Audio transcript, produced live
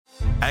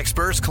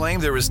Experts claim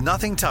there is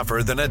nothing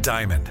tougher than a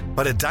diamond.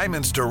 But at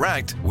Diamonds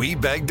Direct, we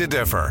beg to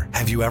differ.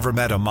 Have you ever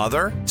met a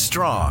mother?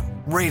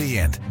 Strong,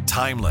 radiant,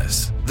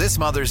 timeless. This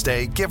Mother's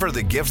Day, give her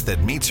the gift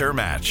that meets her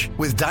match.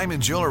 With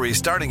diamond jewelry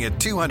starting at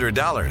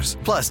 $200.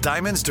 Plus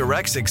Diamonds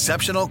Direct's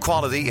exceptional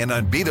quality and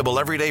unbeatable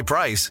everyday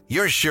price,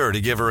 you're sure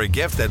to give her a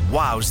gift that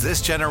wows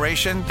this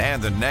generation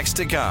and the next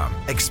to come.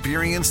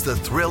 Experience the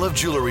thrill of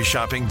jewelry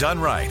shopping done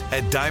right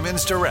at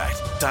Diamonds Direct.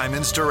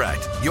 Diamonds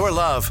Direct. Your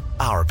love,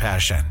 our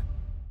passion.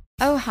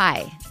 Oh,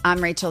 hi, I'm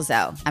Rachel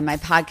Zoe, and my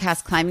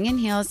podcast, Climbing in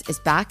Heels, is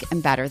back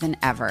and better than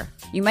ever.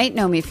 You might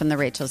know me from the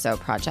Rachel Zoe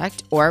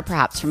Project, or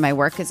perhaps from my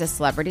work as a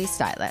celebrity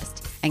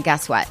stylist. And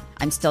guess what?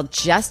 I'm still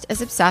just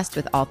as obsessed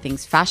with all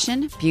things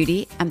fashion,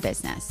 beauty, and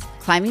business.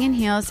 Climbing in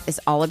Heels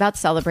is all about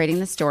celebrating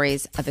the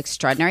stories of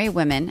extraordinary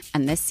women,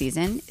 and this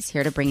season is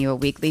here to bring you a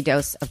weekly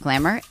dose of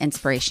glamour,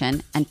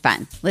 inspiration, and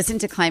fun. Listen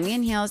to Climbing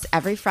in Heels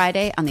every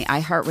Friday on the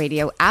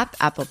iHeartRadio app,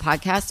 Apple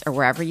Podcasts, or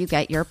wherever you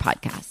get your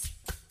podcasts.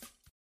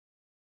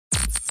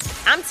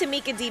 I'm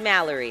Tamika D.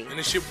 Mallory. And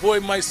it's your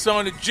boy, my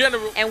son, the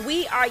General. And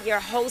we are your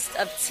hosts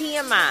of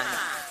TMI.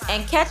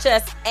 And catch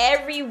us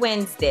every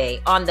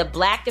Wednesday on the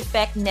Black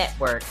Effect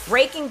Network,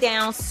 breaking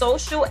down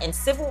social and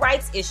civil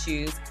rights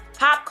issues,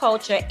 pop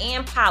culture,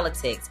 and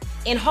politics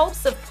in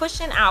hopes of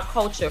pushing our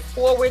culture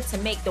forward to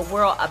make the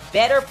world a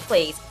better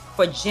place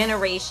for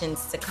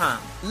generations to come.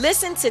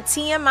 Listen to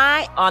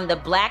TMI on the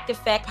Black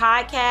Effect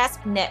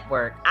Podcast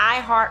Network,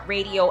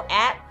 iHeartRadio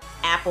app,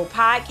 Apple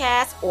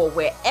Podcasts, or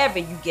wherever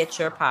you get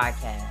your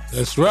podcasts.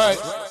 That's right.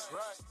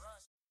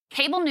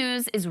 Cable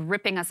news is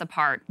ripping us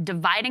apart,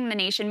 dividing the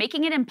nation,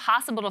 making it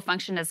impossible to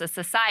function as a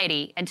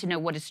society and to know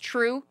what is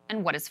true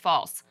and what is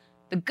false.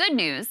 The good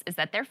news is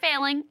that they're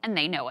failing and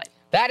they know it.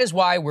 That is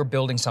why we're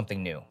building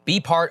something new.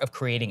 Be part of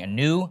creating a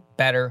new,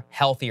 better,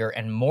 healthier,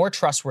 and more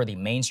trustworthy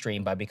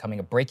mainstream by becoming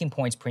a Breaking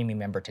Points premium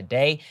member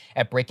today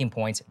at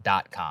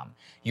breakingpoints.com.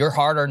 Your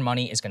hard-earned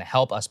money is going to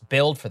help us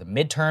build for the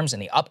midterms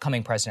and the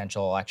upcoming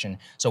presidential election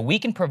so we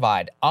can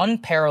provide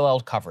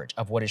unparalleled coverage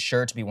of what is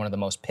sure to be one of the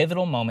most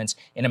pivotal moments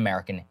in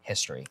American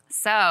history.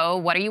 So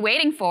what are you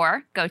waiting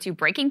for? Go to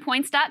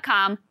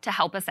breakingpoints.com to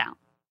help us out.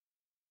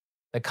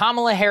 The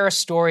Kamala Harris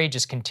story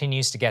just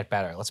continues to get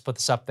better. Let's put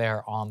this up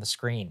there on the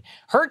screen.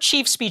 Her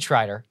chief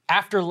speechwriter,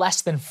 after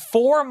less than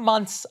 4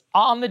 months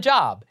on the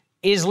job,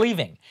 is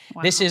leaving.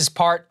 Wow. This is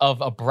part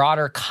of a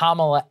broader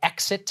Kamala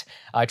exit.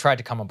 I tried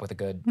to come up with a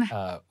good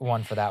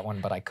one for that one,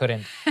 but I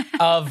couldn't.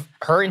 Of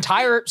her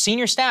entire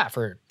senior staff,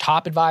 her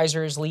top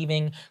advisors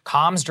leaving,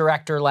 comms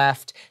director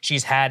left.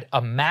 She's had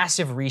a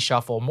massive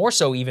reshuffle, more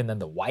so even than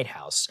the White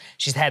House.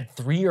 She's had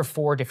 3 or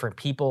 4 different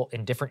people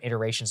in different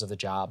iterations of the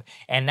job.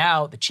 And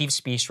now the chief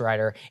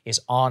speechwriter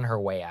is on her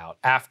way out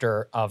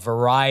after a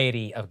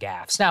variety of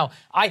gaffes. Now,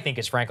 I think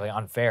it's frankly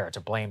unfair to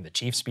blame the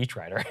chief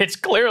speechwriter. It's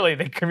clearly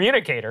the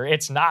communicator.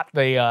 It's not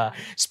the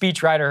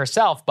speechwriter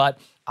herself, but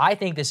I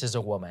think this is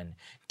a woman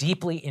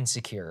deeply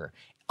insecure,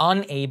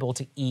 unable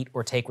to eat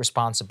or take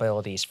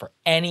responsibilities for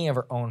any of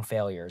her own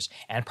failures,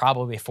 and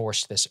probably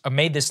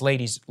made this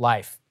lady's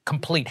life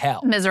complete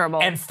hell.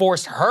 Miserable. And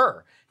forced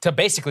her to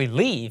basically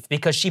leave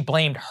because she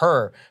blamed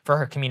her for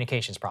her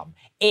communications problem.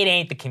 It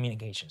ain't the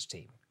communications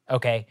team.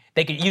 Okay?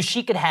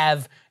 She could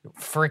have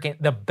freaking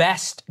the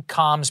best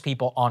comms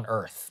people on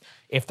earth.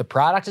 If the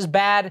product is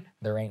bad,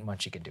 there ain't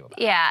much you can do about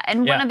it. Yeah,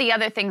 and one of the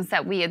other things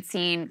that we had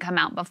seen come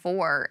out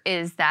before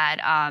is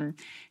that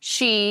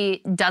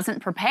she doesn't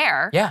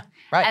prepare. Yeah,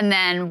 right. And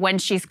then when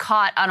she's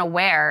caught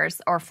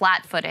unawares or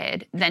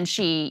flat-footed, then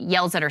she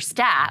yells at her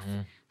staff,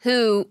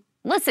 who,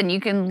 listen, you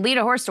can lead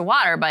a horse to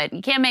water, but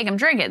you can't make him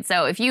drink it.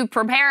 So if you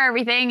prepare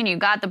everything and you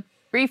got the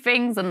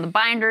briefings and the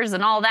binders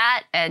and all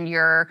that, and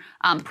your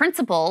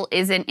principal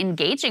isn't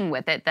engaging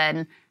with it,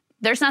 then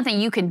there's nothing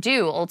you can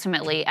do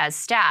ultimately as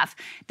staff.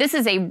 This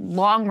is a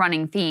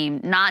long-running theme,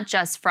 not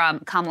just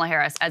from Kamala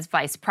Harris as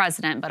vice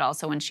president, but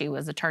also when she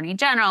was attorney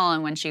general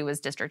and when she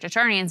was district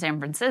attorney in San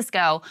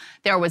Francisco.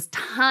 There was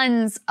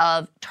tons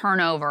of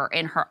turnover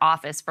in her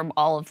office from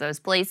all of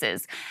those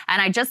places.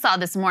 And I just saw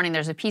this morning,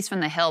 there's a piece from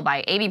The Hill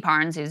by Amy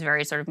Parnes, who's a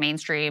very sort of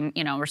mainstream,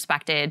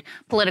 respected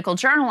political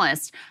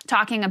journalist,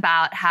 talking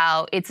about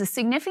how it's a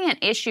significant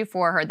issue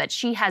for her that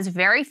she has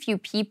very few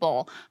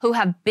people who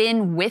have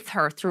been with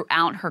her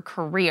throughout her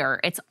career.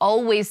 It's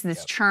always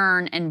this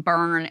churn and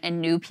burn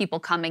and new people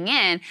coming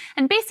in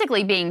and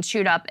basically being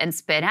chewed up and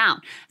spit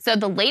out. So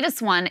the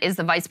latest one is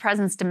the vice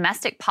president's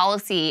domestic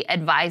policy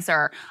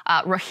advisor,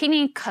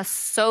 Rohini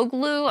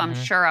Kasoglu. I'm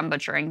sure I'm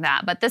butchering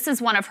that, but this is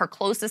one of her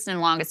closest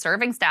and longest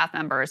serving staff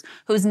members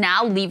who's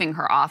now leaving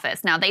her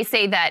office. Now they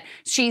say that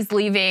she's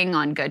leaving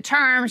on good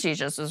terms. She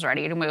just was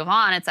ready to move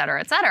on, et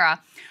cetera, et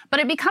cetera. But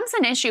it becomes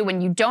an issue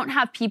when you don't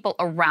have people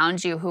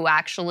around you who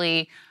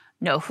actually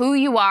know who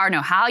you are,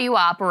 know how you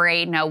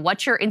operate, know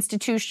what your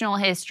institutional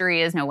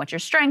history is, know what your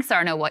strengths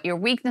are, know what your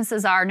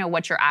weaknesses are, know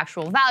what your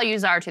actual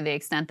values are to the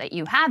extent that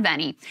you have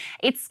any.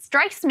 It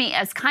strikes me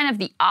as kind of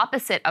the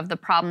opposite of the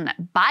problem that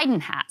Biden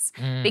has.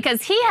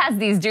 Because he has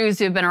these dudes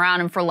who have been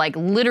around him for like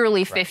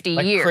literally 50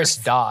 like years. Chris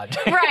Dodd.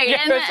 Right.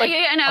 Yeah, And, like,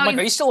 you know, I'm like,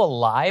 are you still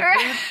alive?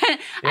 Dude?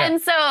 Yeah.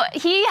 And so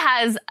he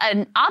has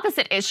an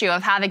opposite issue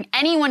of having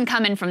anyone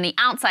come in from the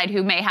outside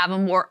who may have a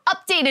more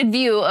updated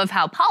view of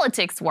how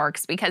politics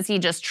works, because he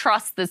just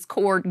trusts this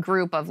core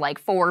group of like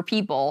 4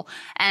 people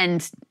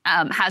and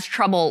has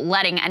trouble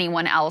letting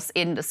anyone else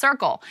in the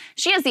circle.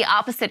 She has the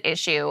opposite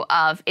issue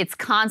of it's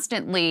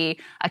constantly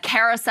a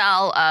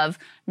carousel of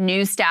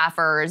new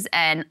staffers,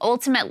 and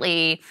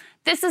ultimately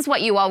this is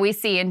what you always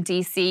see in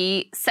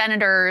D.C.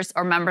 Senators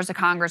or members of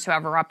Congress who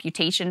have a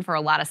reputation for a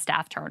lot of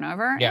staff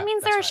turnover. Yeah, it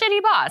means they're a right.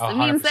 shitty boss. 100%. It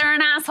means they're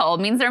an asshole. It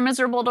means they're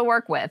miserable to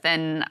work with.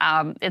 And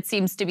it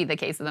seems to be the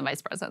case in the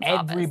vice president's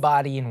office.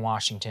 Everybody in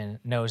Washington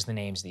knows the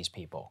names of these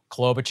people.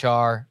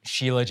 Klobuchar,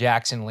 Sheila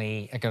Jackson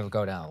Lee. I can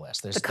go down the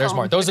list. There's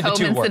more. Those are the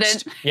 2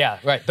 worst. Yeah,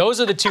 right. Those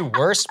are the 2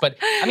 worst. But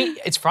I mean,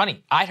 it's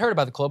funny. I'd heard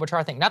about the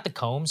Klobuchar thing, not the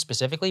Combs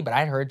specifically, but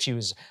I'd heard she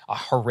was a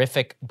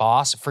horrific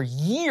boss for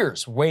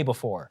years, way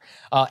before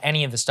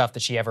any of the stuff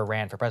that she ever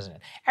ran for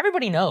president.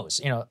 Everybody knows,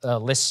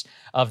 lists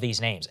of these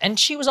names. And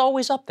she was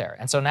always up there.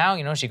 And so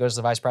now, she goes to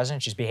the vice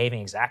president, she's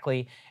behaving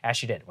exactly as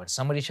she did. When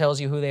somebody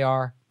tells you who they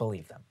are,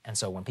 believe them. And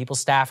so when people's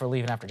staff are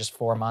leaving after just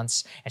 4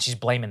 months and she's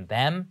blaming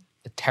them,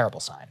 a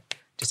terrible sign.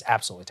 Just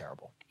absolutely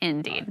terrible.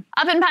 Indeed.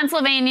 Up in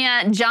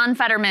Pennsylvania, John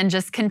Fetterman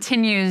just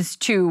continues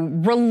to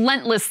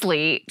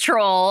relentlessly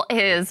troll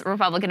his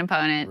Republican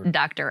opponent,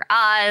 Dr.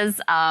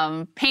 Oz,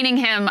 painting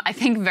him, I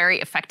think,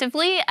 very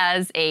effectively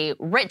as a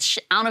rich,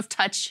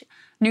 out-of-touch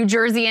New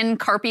Jerseyan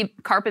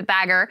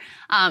carpetbagger.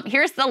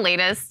 Here's the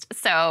latest.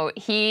 So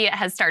he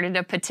has started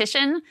a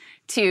petition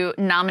to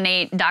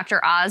nominate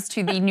Dr. Oz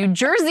to the New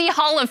Jersey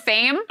Hall of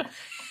Fame.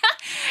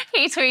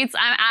 He tweets,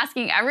 "I'm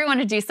asking everyone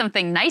to do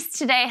something nice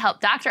today. Help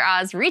Dr.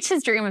 Oz reach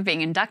his dream of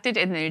being inducted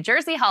in the New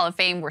Jersey Hall of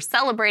Fame. We're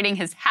celebrating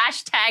his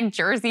hashtag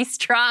Jersey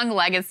Strong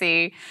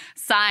legacy.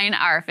 Sign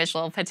our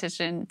official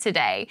petition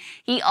today."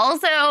 He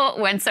also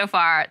went so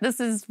far. This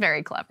is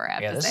very clever, I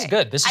have to say. Yeah, this is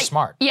good. This is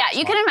smart. Yeah,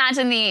 you can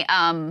imagine the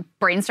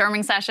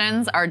brainstorming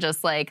sessions are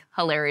just like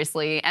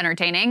hilariously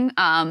entertaining.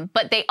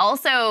 But they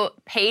also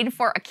paid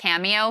for a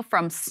cameo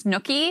from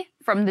Snooki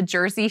from the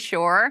Jersey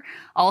Shore,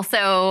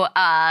 also,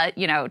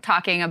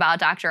 talking about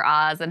Dr.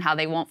 Oz and how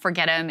they won't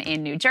forget him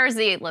in New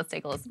Jersey. Let's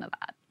take a listen to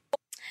that.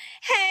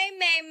 Hey,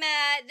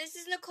 Maymet. This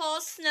is Nicole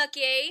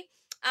Snooki.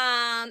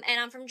 And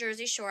I'm from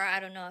Jersey Shore.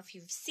 I don't know if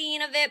you've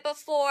seen of it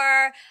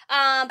before.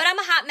 But I'm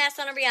a hot mess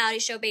on a reality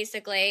show,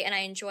 basically, and I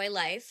enjoy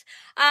life.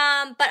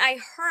 But I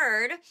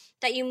heard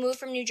that you moved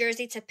from New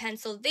Jersey to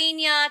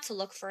Pennsylvania to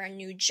look for a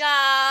new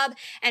job.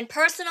 And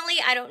personally,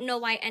 I don't know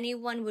why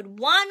anyone would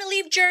want to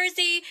leave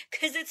Jersey,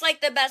 because it's like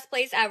the best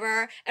place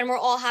ever, and we're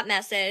all hot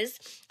messes.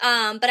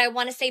 But I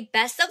want to say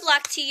best of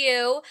luck to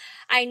you.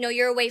 I know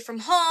you're away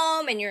from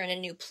home and you're in a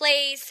new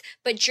place,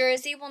 but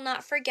Jersey will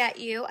not forget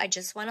you. I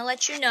just want to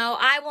let you know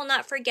I will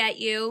not forget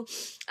you.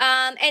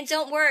 And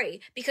don't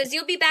worry, because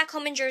you'll be back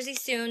home in Jersey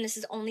soon. This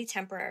is only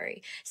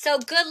temporary. So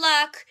good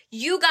luck.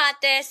 You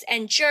got this,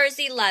 and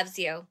Jersey loves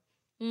you.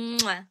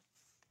 Mwah.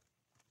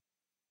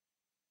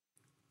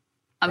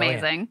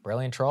 Amazing.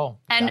 Brilliant troll.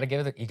 And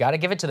you gotta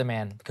give it to the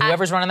man.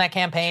 Whoever's running that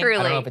campaign, truly.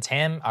 I don't know if it's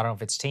him, I don't know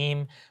if it's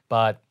team,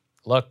 but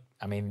look,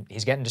 I mean,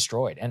 he's getting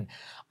destroyed. And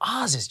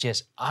Oz is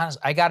just, honest,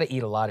 I got to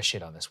eat a lot of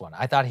shit on this one.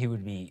 I thought he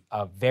would be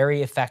a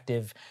very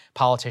effective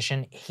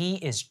politician. He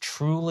is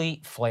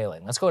truly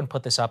flailing. Let's go ahead and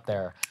put this up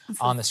there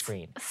on the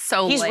screen.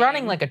 So He's lame.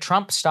 running like a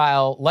Trump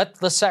style,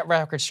 let's set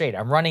record straight.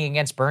 I'm running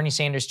against Bernie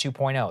Sanders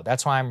 2.0.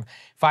 That's why I'm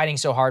fighting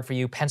so hard for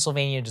you.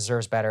 Pennsylvania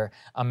deserves better.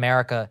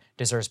 America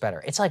deserves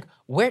better. It's like,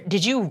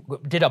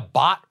 did a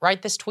bot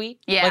write this tweet?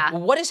 Yeah. Like,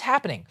 what is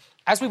happening?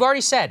 As we've already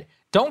said,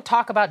 don't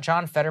talk about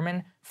John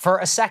Fetterman for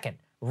a second.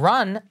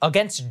 Run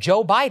against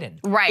Joe Biden.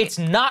 Right. It's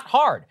not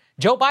hard.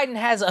 Joe Biden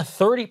has a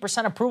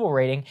 30% approval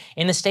rating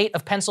in the state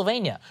of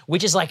Pennsylvania,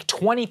 which is like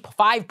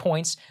 25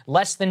 points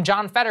less than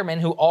John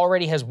Fetterman, who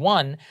already has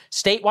won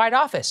statewide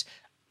office.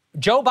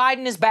 Joe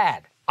Biden is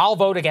bad. I'll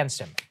vote against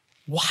him.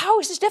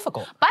 How is this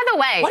difficult? By the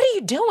way, What are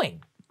you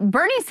doing?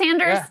 Bernie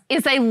Sanders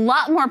is a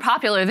lot more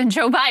popular than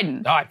Joe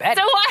Biden. Oh, I bet.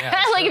 So,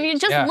 Yeah, like, if you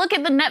just look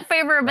at the net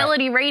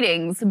favorability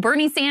ratings,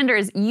 Bernie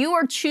Sanders, you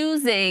are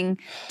choosing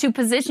to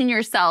position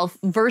yourself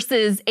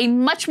versus a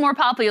much more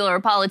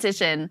popular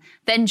politician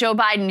than Joe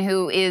Biden,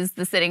 who is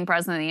the sitting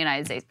president of the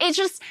United States.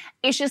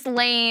 It's just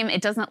lame.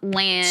 It doesn't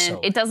land.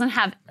 It doesn't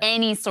have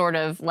any sort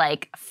of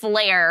like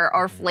flair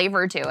or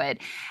flavor to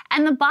it.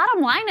 And the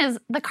bottom line is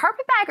the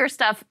carpetbagger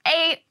stuff,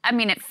 I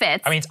mean, it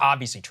fits. I mean, it's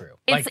obviously true.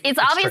 It's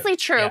obviously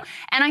true. Yeah.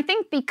 And I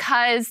think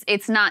because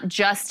it's not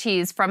just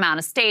he's from out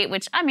of state,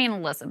 which, I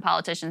mean, listen,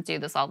 politicians do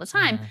this all the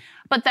time,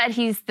 but that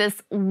he's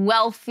this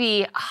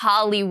wealthy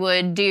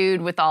Hollywood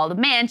dude with all the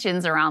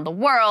mansions around the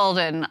world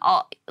and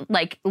all,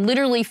 like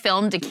literally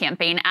filmed a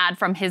campaign ad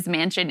from his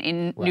mansion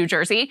in New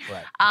Jersey.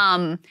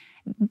 Right.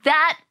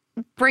 that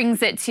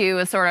brings it to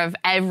a sort of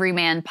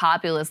everyman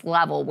populist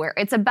level where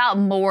it's about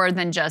more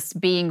than just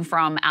being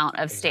from out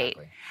of state.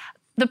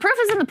 The proof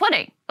is in the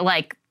pudding.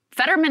 Like,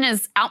 Fetterman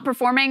is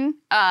outperforming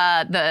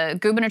the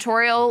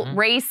gubernatorial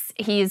race.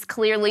 He's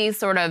clearly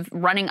sort of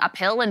running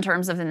uphill in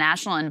terms of the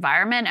national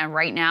environment, and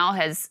right now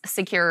has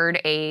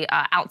secured a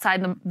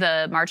outside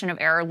the margin of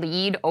error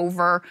lead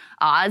over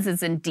Oz.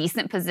 Is in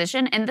decent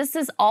position, and this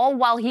is all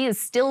while he has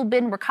still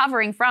been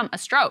recovering from a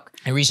stroke.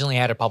 He recently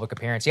had a public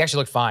appearance. He actually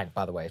looked fine,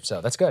 by the way,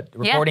 so that's good. The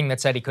reporting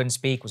that said he couldn't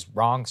speak was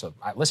wrong. So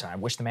listen, I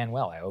wish the man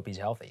well. I hope he's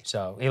healthy.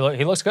 So he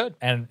looks good,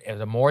 and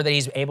the more that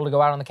he's able to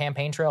go out on the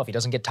campaign trail, if he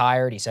doesn't get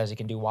tired, he says he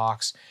can do walks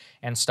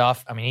and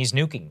stuff. I mean, he's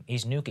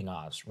nuking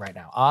Oz right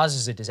now. Oz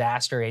is a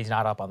disaster. He's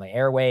not up on the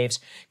airwaves.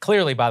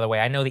 Clearly, by the way,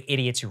 I know the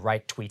idiots who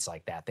write tweets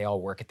like that. They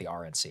all work at the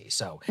RNC.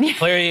 So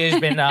clearly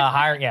he's been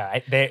hiring.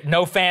 Yeah,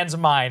 no fans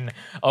of mine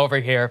over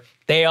here.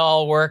 They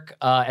all work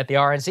at the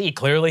RNC.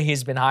 Clearly,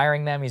 he's been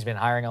hiring them. He's been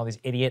hiring all these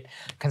idiot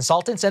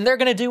consultants, and they're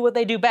going to do what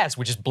they do best,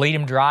 which is bleed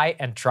him dry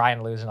and try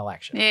and lose an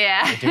election.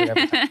 Yeah, they do it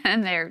every time.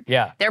 And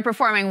they're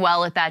performing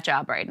well at that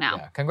job right now.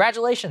 Yeah.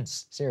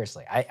 Congratulations,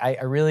 seriously.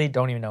 I really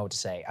don't even know what to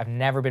say. I've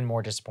never been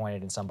more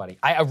disappointed in somebody.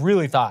 I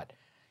really thought.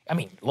 I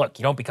mean, look,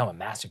 you don't become a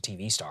massive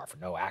TV star for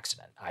no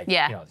accident.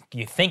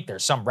 You think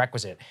there's some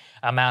requisite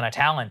amount of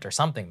talent or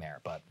something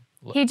there, but.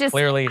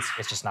 Clearly,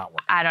 it's just not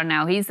working. I don't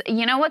know.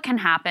 You know what can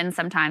happen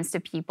sometimes to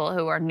people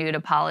who are new to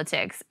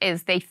politics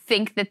is they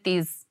think that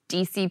these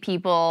DC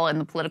people and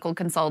the political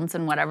consultants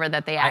and whatever,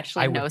 that they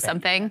actually know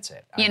something. That's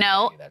it.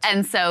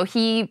 And so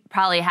he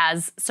probably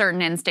has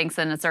certain instincts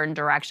in a certain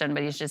direction,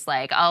 but he's just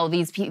like, oh,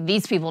 these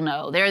people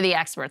know. They're the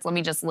experts. Let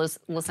me just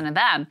listen to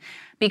them.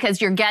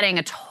 Because you're getting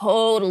a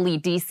totally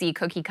DC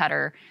cookie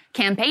cutter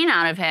campaign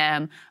out of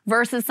him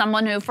versus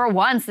someone who, for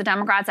once, the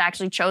Democrats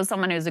actually chose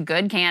someone who's a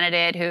good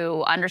candidate,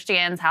 who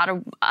understands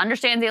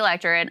the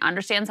electorate,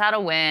 understands how to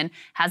win,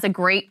 has a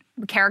great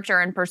character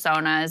and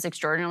persona, is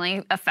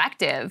extraordinarily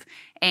effective.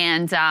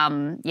 And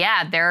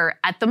they're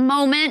at the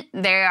moment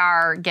they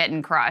are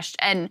getting crushed.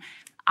 And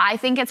I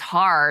think it's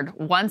hard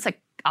once a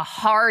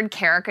hard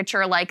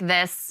caricature like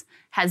this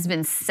has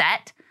been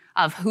set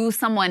of who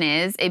someone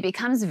is, it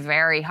becomes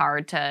very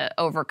hard to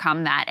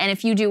overcome that. And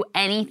if you do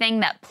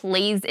anything that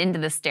plays into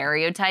the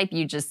stereotype,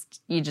 you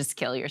just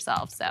kill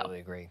yourself. So,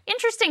 totally agree.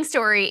 Interesting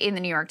story in the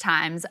New York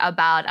Times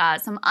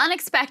about some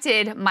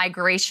unexpected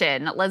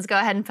migration. Let's go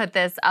ahead and put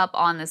this up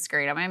on the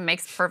screen. I mean, it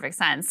makes perfect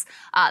sense.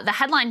 The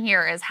headline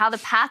here is how the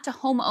path to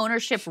home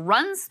ownership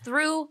runs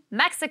through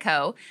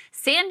Mexico.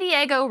 San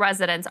Diego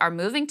residents are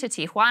moving to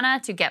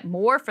Tijuana to get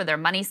more for their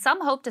money. Some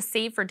hope to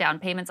save for down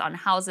payments on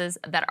houses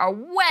that are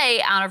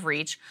way out of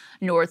reach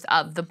north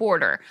of the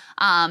border.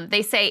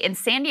 They say in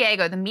San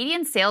Diego, the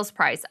median sales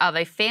price of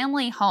a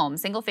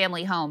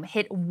single-family home,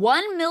 hit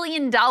 $1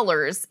 million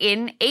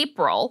in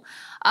April.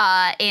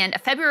 And a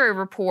February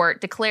report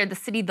declared the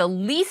city the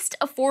least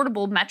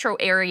affordable metro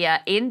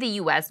area in the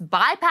U.S.,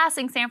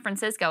 bypassing San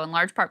Francisco in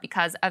large part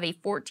because of a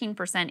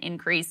 14%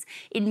 increase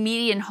in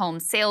median home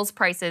sales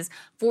prices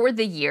for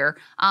the year.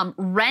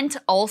 Rent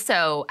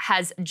also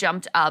has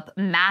jumped up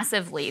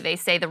massively. They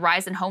say the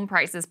rise in home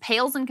prices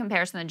pales in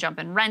comparison to the jump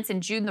in rents.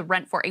 In June, the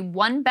rent for a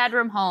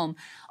one-bedroom home,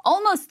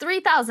 almost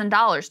 $3,000,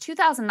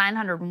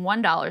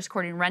 $2,901,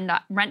 according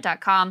to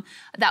Rent.com.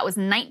 That was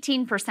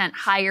 19%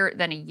 higher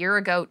than a year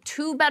ago.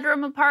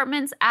 Two-bedroom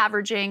apartments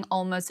averaging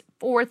almost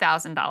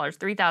 $4,000,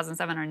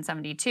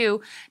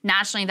 $3,772.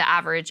 Nationally, the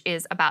average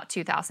is about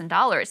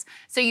 $2,000.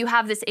 So you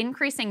have this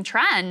increasing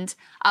trend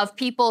of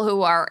people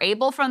who are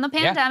able from the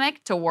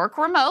pandemic to work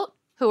remote,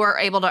 who are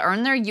able to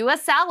earn their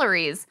U.S.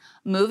 salaries,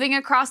 moving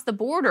across the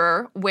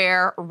border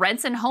where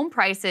rents and home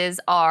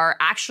prices are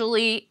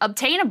actually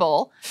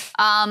obtainable,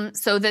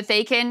 so that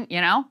they can,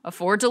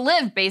 afford to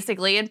live,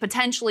 basically, and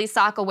potentially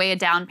sock away a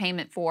down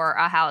payment for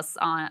a house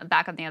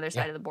back on the other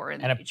side of the border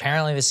in the future.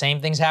 Apparently the same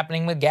thing's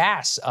happening with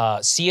gas.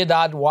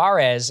 Ciudad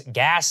Juarez,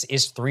 gas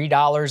is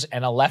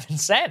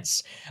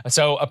 $3.11.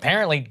 So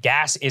apparently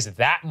gas is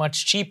that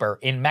much cheaper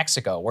in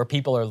Mexico, where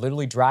people are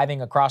literally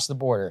driving across the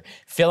border,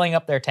 filling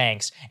up their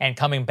tanks, and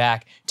coming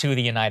back to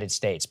the United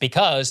States,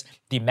 because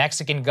the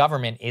Mexican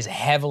government is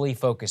heavily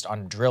focused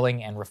on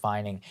drilling and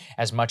refining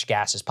as much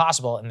gas as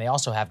possible, and they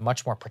also have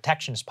much more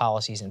protectionist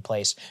policies in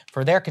place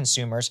for their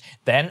consumers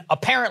than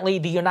apparently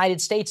the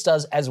United States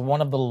does as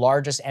one of the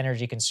largest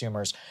energy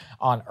consumers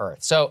on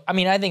Earth. So, I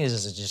mean, I think this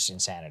is just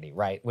insanity,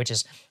 right?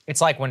 It's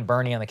like when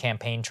Bernie on the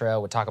campaign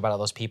trail would talk about all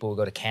those people who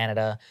go to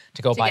Canada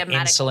to go buy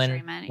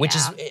insulin, which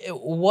is,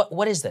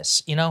 what is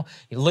this?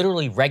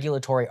 Literally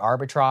regulatory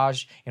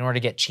arbitrage in order to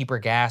get cheaper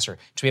gas or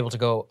to be able to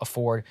go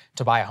afford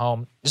to buy a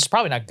home. This is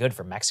probably not good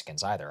for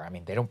Mexicans either. I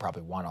mean, they don't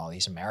probably want all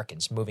these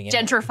Americans moving in.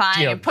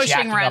 Gentrifying and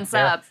pushing rents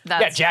up.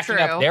 That's jacking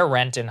up their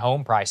rent and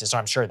home prices. So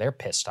I'm sure they're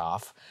pissed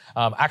off.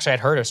 Actually, I'd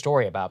heard a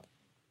story about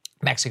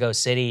Mexico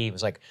City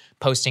was like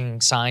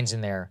posting signs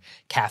in their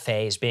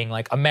cafes being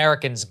like,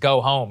 Americans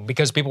go home,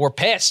 because people were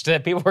pissed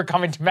that people were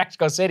coming to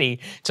Mexico City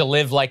to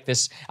live like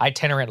this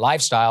itinerant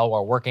lifestyle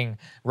while working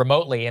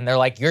remotely. And they're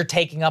like, you're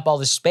taking up all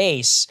this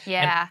space.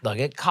 Yeah. And look,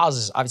 it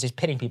causes, obviously, it's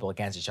pitting people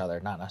against each other,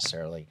 not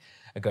necessarily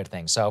a good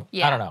thing. So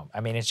I don't know.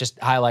 I mean, it just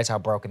highlights how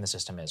broken the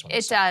system is. When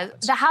it does.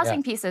 The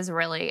housing piece is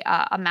really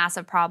a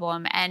massive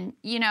problem. And,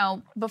 you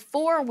know,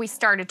 before we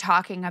started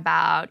talking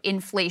about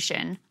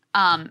inflation,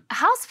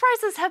 house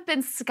prices have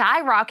been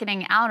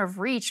skyrocketing out of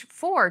reach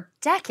for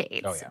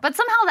decades. Oh, yeah. But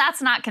somehow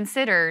that's not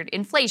considered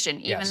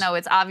inflation, even though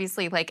it's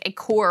obviously like a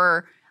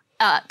core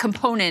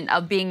component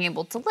of being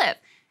able to live.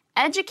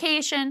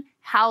 Education,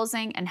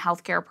 housing, and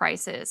healthcare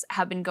prices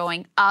have been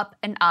going up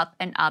and up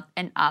and up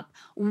and up,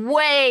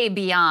 way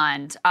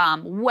beyond,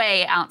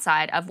 way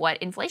outside of what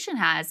inflation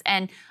has.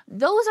 And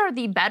those are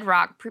the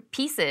bedrock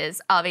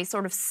pieces of a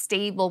sort of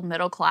stable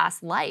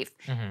middle-class life.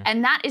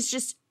 And that is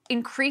just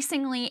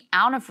increasingly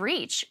out of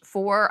reach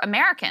for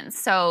Americans.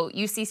 So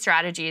you see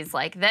strategies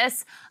like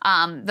this.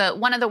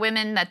 One of the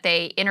women that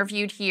they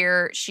interviewed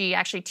here, she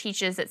actually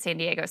teaches at San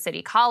Diego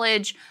City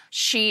College.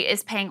 She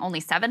is paying only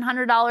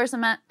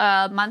 $700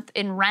 a month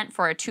in rent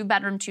for a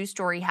 2-bedroom,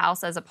 2-story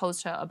house, as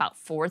opposed to about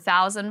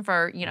 $4,000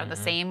 for, you know, the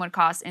same would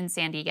cost in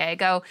San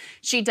Diego.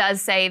 She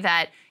does say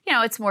that, you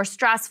know, it's more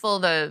stressful.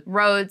 The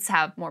roads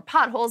have more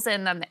potholes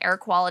in them. The air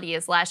quality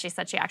is less. She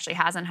said she actually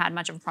hasn't had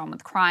much of a problem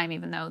with crime,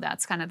 even though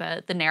that's kind of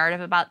the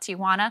narrative about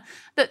Tijuana.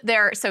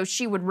 So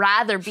she would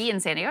rather be in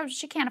San Diego.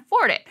 She can't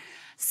afford it.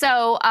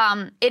 So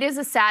it is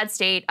a sad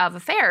state of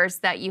affairs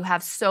that you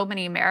have so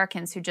many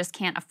Americans who just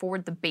can't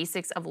afford the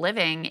basics of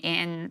living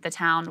in the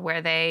town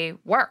where they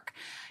work.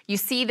 You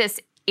see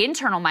this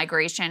internal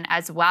migration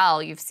as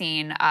well. You've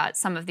seen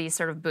some of these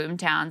sort of boom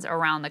towns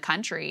around the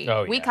country.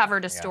 We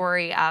covered a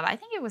story of, I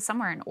think it was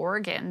somewhere in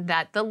Oregon,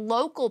 that the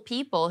local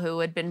people who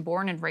had been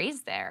born and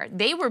raised there,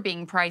 they were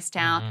being priced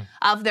out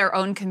of their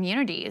own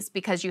communities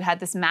because you had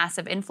this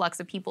massive influx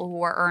of people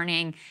who are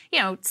earning, you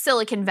know,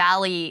 Silicon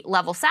Valley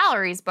level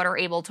salaries, but are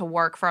able to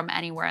work from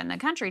anywhere in the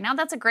country. Now,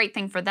 that's a great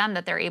thing for them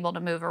that they're able to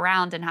move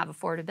around and have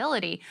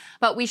affordability,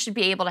 but we should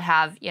be able to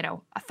have, you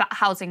know,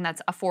 housing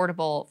that's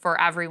affordable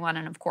for everyone.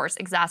 And of course,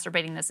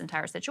 exacerbating this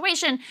entire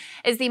situation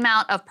is the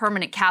amount of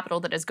permanent capital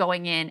that is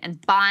going in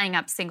and buying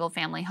up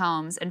single-family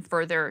homes and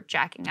further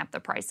jacking up the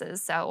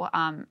prices. So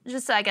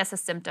just, I guess, a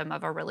symptom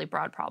of a really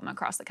broad problem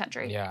across the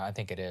country. Yeah, I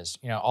think it is.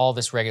 You know, all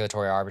this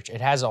regulatory arbitrage,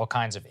 it has all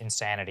kinds of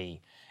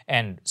insanity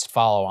and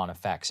follow-on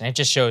effects. And it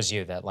just shows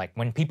you that, like,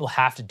 when people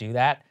have to do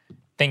that,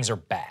 things are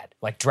bad.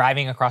 Like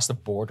driving across the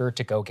border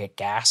to go get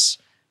gas.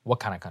 What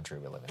kind of country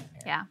we live in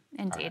here? Yeah,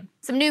 indeed. Right.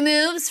 Some new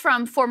moves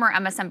from former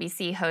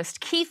MSNBC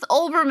host Keith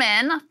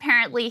Olbermann.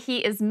 Apparently, he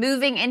is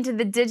moving into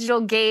the digital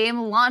game,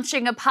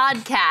 launching a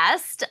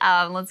podcast.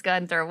 Let's go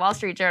ahead and throw. Wall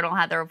Street Journal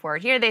had the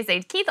report here. They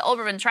say Keith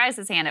Olbermann tries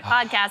his hand at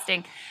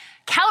podcasting.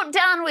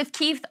 Countdown with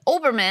Keith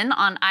Olbermann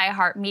on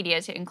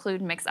iHeartMedia to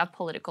include mix of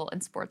political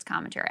and sports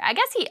commentary. I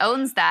guess he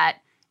owns that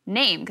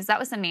name, because that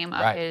was the name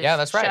of his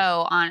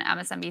show on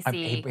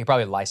MSNBC. He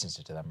probably licensed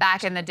it to them.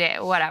 Back in the day,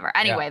 whatever.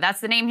 Anyway,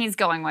 that's the name he's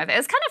going with. It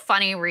was kind of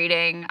funny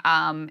reading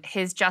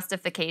his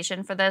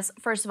justification for this.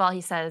 First of all,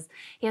 he says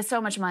he has so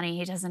much money,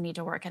 he doesn't need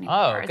to work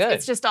anymore. Oh, good.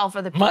 It's just all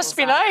for the people. Must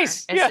be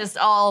nice. It's just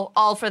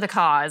all for the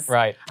cause.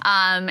 Right.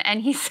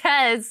 And he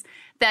says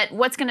that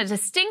what's going to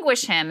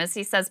distinguish him is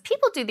he says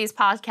people do these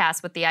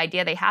podcasts with the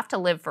idea they have to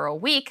live for a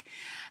week.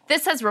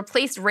 This has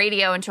replaced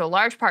radio into a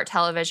large part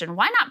television.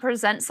 Why not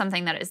present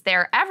something that is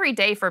there every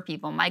day for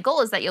people? My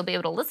goal is that you'll be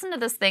able to listen to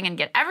this thing and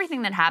get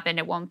everything that happened.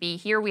 It won't be,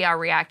 here we are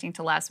reacting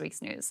to last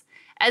week's news.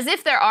 As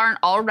if there aren't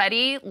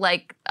already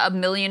like 1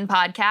 million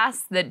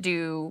podcasts that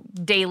do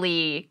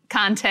daily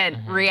content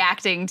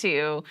reacting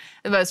to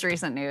the most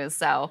recent news.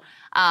 So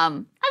I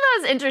thought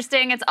it was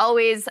interesting. It's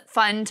always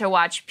fun to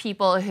watch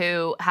people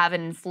who have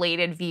an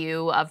inflated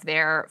view of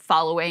their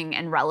following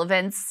and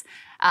relevance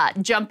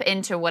jump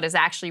into what is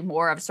actually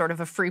more of sort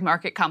of a free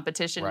market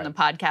competition in the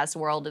podcast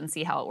world and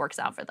see how it works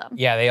out for them.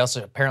 Yeah, they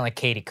also, apparently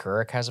Katie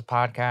Couric has a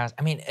podcast.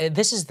 I mean,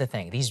 this is the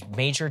thing. These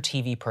major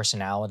TV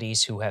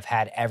personalities who have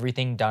had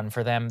everything done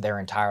for them their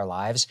entire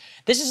lives,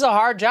 this is a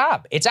hard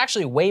job. It's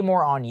actually way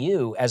more on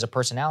you as a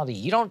personality.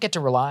 You don't get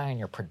to rely on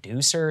your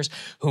producers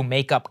who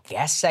make up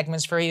guest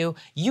segments for you.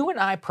 You and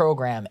I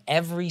program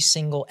every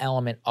single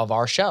element of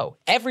our show.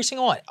 Every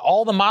single one.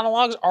 All the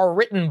monologues are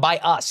written by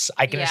us.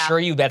 I can assure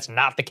you that's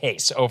not the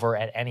case over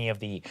at any of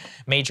the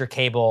major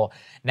cable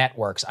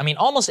networks. I mean,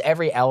 almost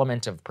every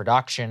element of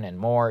production and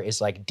more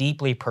is like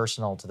deeply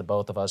personal to the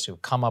both of us who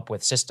come up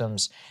with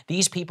systems.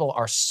 These people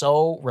are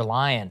so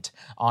reliant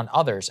on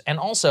others. And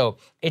also,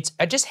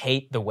 I just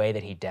hate the way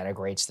that he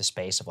denigrates the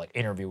space of like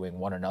interviewing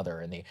one another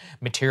and the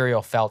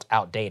material felt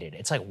outdated.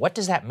 It's like, what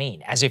does that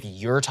mean? As if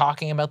you're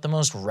talking about the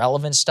most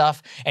relevant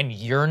stuff and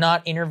you're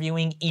not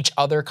interviewing each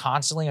other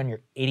constantly on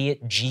your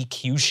idiot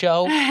GQ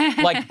show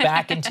like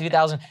back in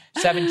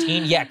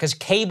 2017? Yeah, because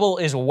cable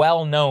is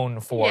well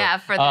known for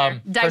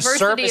their diversity for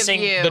surfacing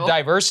of view. the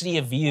diversity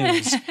of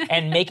views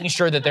and making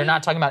sure that they're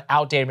not talking about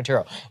outdated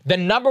material. The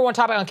number one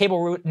topic on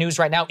cable news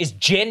right now is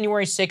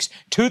January 6,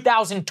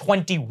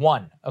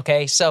 2021.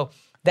 Okay, so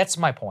that's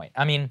my point.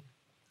 I mean,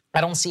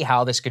 I don't see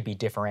how this could be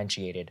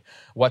differentiated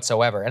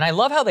whatsoever. And I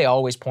love how they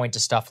always point to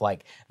stuff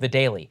like The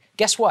Daily.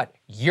 Guess what?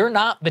 You're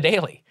not The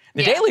Daily.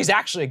 The Daily's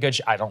actually a good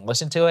show. I don't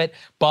listen to it,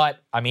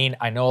 but I mean,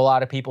 I know a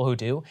lot of people who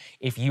do.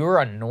 If you're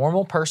a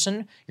normal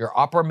person, you're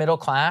upper middle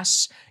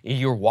class,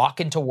 you're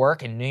walking to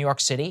work in New York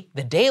City,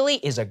 The Daily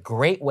is a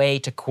great way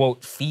to,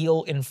 quote,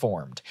 feel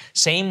informed.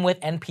 Same with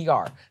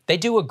NPR. They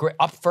do a great,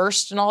 Up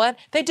First and all that,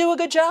 they do a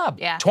good job.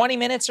 Yeah. 20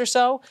 minutes or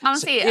so.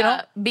 Honestly,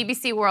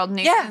 BBC World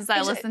News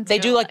I listen to. They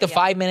do like the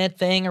 5-minute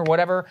thing or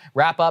whatever,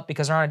 wrap up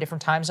because they're on a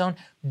different time zone.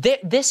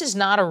 This is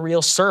not a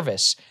real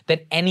service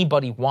that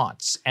anybody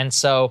wants. And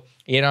so,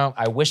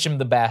 I wish him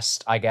the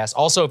best, I guess.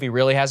 Also, if he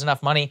really has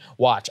enough money,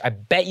 watch. I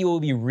bet you will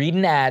be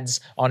reading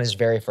ads on his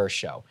very first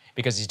show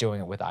because he's doing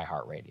it with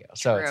iHeartRadio.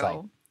 So it's like...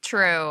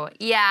 True.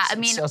 Yeah, I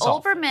mean, so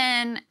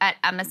Olbermann at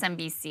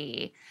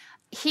MSNBC,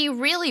 he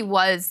really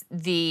was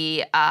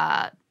the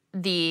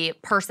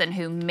person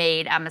who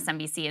made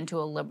MSNBC into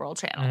a liberal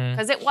channel.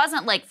 Because it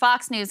wasn't like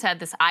Fox News had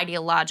this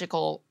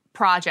ideological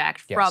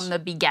project from the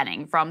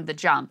beginning, from the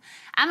jump.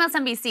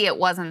 MSNBC, it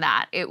wasn't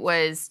that. It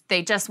was,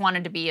 they just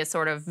wanted to be a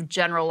sort of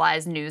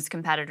generalized news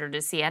competitor to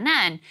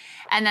CNN.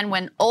 And then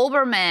when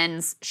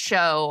Olbermann's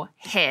show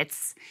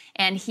hits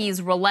and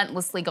he's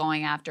relentlessly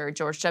going after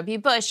George W.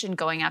 Bush and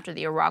going after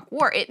the Iraq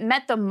War, it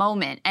met the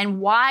moment. And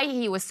why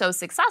he was so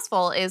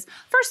successful is,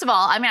 first of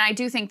all, I mean, I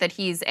do think that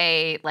he's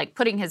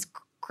putting his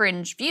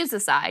cringe views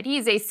aside,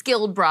 he's a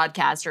skilled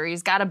broadcaster.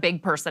 He's got a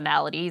big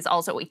personality. He's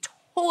also a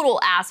total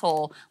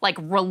asshole, like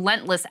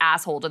relentless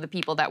asshole to the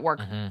people that work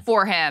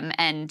for him,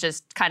 and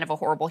just kind of a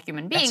horrible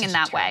human being in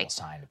that way.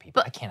 Sign to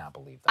people. I cannot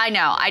believe that.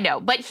 I know.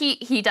 But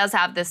he does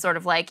have this sort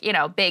of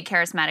big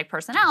charismatic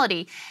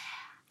personality.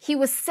 He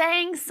was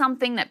saying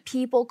something that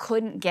people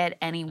couldn't get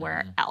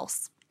anywhere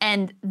else.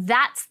 And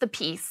that's the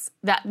piece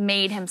that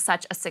made him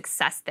such a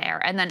success there.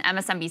 And then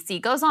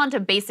MSNBC goes on to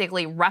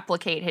basically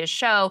replicate his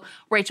show.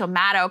 Rachel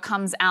Maddow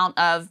comes out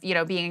of,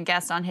 being a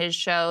guest on his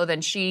show.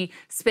 Then she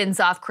spins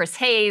off Chris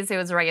Hayes, who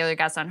was a regular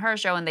guest on her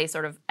show, and they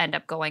sort of end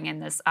up going in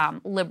this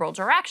liberal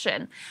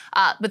direction.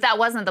 But that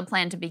wasn't the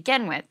plan to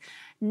begin with.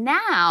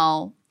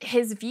 Now,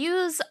 his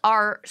views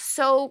are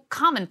so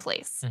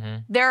commonplace.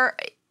 They're...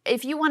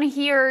 If you want to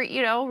hear,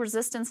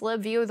 resistance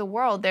lib view of the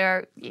world,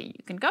 you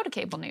can go to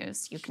cable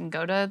news. You can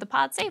go to the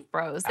Pod Safe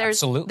Bros.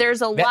 Absolutely.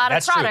 There's a lot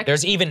of product. True.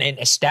 There's even an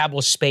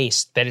established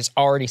space that is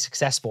already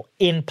successful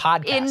in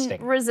podcasting.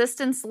 In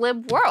resistance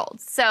lib world.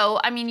 So,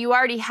 I mean, you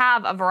already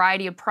have a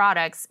variety of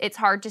products. It's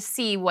hard to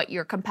see what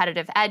your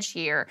competitive edge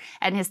here.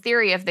 And his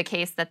theory of the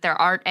case that there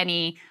aren't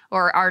any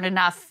or aren't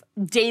enough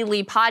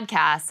daily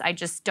podcasts, I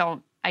just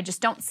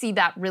don't see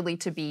that really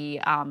to be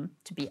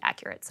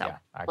accurate. So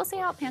we'll see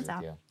how it pans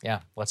out. Yeah,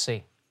 let's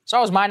see. So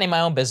I was minding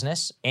my own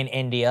business in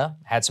India,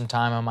 had some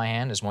time on my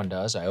hand, as one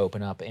does. I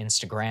open up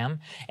Instagram,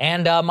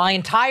 and my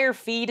entire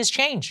feed has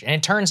changed. And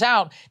it turns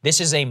out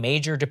this is a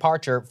major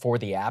departure for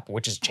the app,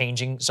 which is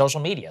changing social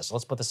media. So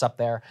let's put this up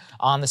there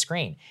on the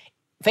screen.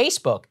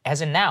 Facebook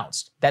has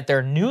announced that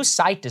their new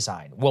site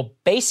design will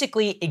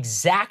basically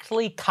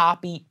exactly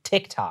copy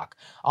TikTok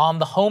on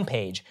the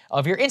homepage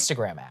of your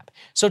Instagram app.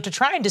 So to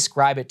try and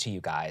describe it to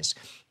you guys,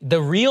 the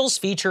Reels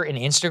feature in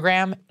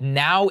Instagram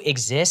now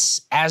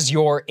exists as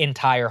your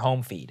entire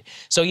home feed.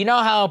 So you know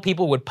how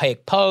people would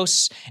pick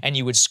posts and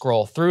you would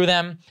scroll through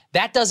them?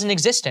 That doesn't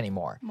exist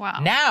anymore.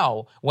 Wow.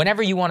 Now,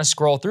 whenever you want to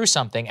scroll through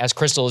something, as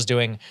Crystal is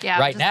doing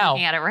right now.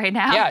 Looking at it right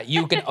now. Yeah,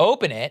 you can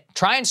open it,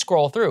 try and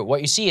scroll through. What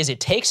you see is it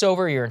takes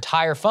over your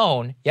entire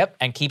phone,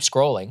 and keep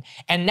scrolling.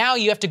 And now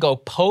you have to go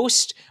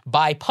post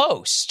by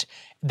post.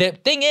 The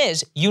thing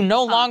is, you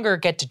no longer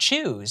get to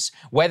choose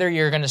whether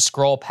you're going to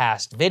scroll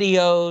past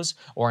videos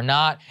or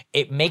not.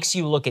 It makes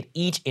you look at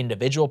each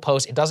individual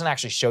post. It doesn't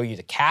actually show you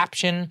the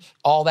caption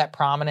all that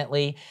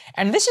prominently.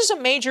 And this is a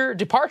major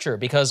departure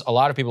because a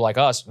lot of people like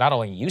us not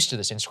only used to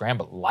this Instagram,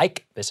 but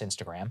like this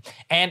Instagram.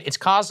 And it's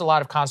caused a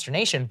lot of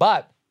consternation,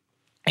 but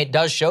it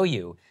does show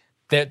you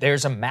that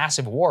there's a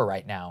massive war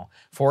right now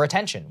for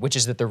attention, which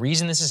is that the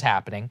reason this is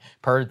happening,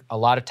 per a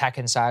lot of tech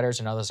insiders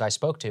and others I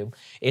spoke to,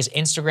 is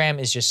Instagram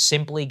is just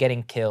simply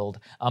getting killed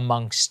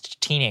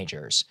amongst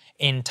teenagers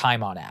in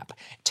time on app.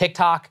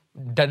 TikTok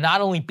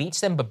not only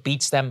beats them, but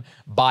beats them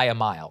by a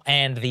mile.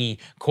 And the,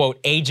 quote,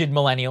 aged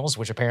millennials,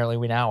 which apparently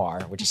we now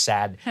are, which is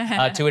sad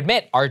to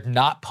admit, are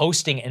not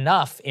posting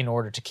enough in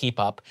order to keep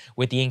up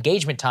with the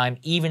engagement time,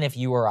 even if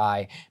you or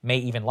I may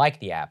even like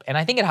the app. And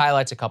I think it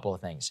highlights a couple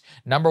of things.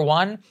 Number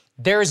one,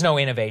 there is no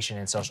innovation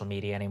in social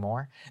media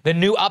anymore. The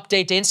new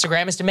update to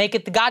Instagram is to make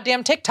it the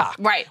goddamn TikTok.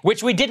 Right.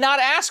 Which we did not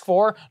ask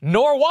for,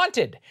 nor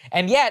wanted.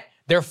 And yet,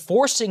 They're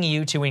forcing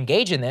you to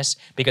engage in this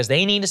because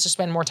they need us to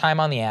spend more time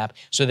on the app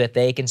so that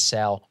they can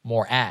sell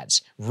more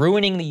ads,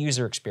 ruining the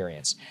user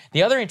experience.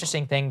 The other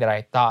interesting thing that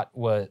I thought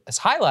was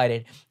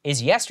highlighted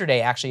is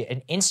yesterday, actually,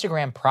 an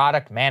Instagram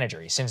product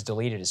manager, he's since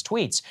deleted his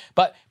tweets,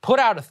 but put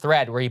out a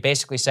thread where he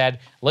basically said,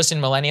 listen,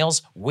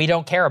 millennials, we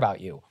don't care about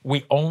you.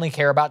 We only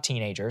care about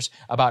teenagers,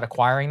 about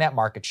acquiring that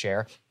market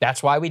share.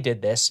 That's why we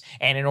did this.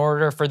 And in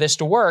order for this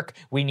to work,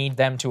 we need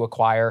them to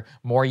acquire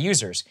more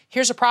users.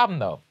 Here's a problem,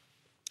 though.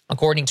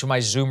 According to my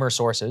Zoomer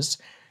sources,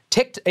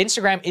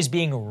 Instagram is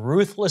being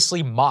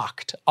ruthlessly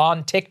mocked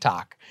on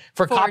TikTok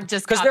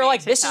because they're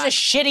like, this is a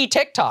shitty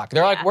TikTok.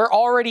 They're like, we're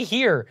already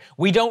here.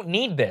 We don't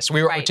need this.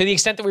 To the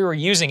extent that we were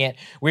using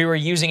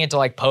it to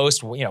like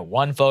post,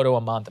 one photo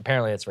a month.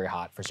 Apparently, it's very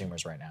hot for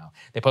Zoomers right now.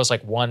 They post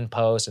like one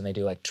post and they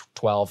do like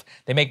 12.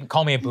 They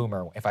call me a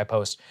boomer if I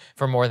post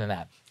for more than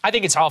that. I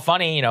think it's all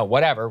funny,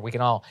 whatever. We can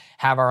all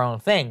have our own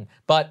thing,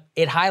 but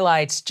it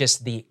highlights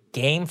just the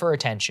game for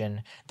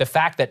attention. The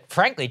fact that,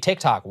 frankly,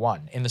 TikTok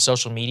won in the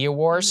social media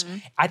wars. Mm-hmm.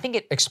 I think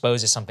it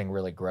exposes something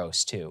really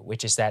gross too,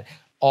 which is that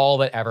all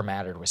that ever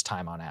mattered was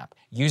time on app.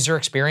 User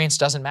experience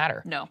doesn't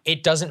matter. No.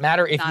 It doesn't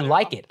matter if you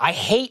like it. I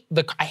hate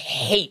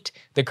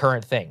the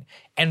current thing,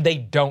 and they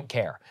don't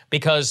care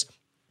because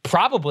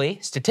probably,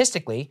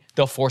 statistically,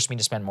 they'll force me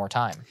to spend more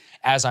time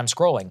as I'm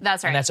scrolling.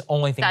 That's right. And that's the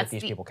only thing that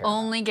these people care about.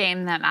 That's the only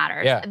game that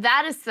matters. Yeah.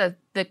 That is the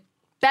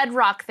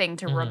bedrock thing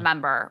to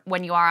remember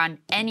when you are on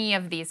any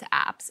of these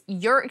apps.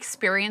 Your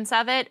experience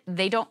of it,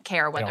 they don't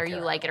care whether you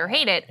like it or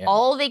hate it. Yeah.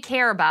 All they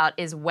care about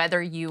is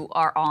whether you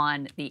are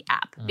on the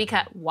app.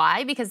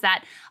 Why? Because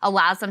that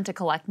allows them to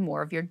collect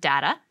more of your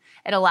data.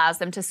 It allows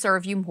them to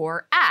serve you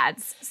more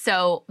ads.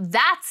 So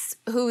that's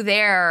who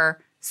they're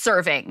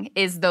serving,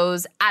 is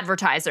those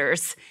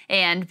advertisers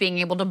and being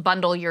able to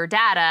bundle your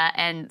data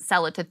and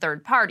sell it to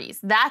third parties.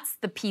 That's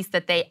the piece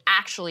that they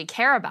actually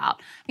care about.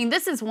 I mean,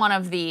 this is one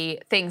of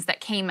the things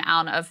that came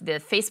out of the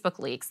Facebook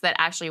leaks that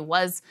actually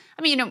was,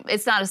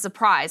 it's not a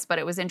surprise, but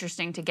it was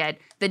interesting to get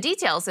the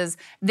details, is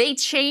they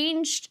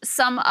changed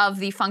some of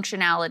the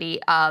functionality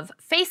of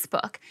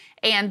Facebook.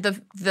 And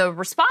the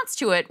response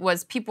to it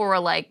was people were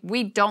like,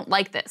 we don't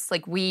like this.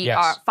 Like, we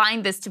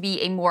find this to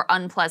be a more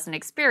unpleasant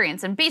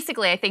experience. And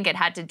basically, I think it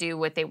had to do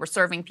with they were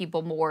serving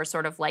people more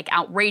sort of like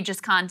outrageous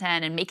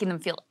content and making them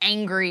feel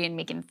angry and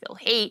making them feel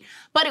hate.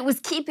 But it was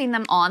keeping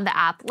them on the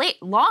app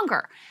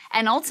longer.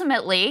 And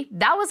ultimately,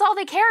 that was all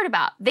they cared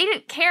about. They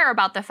didn't care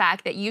about the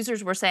fact that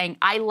users were saying,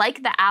 I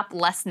like the app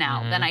less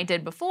now than I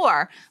did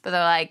before. But they're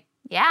like,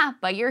 yeah,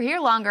 but you're here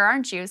longer,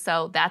 aren't you?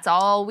 So that's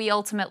all we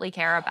ultimately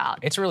care about.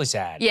 It's really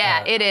sad.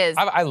 Yeah, it is.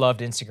 I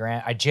loved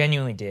Instagram. I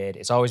genuinely did.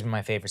 It's always been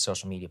my favorite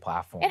social media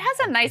platform. It has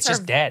a nicer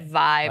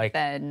vibe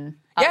than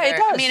Yeah, it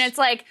does. I mean, it's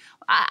like,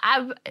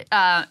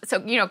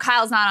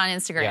 Kyle's not on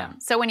Instagram. Yeah.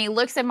 So when he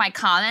looks at my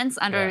comments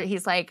under,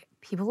 he's like,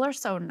 people are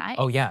so nice.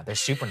 Oh, yeah, they're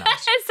super nice.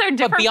 It's so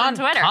different but beyond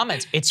from Twitter.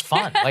 Comments, it's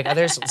fun. Like,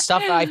 there's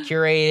stuff I've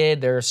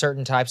curated. There are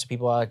certain types of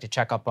people I like to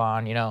check up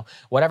on,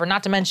 whatever.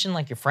 Not to mention,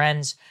 like, your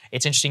friends.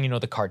 It's interesting,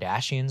 the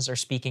Kardashians are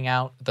speaking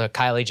out, the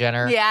Kylie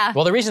Jenner. Yeah.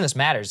 Well, the reason this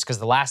matters is because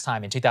the last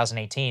time, in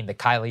 2018, that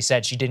Kylie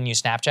said she didn't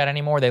use Snapchat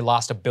anymore, they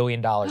lost $1 billion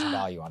in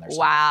value on their site.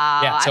 Wow.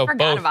 Yeah, so I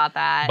forgot about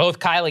that. Both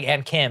Kylie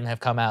and Kim have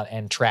come out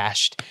and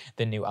trashed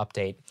the new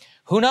update.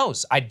 Who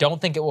knows? I don't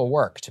think it will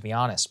work, to be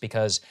honest,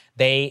 because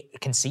they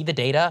can see the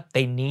data,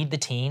 they need the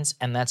teens,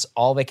 and that's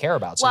all they care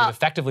about. So they've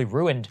effectively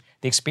ruined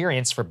the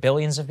experience for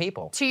billions of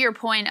people. To your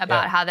point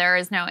about how there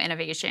is no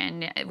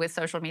innovation with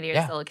social media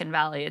in Silicon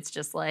Valley, it's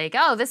just like,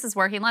 oh, this is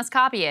working, let's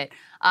copy it.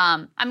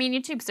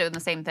 YouTube's doing the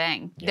same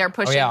thing. They're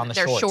pushing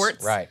their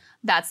shorts. Right.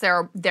 That's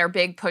their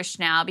big push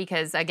now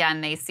because,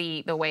 again, they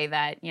see the way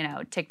that,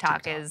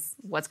 TikTok is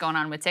what's going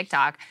on with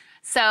TikTok.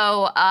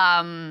 So,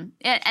 and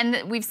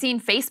we've seen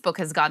Facebook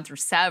has gone through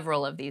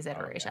several of these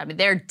iterations. I mean,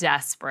 they're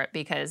desperate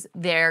because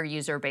their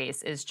user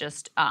base is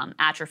just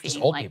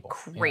atrophying like people.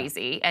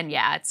 Crazy.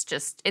 Yeah. And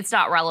it's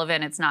not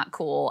relevant. It's not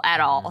cool at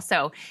all.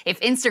 So if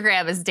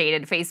Instagram is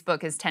dated,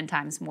 Facebook is 10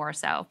 times more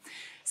so.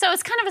 So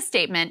it's kind of a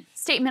statement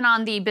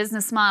on the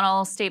business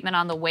model, statement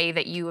on the way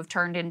that you have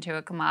turned into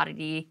a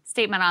commodity,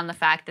 statement on the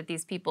fact that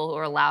these people who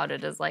are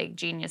lauded as like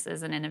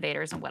geniuses and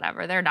innovators and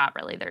whatever, they're not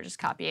really. They're just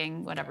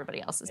copying what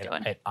everybody else is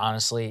doing. It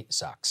honestly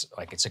sucks.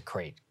 Like, it's a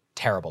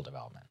terrible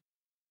development.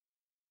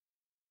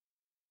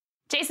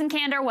 Jason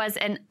Kander was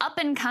an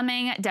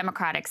up-and-coming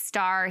Democratic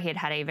star. He had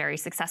had a very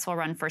successful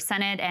run for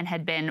Senate and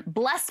had been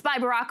blessed by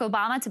Barack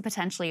Obama to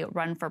potentially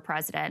run for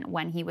president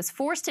when he was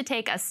forced to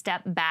take a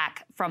step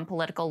back from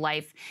political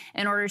life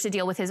in order to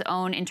deal with his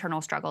own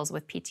internal struggles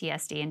with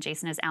PTSD. And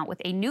Jason is out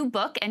with a new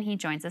book, and he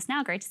joins us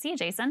now. Great to see you,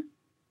 Jason.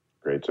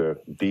 Great to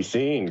be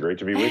seen. Great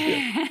to be with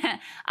you.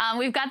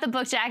 We've got the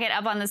book jacket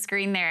up on the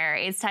screen there.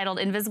 It's titled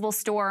Invisible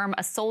Storm,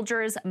 A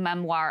Soldier's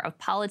Memoir of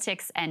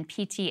Politics and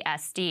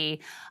PTSD.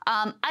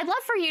 I'd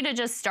love for you to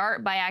just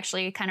start by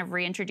actually kind of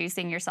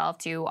reintroducing yourself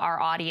to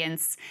our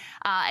audience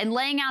and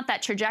laying out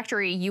that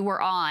trajectory you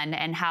were on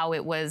and how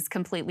it was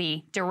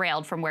completely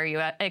derailed from where you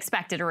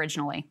expected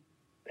originally.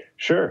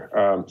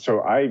 Sure.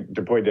 So I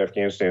deployed to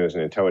Afghanistan as an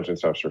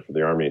intelligence officer for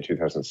the Army in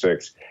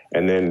 2006,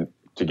 and then,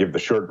 to give the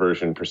short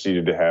version,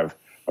 proceeded to have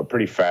a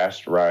pretty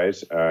fast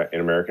rise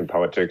in American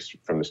politics,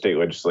 from the state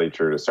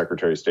legislature to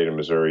Secretary of State of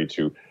Missouri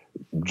to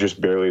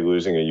just barely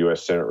losing a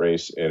U.S. Senate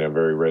race in a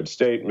very red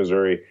state,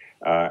 Missouri.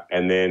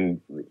 And then,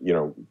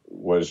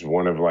 was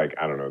one of,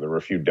 there were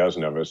a few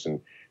dozen of us in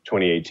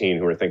 2018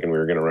 who were thinking we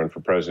were going to run for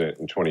president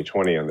in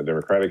 2020 on the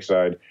Democratic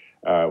side.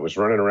 Was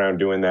running around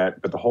doing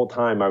that. But the whole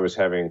time I was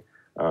having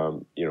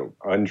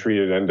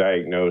untreated,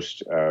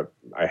 undiagnosed,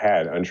 I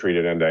had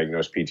untreated,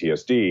 undiagnosed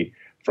PTSD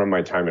from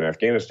my time in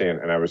Afghanistan,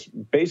 and I was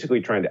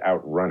basically trying to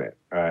outrun it.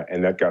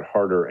 And that got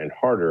harder and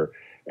harder.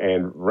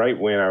 And right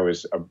when I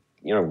was,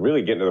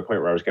 really getting to the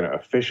point where I was going to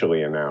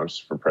officially announce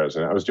for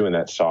president, I was doing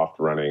that soft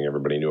running.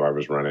 Everybody knew I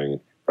was running,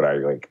 but I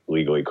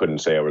legally couldn't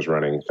say I was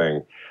running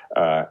thing.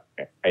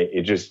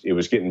 It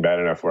was getting bad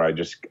enough where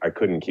I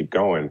couldn't keep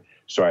going.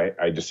 So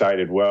I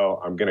decided,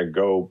 well, I'm going to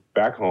go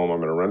back home. I'm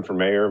going to run for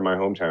mayor of my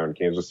hometown,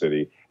 Kansas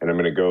City, and I'm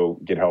going to go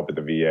get help at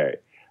the VA.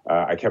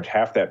 I kept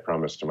half that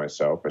promise to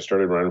myself. I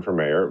started running for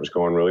mayor. It was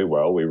going really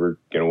well. We were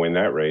going to win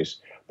that race,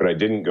 but I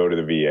didn't go to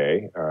the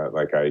VA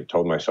like I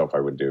told myself I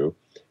would do.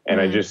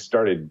 And I just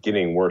started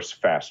getting worse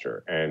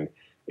faster. And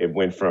it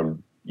went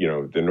from,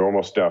 the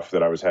normal stuff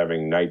that I was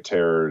having, night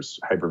terrors,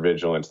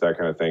 hypervigilance, that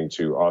kind of thing,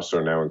 to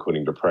also now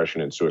including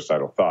depression and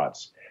suicidal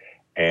thoughts.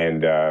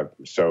 And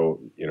so,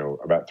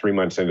 about 3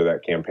 months into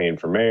that campaign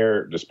for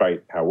mayor,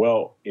 despite how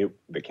well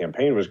the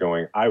campaign was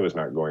going, I was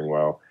not going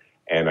well.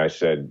 And I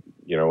said,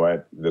 you know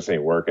what, this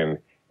ain't working.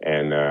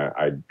 And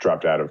I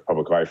dropped out of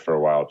public life for a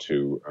while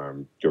to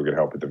go get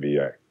help at the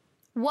VA.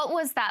 What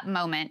was that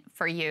moment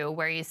for you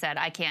where you said,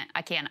 I can't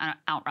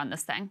outrun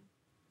this thing?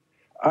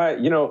 I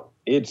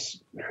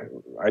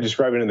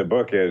describe it in the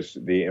book as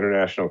the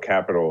international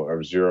capital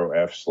of 0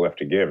 F's left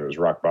to give. It was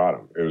rock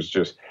bottom. It was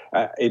just,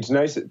 it's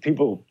nice that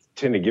people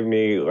tend to give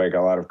me a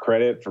lot of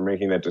credit for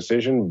making that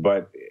decision.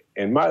 But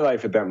in my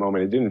life at that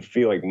moment, it didn't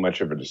feel like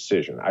much of a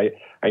decision.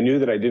 I knew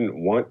that I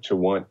didn't want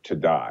to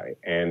die.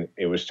 And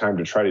it was time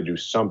to try to do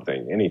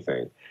something,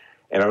 anything.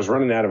 And I was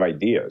running out of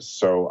ideas.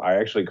 So I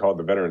actually called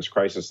the Veterans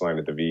Crisis Line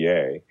at the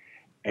VA.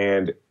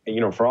 And,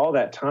 for all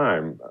that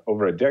time,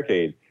 over a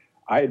decade,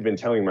 I had been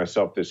telling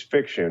myself this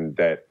fiction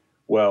that,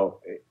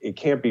 well, it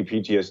can't be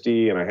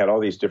PTSD. And I had all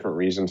these different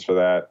reasons for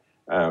that.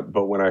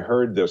 But when I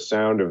heard the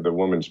sound of the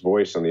woman's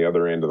voice on the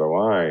other end of the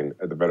line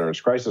at the Veterans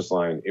Crisis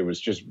Line, it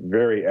was just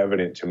very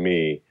evident to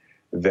me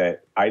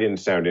that I didn't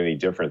sound any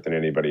different than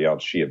anybody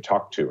else she had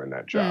talked to in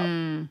that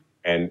job.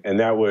 And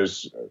that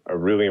was a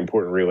really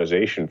important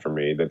realization for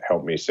me that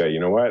helped me say, you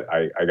know what,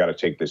 I got to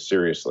take this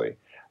seriously.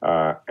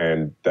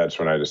 And that's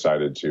when I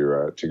decided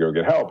to go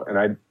get help.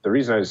 And the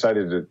reason I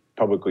decided to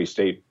publicly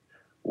state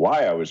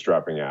why I was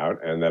dropping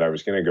out and that I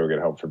was going to go get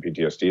help for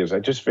PTSD is I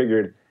just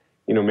figured,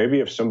 maybe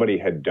if somebody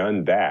had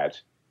done that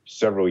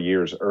several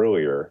years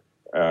earlier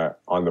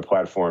on the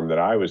platform that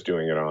I was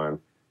doing it on,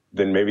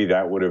 then maybe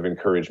that would have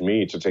encouraged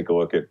me to take a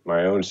look at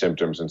my own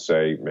symptoms and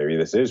say, maybe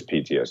this is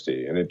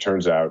PTSD. And it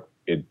turns out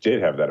it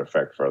did have that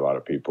effect for a lot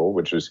of people,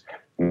 which is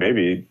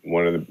maybe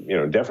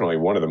definitely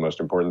one of the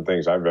most important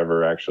things I've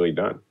ever actually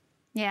done.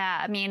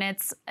 Yeah, I mean,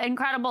 it's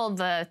incredible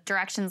the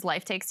directions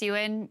life takes you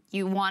in.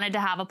 You wanted to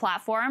have a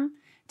platform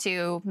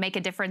to make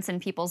a difference in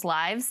people's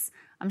lives.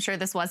 I'm sure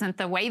this wasn't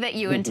the way that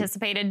you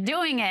anticipated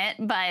doing it,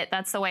 but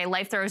that's the way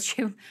life throws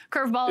you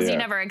curveballs you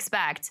never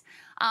expect.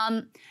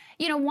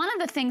 One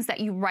of the things that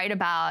you write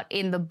about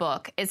in the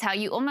book is how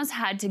you almost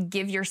had to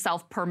give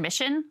yourself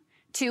permission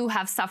to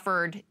have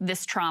suffered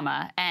this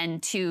trauma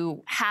and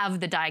to have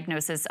the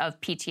diagnosis of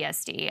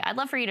PTSD. I'd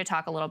love for you to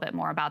talk a little bit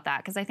more about that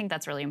because I think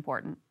that's really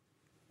important.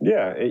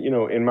 Yeah,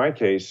 in my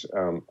case,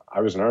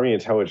 I was an Army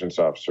intelligence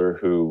officer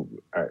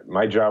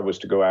my job was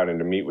to go out and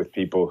to meet with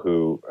people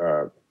who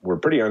were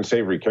pretty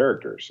unsavory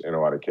characters in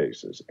a lot of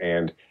cases.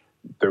 And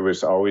there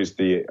was always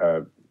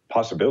the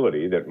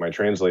possibility that my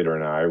translator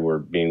and I were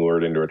being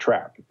lured into a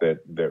trap, that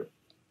there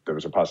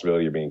was a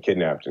possibility of being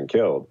kidnapped and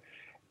killed.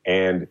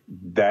 And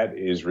that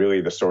is really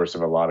the source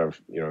of a lot of,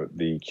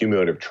 the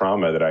cumulative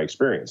trauma that I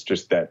experienced,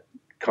 just that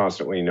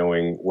constantly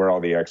knowing where all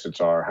the exits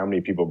are, how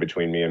many people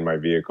between me and my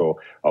vehicle,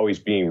 always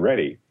being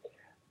ready.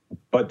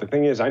 But the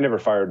thing is, I never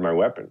fired my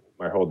weapon,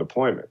 my whole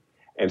deployment.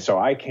 And so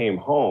I came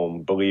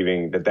home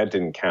believing that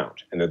didn't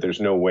count and that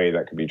there's no way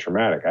that could be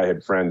traumatic. I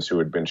had friends who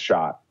had been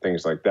shot,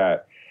 things like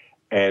that.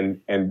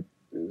 And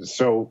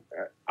so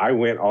I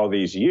went all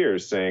these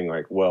years saying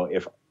well,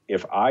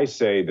 if I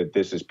say that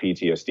this is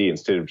PTSD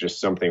instead of just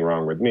something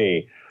wrong with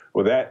me,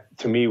 well, that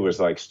to me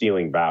was like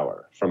stealing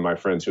valor from my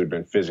friends who had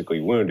been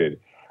physically wounded.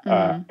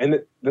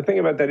 And the thing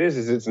about that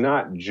is it's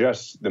not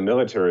just the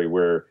military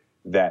where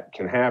that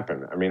can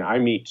happen. I mean, I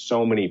meet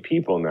so many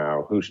people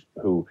now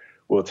who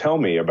will tell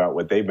me about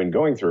what they've been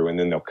going through, and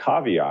then they'll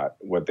caveat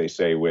what they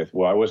say with,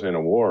 well, I wasn't in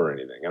a war or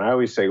anything. And I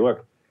always say,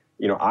 look,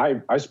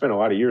 I spent a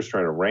lot of years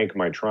trying to rank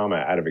my trauma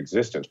out of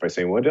existence by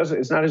saying, well,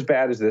 it's not as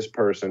bad as this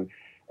person.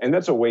 And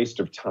that's a waste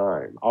of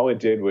time. All it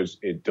did was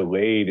it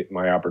delayed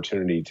my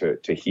opportunity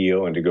to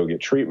heal and to go get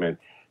treatment.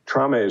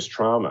 trauma is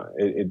trauma.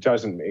 It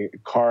doesn't,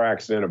 car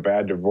accident, a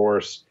bad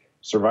divorce,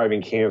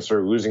 surviving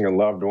cancer, losing a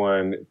loved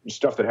one,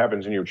 stuff that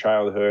happens in your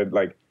childhood,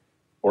 like,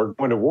 or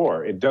going to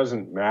war. It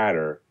doesn't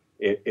matter.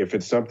 If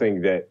it's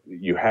something that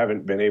you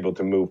haven't been able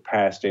to move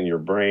past in your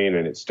brain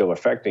and it's still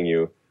affecting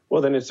you,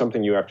 well, then it's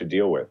something you have to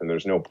deal with. And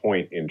there's no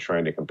point in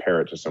trying to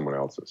compare it to someone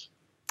else's.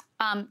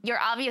 You're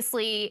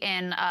obviously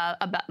in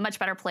a much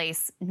better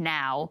place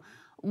now.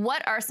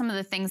 What are some of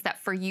the things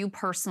that for you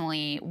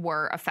personally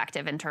were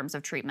effective in terms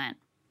of treatment?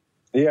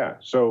 Yeah,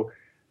 so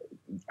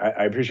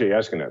I appreciate you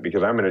asking that,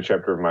 because I'm in a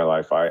chapter of my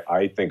life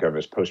I think of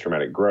as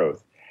post-traumatic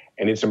growth.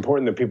 And it's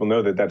important that people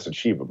know that that's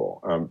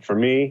achievable. For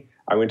me,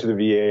 I went to the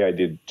VA. I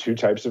did 2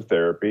 types of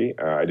therapy.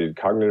 I did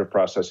cognitive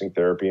processing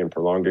therapy and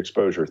prolonged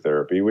exposure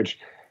therapy, which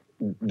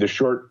the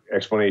short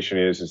explanation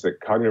is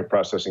that cognitive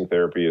processing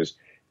therapy is,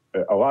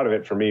 a lot of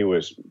it for me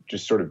was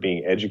just sort of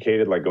being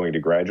educated, like going to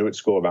graduate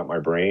school about my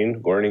brain,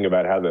 learning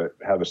about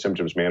how the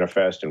symptoms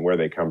manifest and where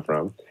they come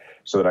from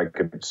so that I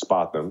could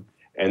spot them.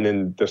 And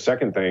then the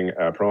second thing,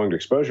 prolonged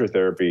exposure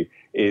therapy,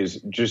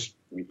 is just,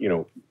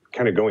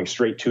 kind of going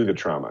straight to the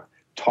trauma,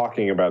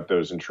 talking about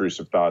those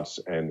intrusive thoughts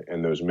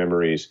and those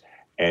memories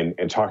and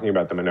talking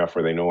about them enough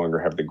where they no longer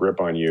have the grip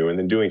on you, and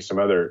then doing some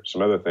other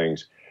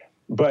things.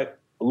 But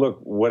look,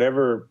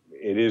 whatever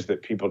it is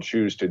that people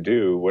choose to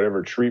do,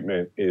 whatever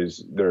treatment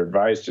is they're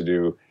advised to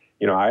do,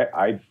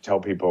 I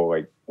tell people,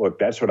 like, look,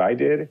 that's what I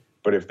did,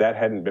 but if that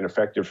hadn't been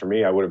effective for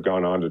me, I would have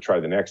gone on to try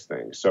the next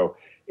thing. So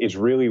it's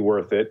really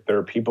worth it. There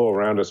are people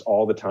around us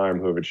all the time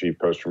who have achieved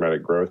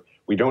post-traumatic growth.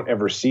 We don't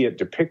ever see it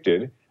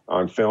depicted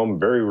on film,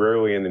 very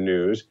rarely in the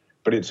news,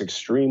 but it's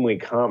extremely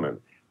common.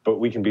 But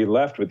we can be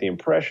left with the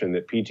impression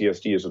that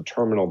PTSD is a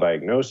terminal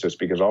diagnosis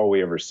because all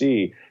we ever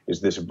see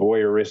is this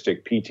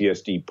voyeuristic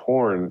PTSD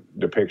porn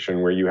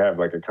depiction where you have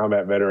like a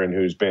combat veteran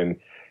who's been,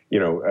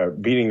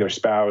 beating their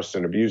spouse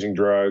and abusing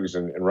drugs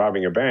and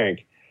robbing a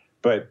bank.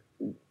 But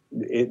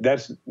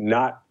that's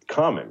not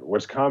common.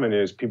 What's common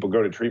is people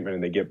go to treatment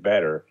and they get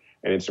better.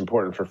 And it's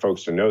important for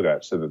folks to know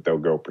that so that they'll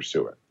go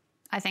pursue it.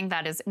 I think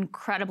that is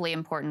incredibly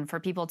important for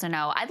people to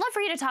know. I'd love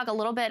for you to talk a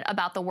little bit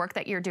about the work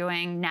that you're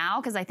doing now,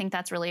 because I think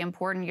that's really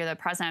important. You're the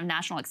president of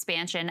national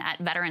expansion at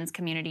Veterans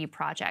Community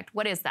Project.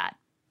 What is that?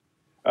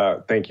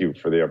 Thank you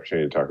for the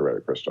opportunity to talk about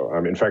it, Crystal.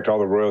 In fact, all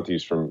the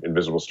royalties from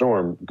Invisible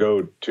Storm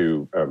go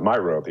to my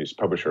royalties.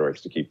 Publisher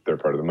likes to keep their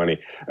part of the money,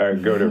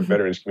 go to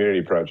Veterans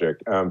Community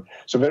Project.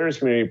 So Veterans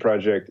Community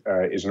Project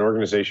is an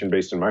organization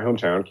based in my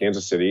hometown,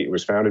 Kansas City. It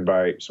was founded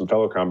by some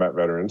fellow combat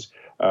veterans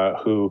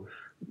who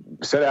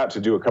set out to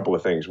do a couple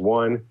of things.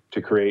 One,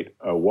 to create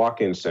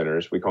walk-in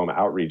centers, we call them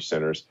outreach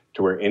centers,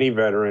 to where any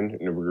veteran,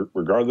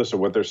 regardless of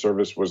what their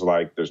service was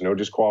like, there's no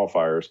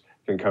disqualifiers,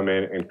 can come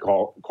in and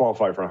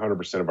qualify for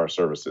 100% of our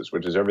services,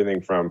 which is everything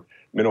from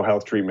mental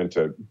health treatment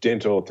to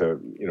dental to,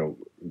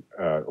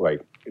 like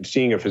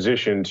seeing a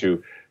physician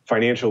to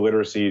financial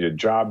literacy to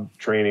job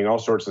training, all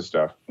sorts of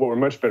stuff. What we're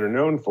much better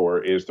known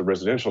for is the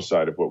residential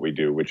side of what we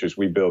do, which is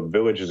we build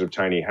villages of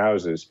tiny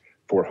houses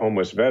for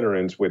homeless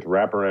veterans with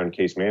wraparound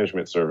case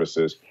management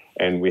services.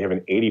 And we have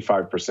an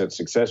 85%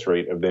 success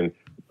rate of then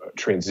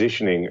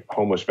transitioning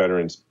homeless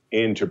veterans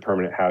into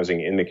permanent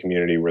housing in the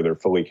community where they're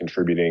fully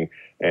contributing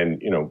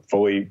and,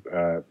 fully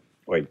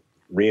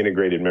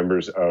reintegrated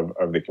members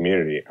of the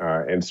community.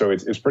 And so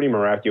it's pretty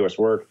miraculous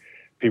work.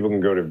 People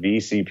can go to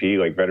VCP,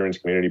 like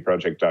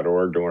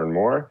veteranscommunityproject.org, to learn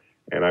more.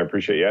 And I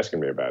appreciate you asking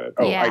me about it.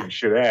 Oh, yeah. I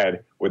should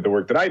add, with the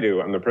work that I do,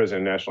 I'm the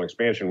president of National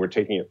Expansion. We're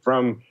taking it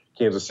from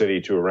Kansas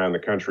City to around the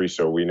country.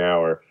 So we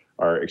now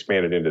are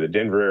expanded into the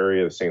Denver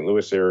area, the St.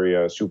 Louis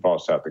area, Sioux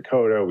Falls, South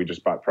Dakota. We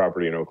just bought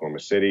property in Oklahoma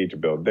City to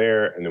build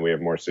there. And then we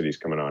have more cities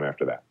coming on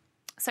after that.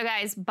 So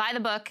guys, buy the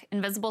book,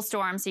 Invisible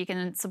Storm, so you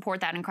can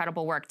support that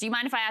incredible work. Do you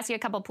mind if I ask you a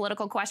couple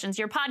political questions?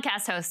 You're a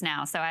podcast host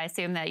now, so I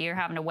assume that you're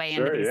having to weigh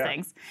into these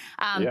things.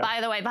 By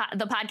the way,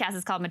 the podcast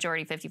is called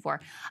Majority 54.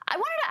 I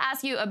wanted to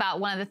ask you about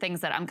one of the things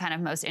that I'm kind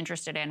of most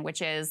interested in,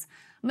 which is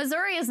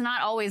Missouri is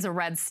not always a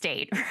red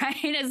state, right?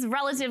 It's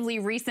relatively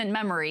recent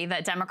memory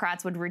that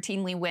Democrats would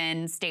routinely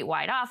win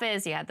statewide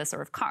office. You had the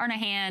sort of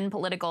Carnahan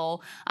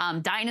political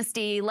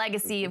dynasty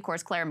legacy. Of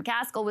course, Claire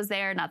McCaskill was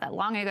there not that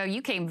long ago.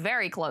 You came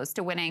very close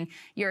to winning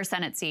your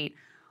Senate seat.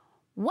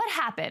 What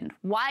happened?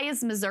 Why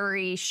is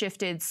Missouri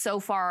shifted so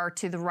far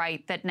to the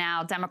right that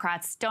now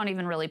Democrats don't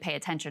even really pay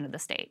attention to the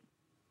state?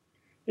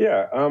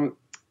 Yeah,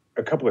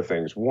 a couple of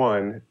things.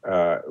 One,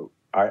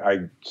 I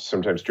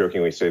sometimes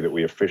jokingly say that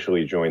we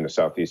officially joined the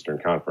Southeastern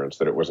Conference,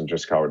 that it wasn't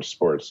just college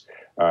sports,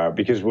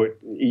 because what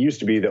it used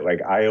to be that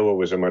like Iowa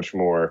was a much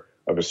more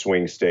of a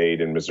swing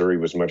state and Missouri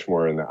was much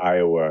more in the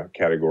Iowa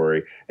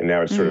category. And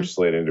now it's sort of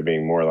slid into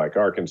being more like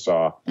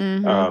Arkansas.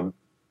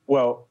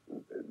 Well,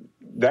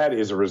 that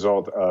is a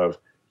result of,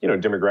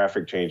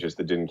 demographic changes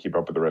that didn't keep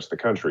up with the rest of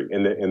the country.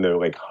 In the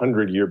like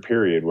 100-year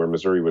period where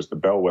Missouri was the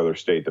bellwether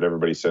state that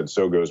everybody said,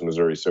 so goes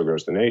Missouri, so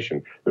goes the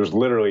nation, there was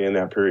literally in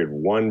that period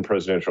one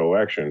presidential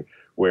election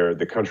where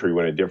the country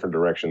went a different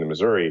direction than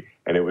Missouri,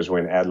 and it was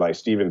when Adlai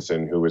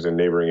Stevenson, who was in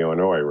neighboring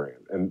Illinois, ran.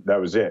 And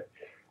that was it.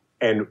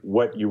 And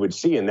what you would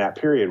see in that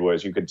period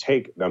was you could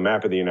take the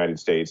map of the United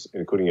States,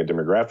 including a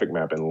demographic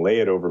map, and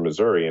lay it over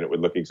Missouri, and it would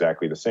look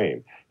exactly the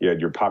same. You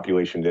had your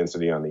population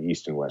density on the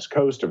east and west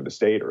coast of the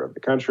state or of the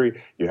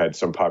country. You had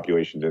some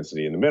population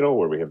density in the middle,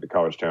 where we have the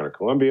college town of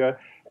Columbia.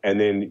 And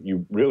then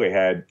you really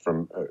had,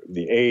 from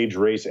the age,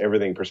 race,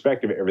 everything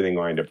perspective, everything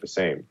lined up the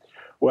same.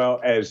 Well,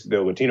 as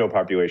the Latino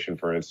population,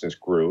 for instance,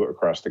 grew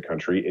across the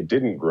country, it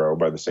didn't grow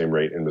by the same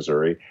rate in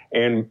Missouri,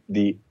 and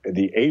the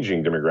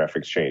aging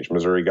demographics changed.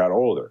 Missouri got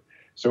older.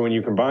 So when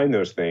you combine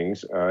those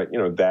things,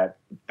 that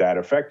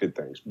affected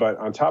things. But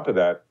on top of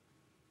that,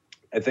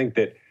 I think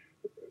that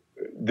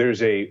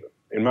there's in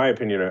my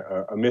opinion,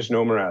 a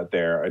misnomer out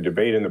there, a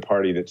debate in the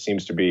party that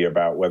seems to be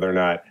about whether or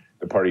not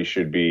the party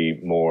should be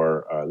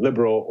more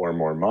liberal or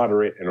more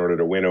moderate in order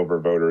to win over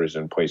voters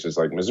in places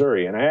like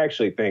Missouri. And I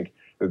actually think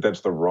that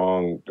that's the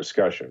wrong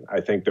discussion. I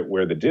think that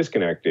where the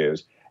disconnect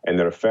is, and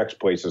that affects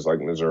places like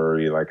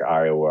Missouri, like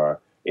Iowa,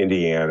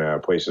 Indiana,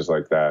 places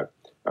like that,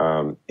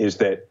 is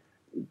that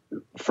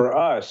for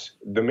us,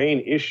 the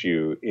main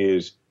issue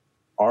is,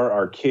 are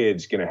our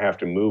kids going to have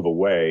to move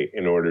away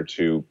in order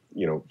to,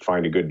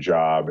 find a good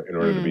job, in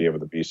order to be able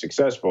to be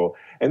successful?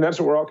 And that's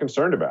what we're all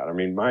concerned about. I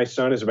mean, my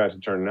son is about to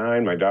turn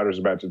 9, my daughter's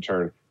about to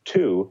turn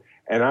 2,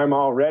 and I'm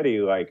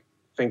already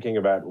thinking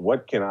about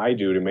what can I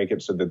do to make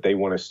it so that they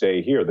want to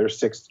stay here. They're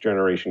 6th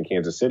generation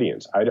Kansas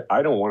Cityans.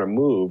 I don't want to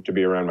move to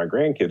be around my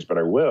grandkids, but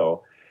I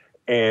will.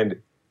 And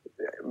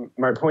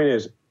my point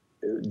is,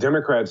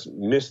 Democrats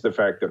miss the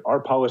fact that our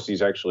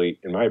policies actually,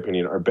 in my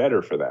opinion, are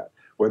better for that.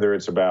 Whether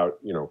it's about,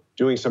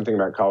 doing something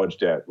about college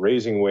debt,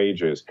 raising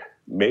wages,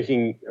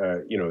 making,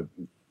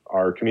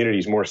 our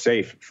communities more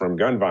safe from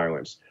gun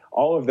violence.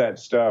 All of that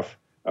stuff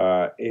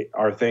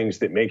are things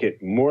that make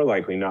it more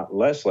likely, not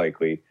less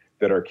likely,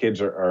 that our kids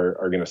are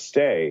going to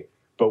stay,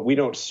 but we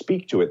don't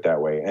speak to it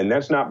that way. And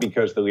that's not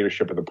because the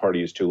leadership of the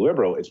party is too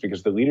liberal. It's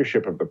because the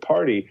leadership of the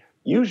party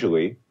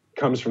usually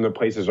comes from the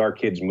places our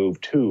kids move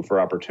to for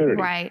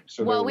opportunity. Right.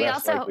 So they're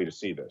less likely to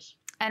see this.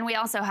 And we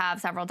also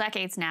have several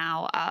decades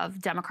now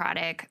of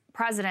Democratic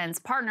presidents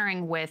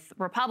partnering with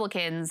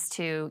Republicans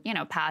to,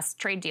 pass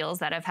trade deals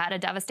that have had a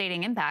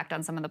devastating impact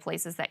on some of the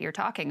places that you're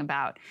talking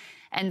about.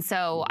 And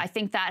so I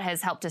think that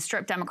has helped to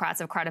strip Democrats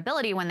of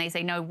credibility when they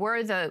say, no,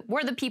 we're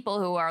the people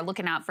who are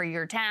looking out for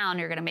your town.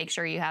 You're going to make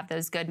sure you have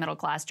those good middle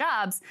class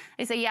jobs.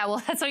 They say, yeah,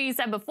 well, that's what you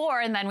said before.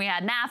 And then we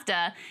had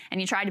NAFTA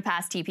and you tried to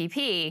pass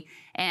TPP.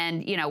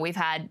 And, we've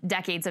had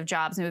decades of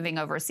jobs moving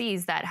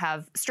overseas that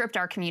have stripped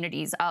our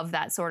communities of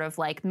that sort of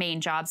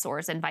main job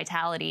source and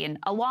vitality. And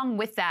along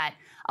with that,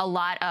 a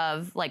lot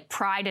of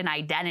pride and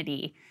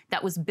identity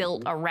that was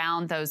built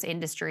around those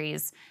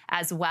industries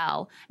as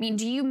well. I mean,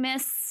 do you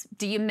miss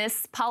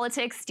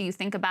politics? Do you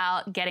think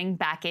about getting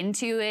back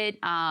into it?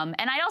 And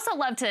I'd also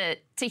love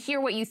to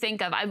hear what you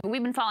think of.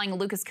 We've been following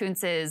Lucas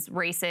Kuntz's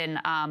race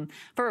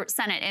for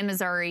Senate in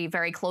Missouri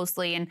very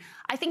closely, and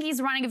I think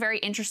he's running a very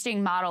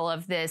interesting model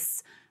of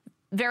this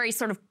very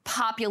sort of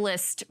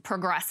populist,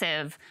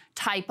 progressive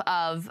type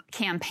of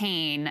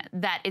campaign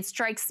that it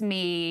strikes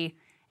me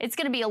it's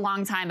going to be a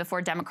long time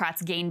before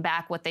Democrats gain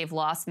back what they've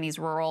lost in these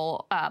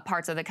rural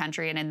parts of the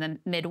country and in the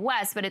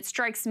Midwest. But it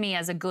strikes me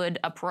as a good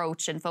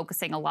approach and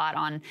focusing a lot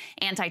on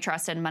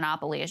antitrust and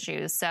monopoly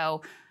issues.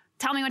 So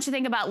tell me what you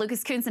think about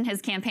Lucas Kuntz and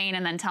his campaign,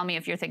 and then tell me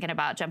if you're thinking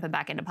about jumping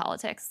back into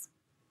politics.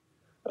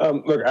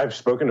 Look, I've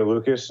spoken to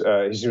Lucas.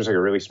 He seems like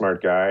a really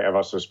smart guy. I've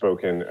also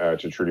spoken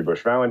to Trudy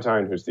Bush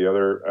Valentine, who's the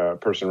other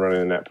person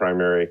running in that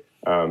primary.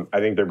 I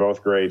think they're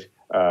both great.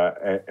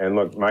 And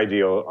look, my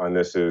deal on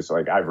this is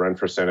I've run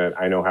for Senate.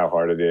 I know how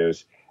hard it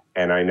is.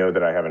 And I know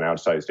that I have an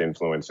outsized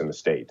influence in the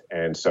state.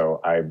 And so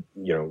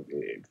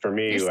for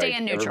me, you're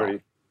staying neutral.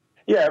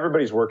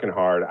 Everybody's working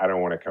hard. I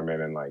don't want to come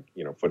in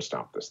and foot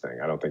stomp this thing.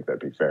 I don't think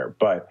that'd be fair.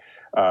 But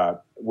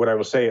what I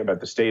will say about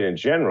the state in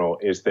general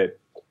is that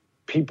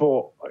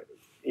people,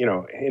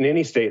 in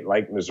any state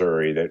like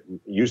Missouri that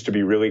used to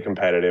be really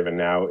competitive and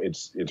now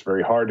it's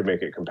very hard to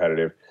make it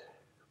competitive.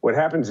 What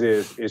happens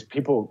is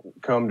people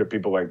come to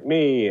people like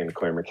me and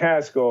Claire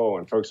McCaskill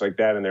and folks like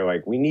that, and they're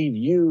like, we need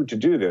you to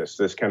do this.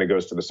 This kind of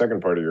goes to the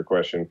second part of your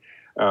question.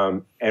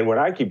 And what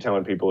I keep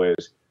telling people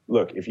is,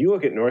 look, if you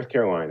look at North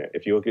Carolina,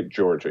 if you look at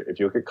Georgia, if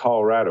you look at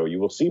Colorado, you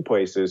will see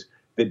places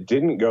that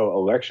didn't go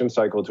election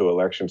cycle to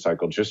election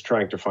cycle just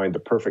trying to find the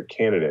perfect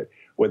candidate.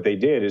 What they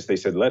did is they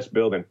said, let's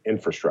build an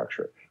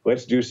infrastructure.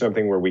 Let's do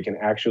something where we can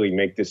actually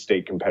make this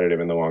state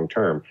competitive in the long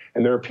term.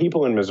 And there are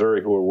people in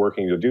Missouri who are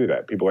working to do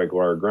that, people like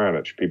Laura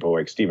Granich, people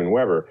like Stephen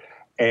Weber.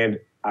 And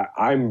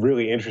I'm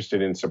really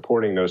interested in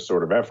supporting those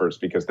sort of efforts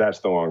because that's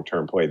the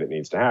long-term play that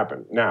needs to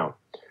happen. Now,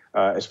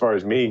 as far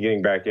as me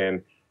getting back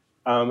in,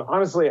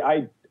 honestly,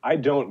 I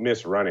don't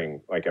miss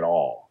running at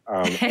all.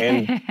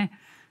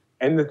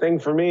 And the thing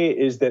for me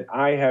is that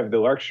I have the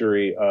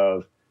luxury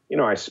of,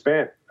 I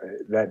spent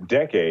that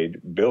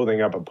decade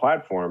building up a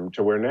platform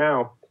to where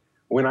now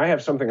when I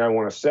have something I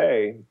want to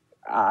say,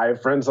 I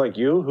have friends like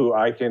you who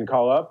I can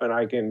call up and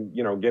I can,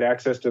 get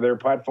access to their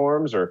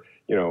platforms or,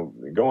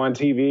 go on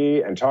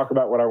TV and talk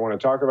about what I want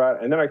to talk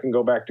about. And then I can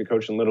go back to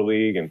coaching Little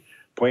League and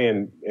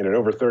playing in an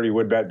over 30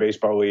 wood bat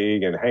baseball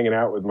league and hanging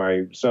out with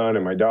my son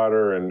and my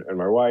daughter and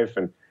my wife.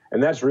 And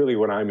that's really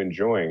what I'm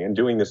enjoying, and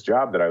doing this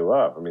job that I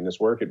love. I mean, this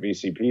work at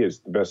VCP is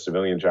the best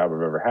civilian job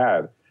I've ever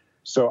had.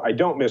 So I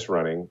don't miss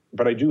running,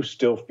 but I do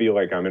still feel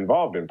like I'm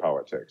involved in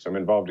politics. I'm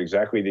involved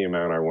exactly the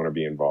amount I want to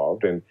be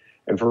involved. And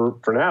for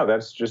now,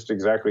 that's just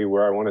exactly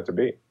where I want it to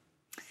be.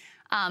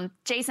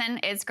 Jason,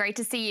 it's great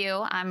to see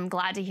you. I'm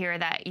glad to hear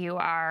that you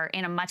are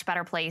in a much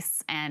better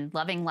place and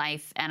loving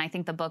life. And I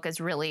think the book is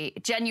really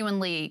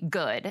genuinely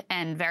good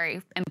and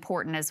very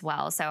important as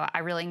well. So I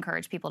really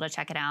encourage people to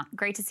check it out.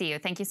 Great to see you.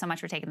 Thank you so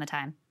much for taking the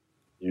time.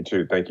 You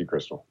too. Thank you,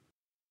 Crystal.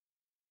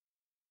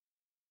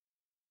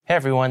 Hey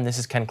everyone, this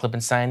is Ken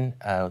Klippenstein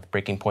with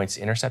Breaking Point's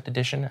Intercept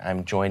Edition.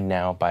 I'm joined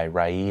now by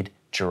Raed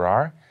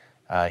Jarrar.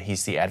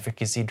 He's the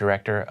Advocacy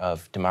Director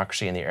of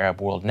Democracy in the Arab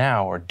World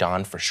Now, or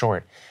DAWN for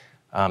short.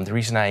 The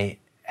reason I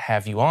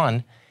have you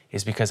on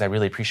is because I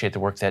really appreciate the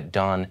work that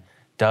DAWN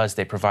does.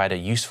 They provide a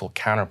useful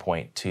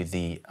counterpoint to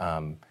the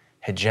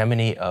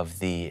hegemony of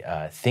the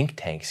think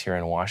tanks here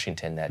in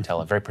Washington that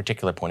tell a very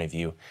particular point of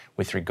view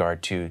with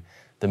regard to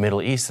the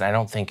Middle East. And I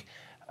don't think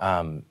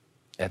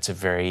that's a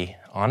very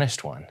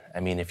honest one. I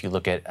mean, if you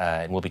look at,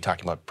 and we'll be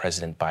talking about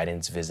President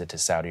Biden's visit to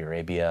Saudi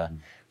Arabia,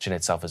 which in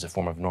itself is a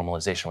form of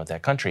normalization with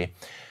that country,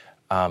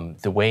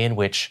 the way in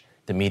which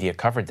the media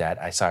covered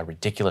that, I saw a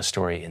ridiculous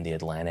story in The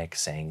Atlantic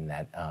saying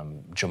that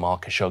Jamal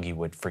Khashoggi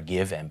would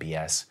forgive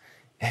MBS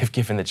if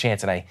given the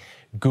chance. And I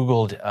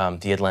Googled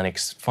The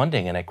Atlantic's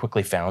funding, and I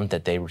quickly found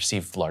that they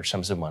received large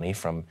sums of money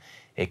from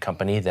a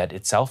company that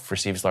itself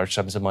receives large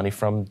sums of money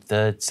from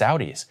the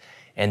Saudis.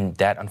 And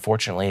that,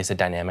 unfortunately, is a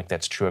dynamic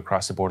that's true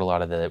across the board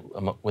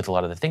with a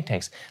lot of the think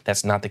tanks.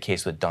 That's not the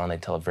case with DAWN. They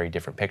tell a very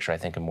different picture, I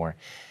think a more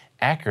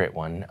accurate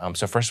one.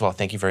 So first of all,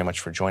 thank you very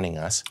much for joining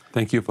us.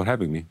 Thank you for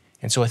having me.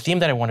 And so a theme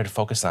that I wanted to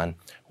focus on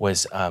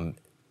was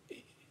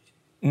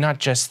not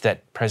just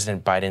that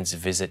President Biden's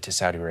visit to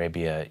Saudi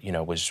Arabia,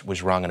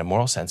 was wrong in a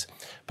moral sense,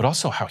 but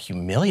also how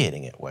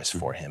humiliating it was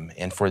for him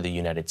and for the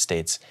United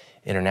States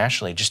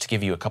internationally. Just to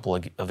give you a couple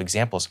of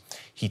examples,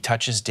 he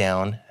touches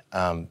down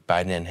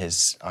Biden and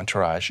his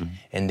entourage,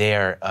 and they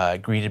are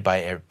greeted by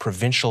a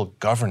provincial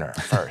governor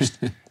first,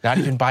 not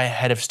even by a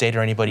head of state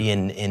or anybody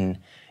in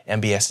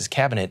MBS's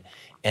cabinet.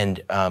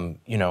 And,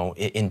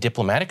 in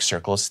diplomatic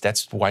circles,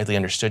 that's widely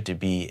understood to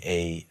be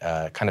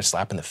a kind of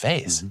slap in the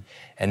face.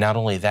 And not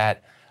only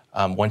that,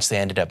 once they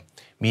ended up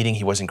meeting,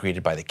 he wasn't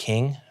greeted by the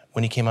king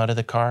when he came out of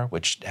the car,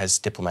 which has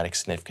diplomatic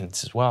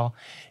significance as well.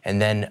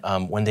 And then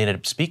when they ended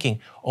up speaking,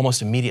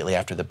 almost immediately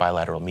after the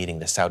bilateral meeting,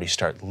 the Saudis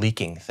start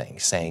leaking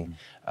things, saying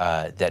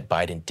that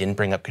Biden didn't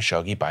bring up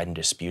Khashoggi. Biden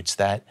disputes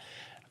that.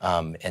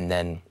 And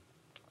then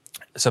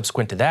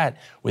subsequent to that,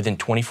 within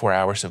 24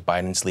 hours of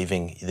Biden's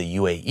leaving the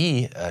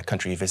UAE, a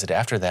country he visited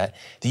after that,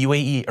 the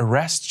UAE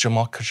arrests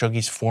Jamal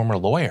Khashoggi's former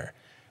lawyer,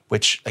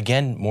 which,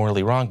 again,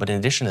 morally wrong, but in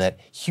addition to that,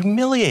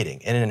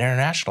 humiliating in an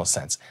international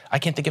sense. I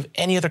can't think of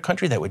any other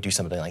country that would do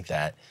something like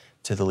that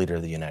to the leader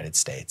of the United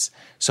States.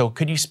 So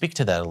could you speak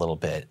to that a little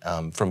bit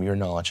from your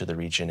knowledge of the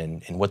region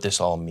and what this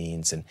all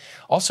means? And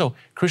also,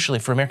 crucially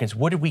for Americans,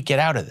 what did we get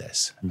out of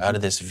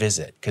this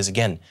visit? Because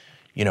again,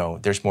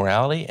 there's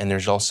morality and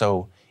there's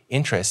also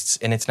interests,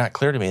 and it's not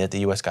clear to me that the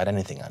U.S. got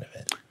anything out of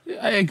it.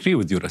 I agree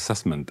with your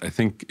assessment. I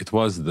think it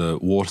was the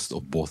worst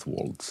of both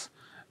worlds.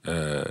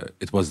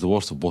 It was the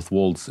worst of both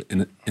worlds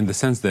in the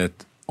sense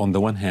that, on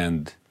the one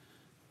hand,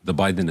 the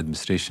Biden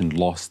administration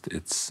lost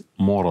its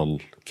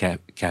moral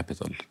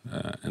capital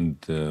and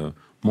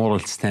moral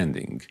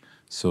standing.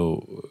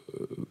 So,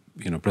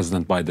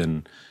 President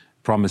Biden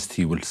promised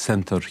he will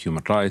center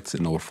human rights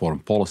in our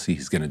foreign policy.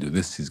 He's going to do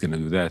this, he's going to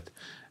do that.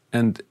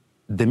 And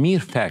the mere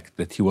fact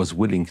that he was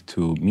willing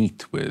to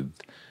meet with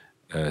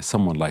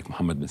someone like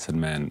Mohammed bin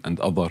Salman and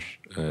other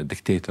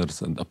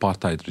dictators and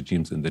apartheid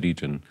regimes in the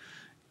region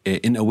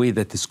in a way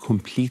that is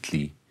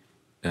completely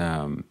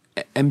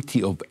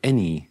empty of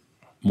any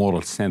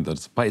moral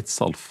standards by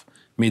itself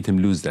made him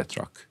lose that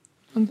track.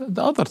 And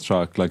the other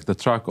track, like the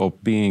track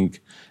of being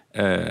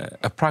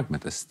a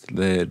pragmatist,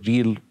 the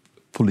real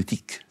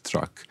politique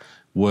track,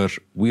 where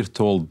we're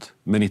told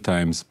many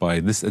times by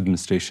this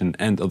administration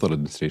and other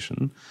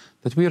administration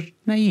that we're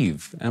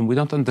naive and we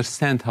don't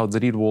understand how the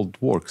real world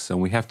works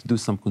and we have to do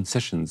some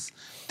concessions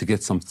to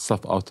get some stuff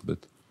out of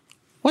it.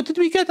 What did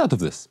we get out of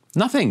this?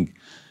 Nothing.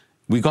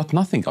 We got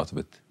nothing out of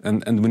it.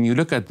 And when you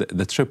look at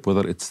the trip,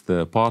 whether it's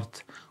the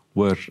part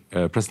where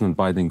President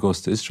Biden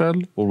goes to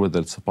Israel or whether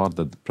it's a part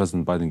that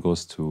President Biden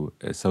goes to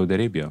Saudi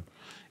Arabia,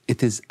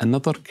 it is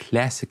another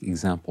classic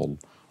example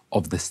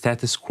of the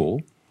status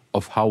quo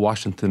of how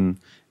Washington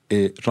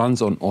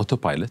runs on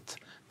autopilot,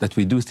 that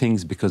we do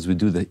things because we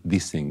do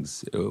these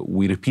things.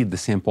 We repeat the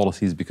same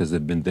policies because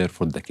they've been there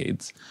for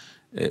decades,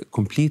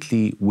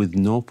 completely with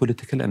no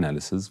political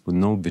analysis, with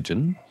no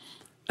vision.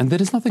 And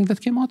there is nothing that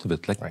came out of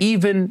it.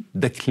 Even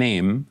the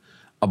claim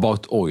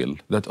about oil,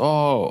 that,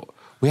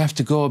 we have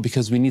to go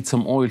because we need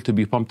some oil to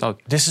be pumped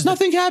out.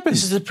 Nothing happened.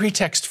 This is the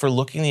pretext for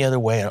looking the other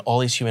way on all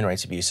these human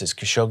rights abuses.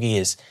 Khashoggi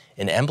is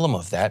an emblem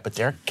of that, but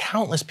there are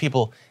countless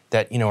people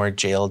that are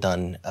jailed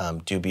on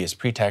dubious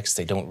pretexts.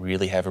 They don't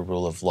really have a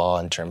rule of law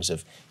in terms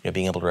of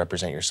being able to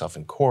represent yourself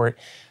in court.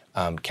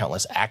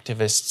 Countless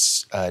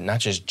activists, not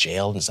just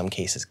jailed, in some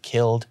cases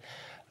killed.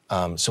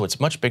 So it's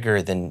much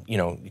bigger than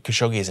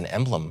Khashoggi is an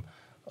emblem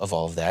of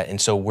all of that.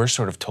 And so we're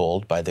sort of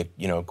told by the,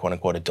 quote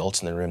unquote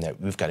adults in the room that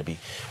we've got to be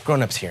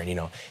grown-ups here.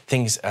 And,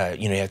 things,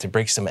 you have to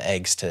break some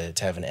eggs to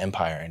have an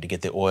empire and to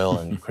get the oil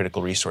and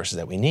critical resources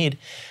that we need.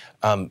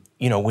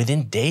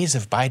 Within days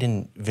of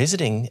Biden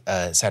visiting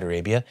Saudi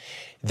Arabia,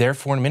 their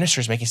foreign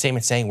minister is making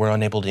statements saying we're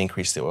unable to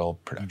increase the oil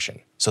production.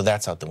 So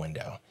that's out the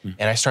window.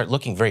 And I start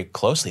looking very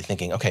closely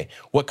thinking, okay,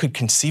 what could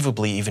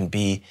conceivably even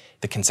be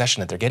the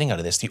concession that they're getting out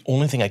of this? The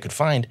only thing I could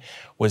find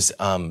was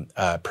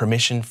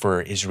permission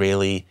for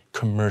Israeli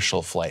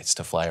commercial flights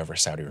to fly over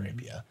Saudi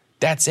Arabia.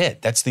 That's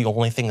it. That's the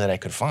only thing that I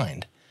could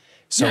find.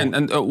 So,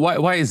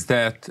 why is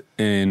that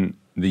in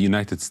the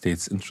United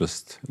States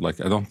interest?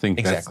 Like, I don't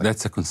think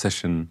that's a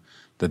concession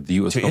that the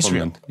U.S.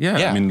 government.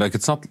 I mean, like,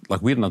 it's not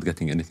like we're not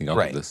getting anything out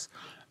of this,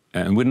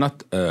 and we're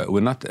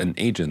not an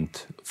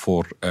agent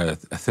for a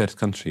third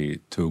country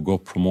to go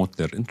promote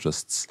their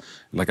interests.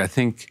 Like, I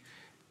think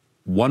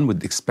one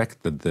would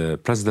expect that the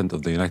president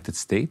of the United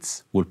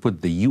States will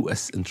put the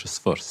U.S. interests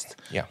first.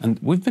 Yeah. And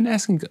we've been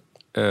asking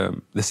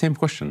the same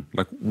question.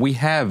 Like, we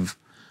have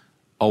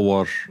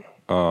our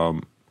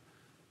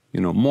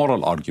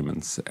moral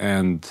arguments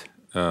and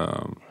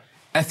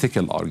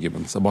ethical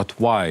arguments about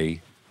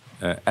why,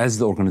 as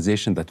the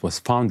organization that was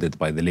founded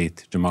by the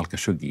late Jamal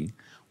Khashoggi,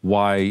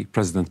 why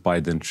President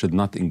Biden should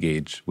not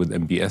engage with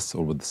MBS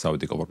or with the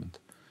Saudi government.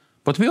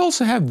 But we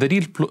also have the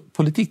real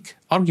politique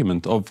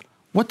argument of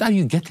what are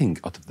you getting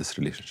out of this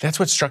relationship? That's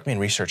what struck me in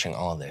researching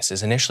all of this,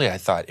 is initially I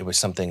thought it was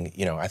something,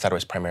 I thought it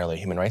was primarily a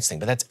human rights thing,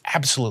 but that's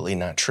absolutely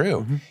not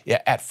true.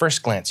 Yeah, at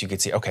first glance, you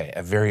could see, okay,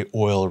 a very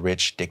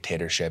oil-rich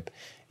dictatorship,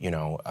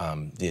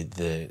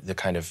 the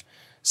kind of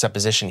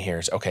supposition here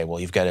is, okay, well,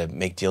 you've got to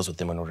make deals with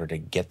them in order to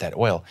get that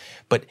oil.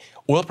 But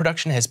oil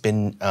production has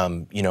been,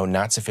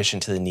 not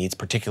sufficient to the needs,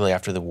 particularly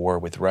after the war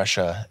with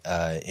Russia,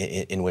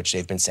 in which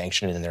they've been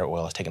sanctioned and their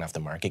oil is taken off the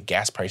market.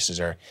 Gas prices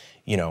are,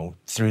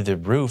 through the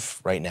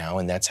roof right now,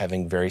 and that's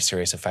having very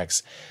serious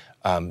effects,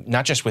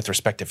 not just with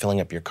respect to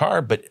filling up your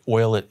car, but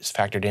oil is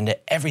factored into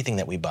everything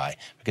that we buy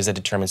because that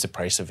determines the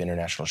price of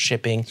international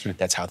shipping.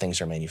 That's how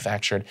things are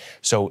manufactured.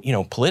 So,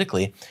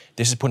 politically,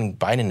 this is putting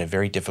Biden in a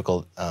very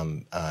difficult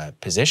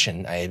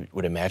position. I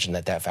would imagine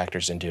that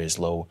factors into his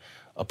low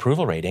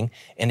approval rating.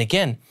 And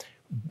again,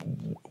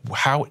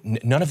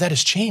 none of that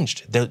has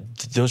changed.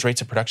 Those rates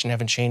of production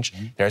haven't changed.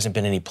 There hasn't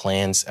been any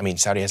plans. I mean,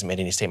 Saudi hasn't made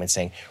any statements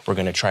saying we're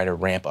going to try to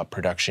ramp up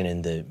production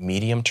in the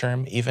medium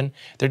term even.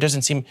 There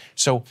doesn't seem,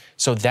 so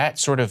that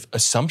sort of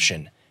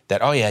assumption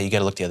that, oh yeah, you got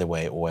to look the other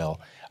way, oil,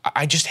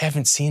 I just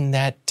haven't seen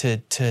that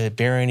to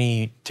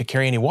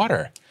carry any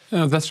water.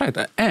 That's right.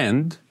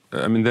 And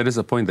I mean, there is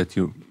a point that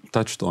you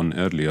touched on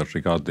earlier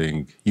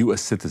regarding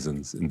U.S.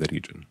 citizens in the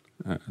region.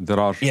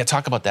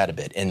 Talk about that a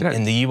bit.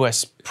 And the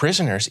U.S.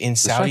 prisoners in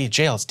Saudi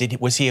jails, did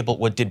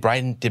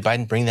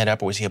Biden bring that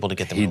up, or was he able to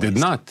get them released? He did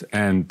not.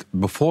 And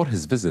before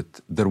his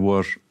visit, there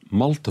were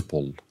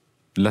multiple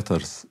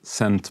letters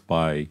sent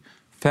by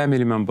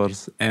family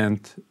members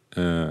and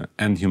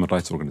human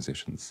rights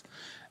organizations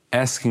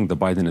asking the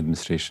Biden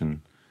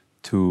administration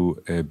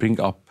to bring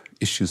up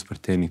issues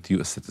pertaining to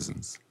U.S.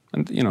 citizens.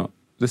 And,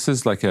 this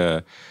is like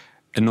a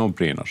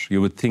no-brainer.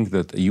 You would think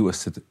that a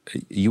U.S.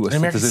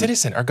 American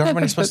citizen, our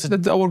government is supposed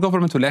to... Our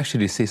government will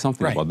actually say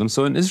something about them.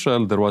 So in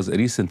Israel, there was a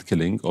recent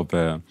killing of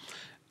a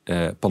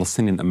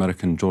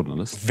Palestinian-American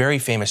journalist. Very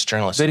famous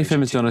journalist. Very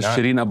famous journalist,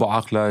 Shireen Abu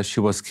Akleh. She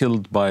was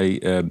killed by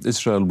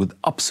Israel with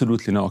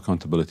absolutely no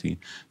accountability.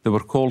 There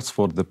were calls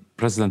for the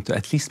president to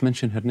at least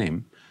mention her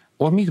name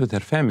or meet with her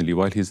family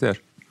while he's there.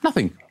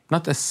 Nothing.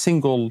 Not a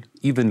single,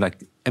 even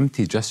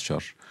empty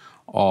gesture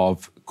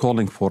of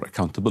calling for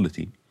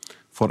accountability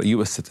for a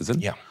U.S.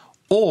 citizen,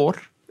 or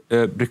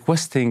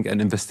requesting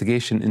an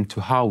investigation into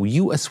how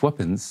U.S.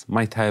 weapons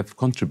might have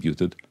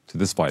contributed to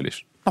this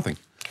violation. Nothing.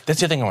 That's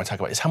the other thing I want to talk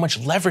about is how much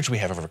leverage we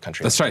have over a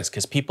country. That's right.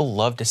 Because people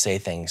love to say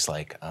things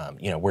like,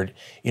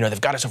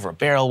 they've got us over a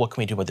barrel. What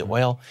can we do with the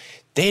oil?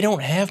 They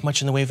don't have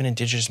much in the way of an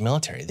indigenous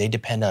military. They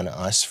depend on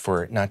us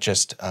for not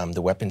just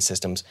the weapon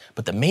systems,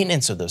 but the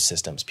maintenance of those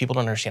systems. People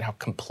don't understand how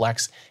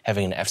complex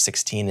having an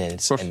F-16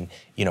 is, and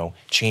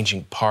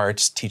changing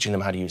parts, teaching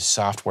them how to use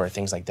software,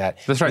 things like that.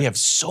 That's right. We have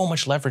so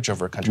much leverage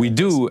over a country. We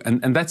do,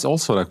 and that's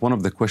also one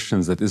of the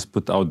questions that is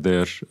put out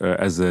there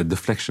as a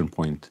deflection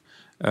point.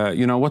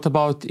 What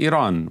about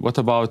Iran? What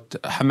about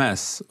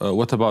Hamas?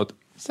 What about...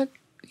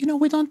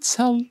 we don't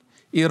sell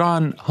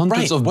Iran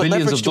hundreds of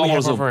billions of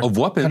dollars of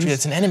weapons.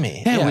 That's an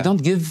enemy. Yeah, we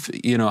don't give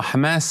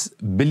Hamas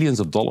billions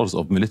of dollars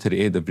of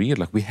military aid every year.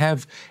 We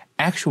have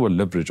actual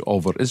leverage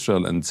over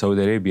Israel and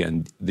Saudi Arabia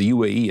and the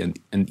UAE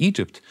and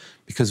Egypt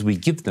because we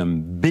give them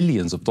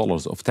billions of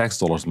dollars of tax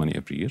dollars money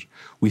every year.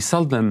 We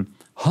sell them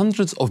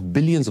hundreds of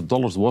billions of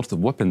dollars worth of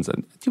weapons. And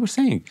you were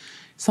saying,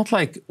 it's not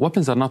like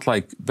weapons are not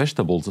like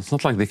vegetables. It's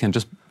not like they can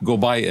just go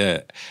buy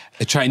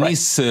a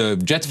Chinese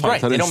jet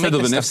fighter instead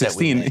of an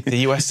F-16.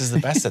 The U.S. is the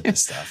best at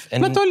this stuff.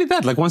 And not only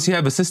that, like once you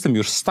have a system,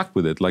 you're stuck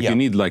with it. Like you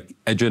need like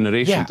a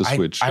generation to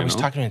switch. I was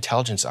talking to an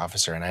intelligence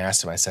officer and I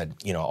asked him, I said,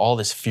 all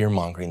this fear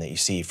mongering that you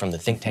see from the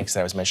think tanks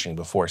that I was mentioning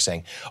before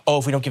saying, oh,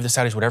 if we don't give the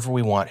Saudis whatever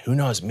we want, who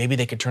knows, maybe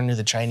they could turn to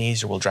the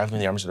Chinese or we'll drive them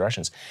in the arms of the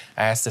Russians.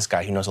 I asked this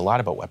guy who knows a lot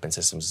about weapon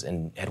systems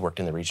and had worked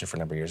in the region for a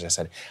number of years. I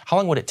said, how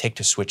long would it take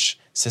to switch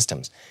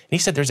systems? And he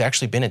said there's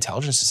actually been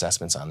intelligence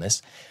assessments on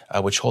this,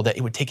 which hold that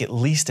it would take at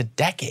least a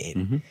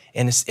decade.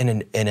 And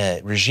in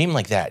a regime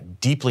like that,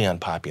 deeply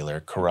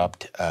unpopular,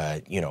 corrupt,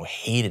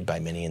 hated by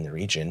many in the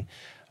region,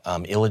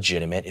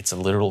 illegitimate, it's a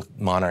literal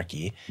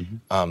monarchy.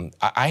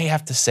 I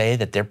have to say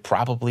that they're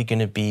probably going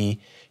to be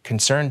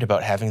concerned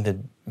about having the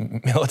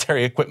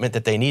military equipment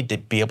that they need to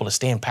be able to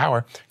stay in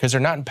power, because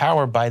they're not in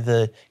power by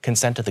the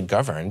consent of the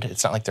governed.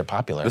 It's not like they're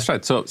popular. That's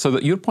right. So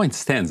your point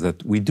stands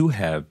that we do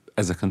have,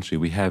 as a country,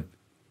 we have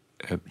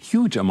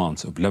huge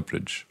amounts of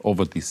leverage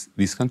over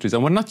these countries,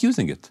 and we're not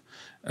using it.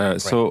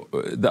 So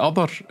the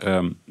other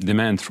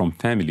demand from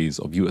families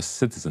of U.S.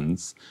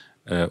 citizens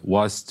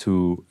was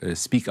to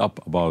speak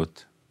up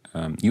about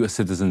U.S.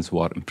 citizens who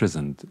are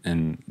imprisoned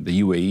in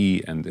the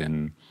UAE and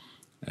in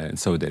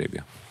Saudi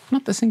Arabia.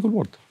 Not a single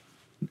word.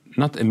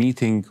 Not a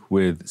meeting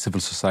with civil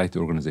society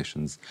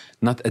organizations,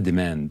 not a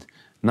demand,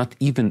 not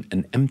even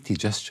an empty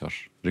gesture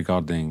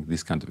regarding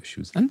these kind of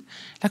issues. And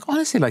like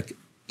honestly, like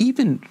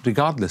even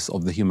regardless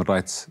of the human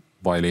rights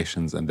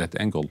violations and that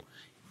angle,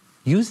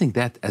 using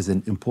that as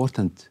an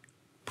important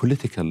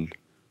political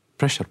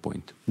pressure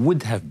point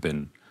would have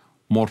been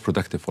more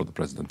productive for the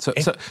president. So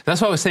that's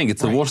why I was saying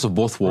it's the worst of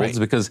both worlds,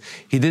 because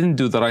he didn't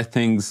do the right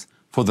things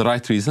for the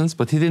right reasons,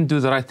 but he didn't do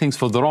the right things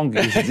for the wrong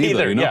reasons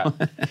either.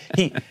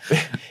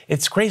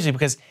 It's crazy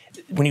because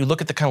when you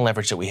look at the kind of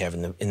leverage that we have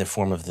in the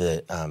form of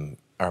the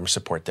arms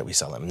support that we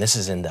sell them, and this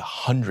is in the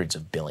hundreds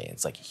of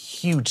billions, like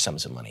huge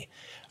sums of money.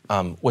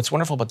 What's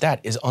wonderful about that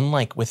is,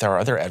 unlike with our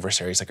other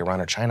adversaries like Iran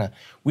or China,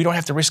 we don't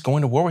have to risk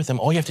going to war with them.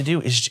 All you have to do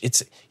is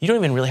you don't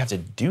even really have to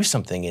do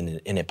something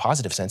in a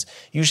positive sense.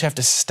 You just have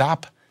to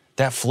stop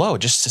that flow,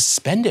 just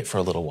suspend it for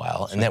a little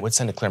while, and that would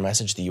send a clear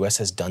message. The U.S.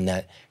 has done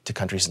that to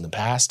countries in the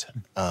past.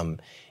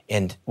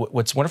 And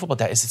what's wonderful about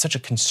that is it's such a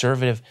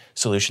conservative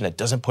solution that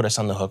doesn't put us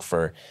on the hook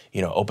for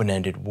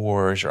open-ended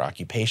wars or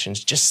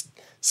occupations. Just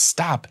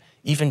stop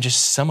even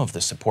just some of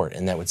the support,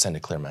 and that would send a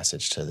clear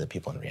message to the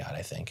people in Riyadh,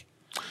 I think.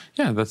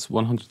 Yeah, that's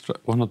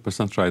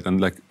 100% right.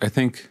 And like I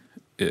think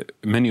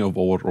many of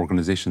our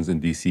organizations in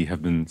D.C.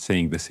 have been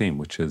saying the same,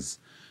 which is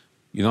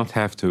you don't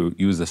have to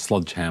use a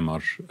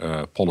sledgehammer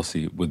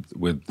policy with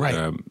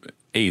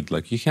aid.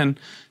 Like you can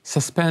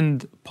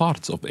suspend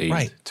parts of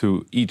aid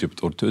to Egypt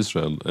or to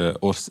Israel,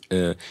 or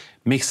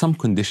make some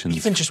conditions.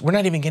 Even we're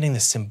not even getting the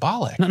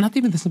symbolic. No, not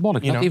even the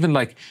symbolic. Not even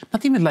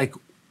like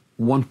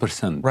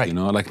 1%. Right.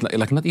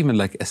 Like not even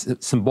like a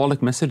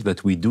symbolic message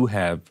that we do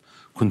have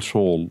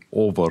control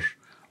over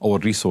our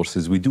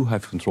resources. We do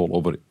have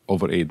control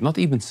over aid. Not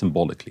even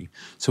symbolically.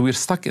 So we're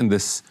stuck in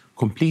this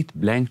complete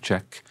blank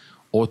check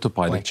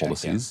autopilot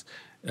policies.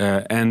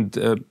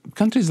 And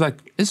countries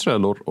like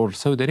Israel or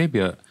Saudi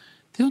Arabia,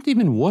 they don't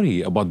even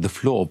worry about the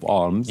flow of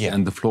arms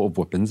and the flow of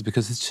weapons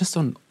because it's just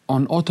on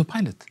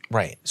autopilot.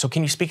 Right. So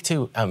can you speak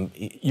to,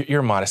 you're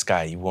a modest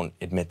guy, you won't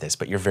admit this,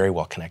 but you're very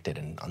well connected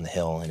on the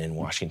Hill and in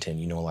Washington.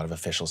 You know a lot of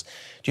officials.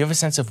 Do you have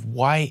a sense of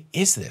why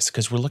is this?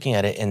 Because we're looking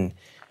at it and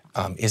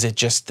is it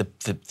just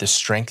the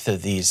strength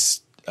of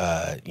these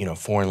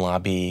foreign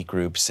lobby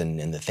groups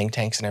and the think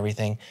tanks and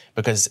everything?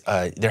 Because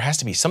there has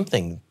to be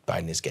something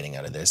Biden is getting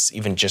out of this,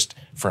 even just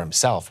for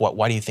himself.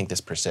 Why do you think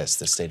this persists,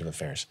 this state of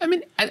affairs? I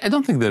mean, I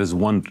don't think there is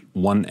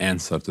one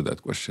answer to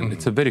that question. Mm-hmm.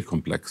 It's a very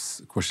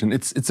complex question.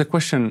 It's a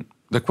question,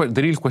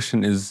 the real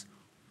question is,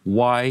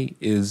 why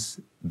is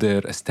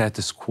there a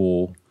status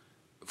quo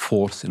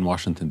force in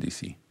Washington,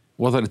 D.C.?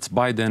 Whether it's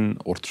Biden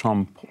or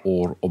Trump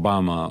or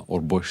Obama or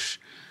Bush,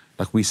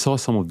 like we saw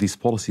some of these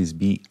policies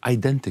be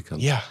identical.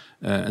 Yeah.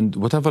 And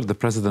whatever the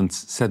presidents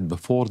said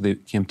before they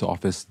came to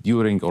office,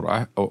 during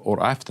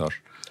or after.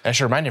 I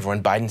should remind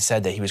everyone, Biden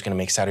said that he was going to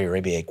make Saudi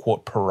Arabia a,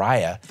 quote,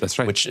 pariah. That's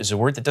right. Which is a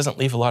word that doesn't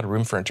leave a lot of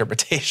room for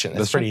interpretation.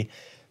 That's right.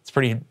 It's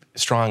pretty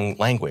strong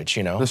language,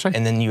 That's right.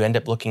 And then you end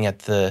up looking at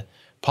the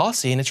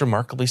policy, and it's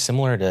remarkably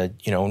similar to,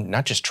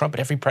 not just Trump, but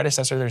every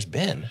predecessor there's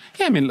been.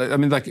 Yeah, I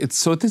mean, like it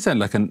is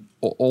like an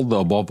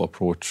all-the-above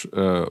approach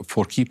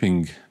for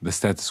keeping the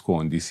status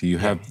quo in D.C. You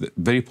have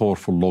very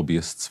powerful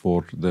lobbyists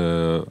for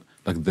the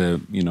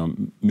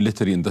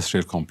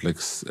military-industrial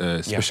complex,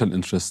 special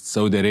interests.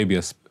 Saudi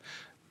Arabia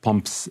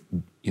pumps,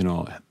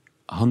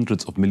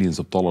 hundreds of millions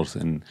of dollars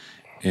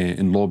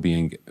in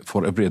lobbying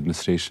for every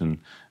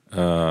administration.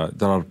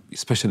 There are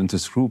special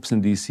interest groups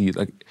in D.C.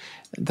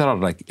 There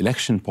are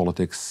election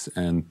politics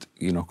and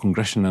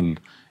congressional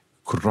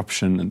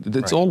corruption, and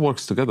it all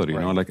works together.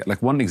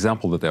 Like one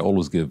example that I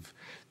always give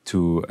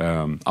to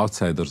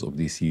outsiders of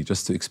DC,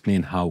 just to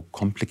explain how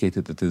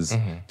complicated it is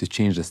to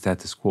change the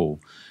status quo,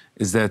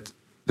 is that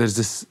there's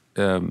this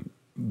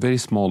very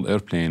small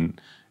airplane,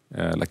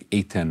 like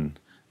A-10,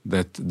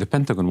 that the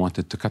Pentagon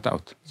wanted to cut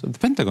out. So the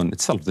Pentagon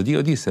itself, the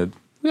DoD, said,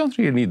 we don't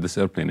really need this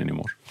airplane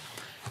anymore.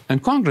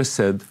 And Congress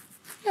said,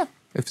 yeah,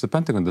 if the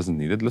Pentagon doesn't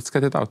need it, let's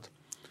cut it out.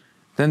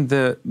 Then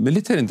the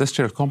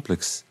military-industrial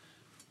complex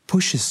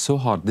pushes so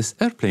hard. This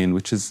airplane,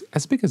 which is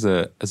as big as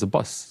a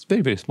bus, it's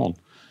very, very small,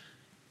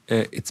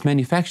 it's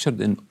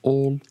manufactured in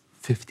all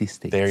 50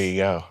 states. There you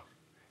go.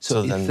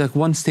 So it's like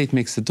one state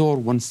makes the door,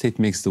 one state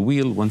makes the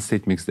wheel, one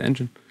state makes the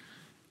engine.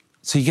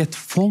 So you get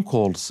phone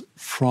calls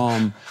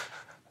from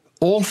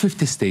all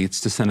 50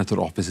 states to senator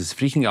offices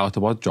freaking out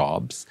about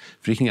jobs,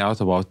 freaking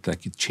out about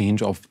like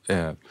change of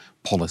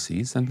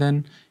policies, and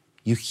then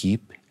you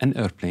keep an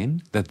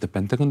airplane that the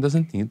Pentagon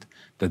doesn't need,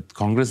 that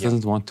Congress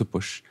doesn't want to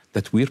push,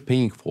 that we're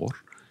paying for.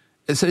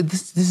 So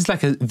this is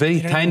like a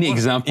very tiny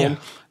example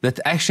that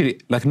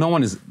actually, like, no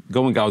one is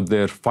going out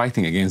there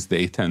fighting against the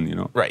A-10, you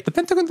know? Right. The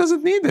Pentagon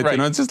doesn't need it, Right. you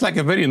know? It's just like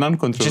a very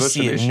non-controversial Just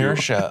the issue.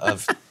 inertia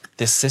of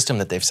this system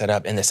that they've set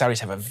up, and the Saudis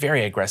have a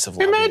very aggressive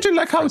lobby. Imagine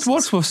like how it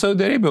works for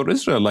Saudi Arabia or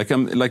Israel. Like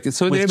Saudi With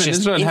Arabia and just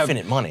Israel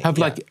infinite money, have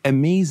like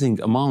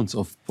amazing amounts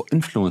of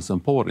influence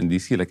and power in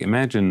DC. Like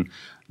imagine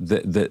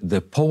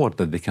the power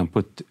that they can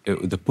put,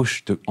 the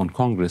push on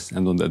Congress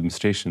and on the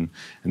administration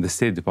and the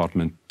State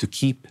Department to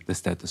keep the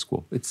status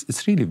quo.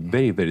 It's really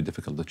very, very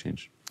difficult to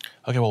change.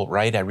 Okay, well,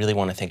 Wright, I really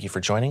want to thank you for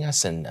joining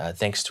us, and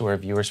thanks to our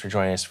viewers for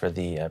joining us for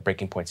the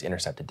Breaking Points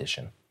Intercept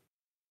edition.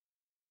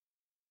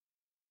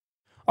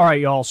 All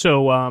right, y'all.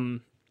 So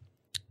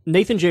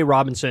Nathan J.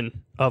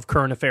 Robinson of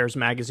Current Affairs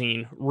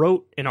magazine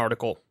wrote an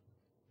article,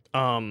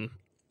 and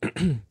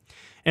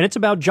it's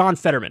about John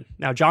Fetterman.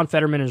 Now, John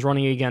Fetterman is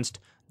running against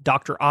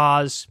Dr.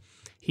 Oz.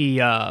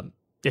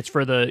 It's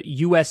for the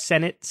U.S.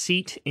 Senate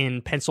seat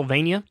in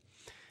Pennsylvania,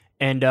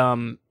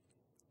 and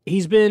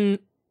he's been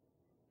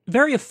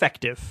very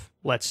effective,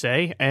 let's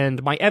say,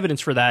 and my evidence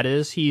for that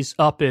is he's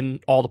up in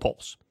all the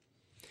polls.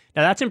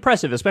 Now, that's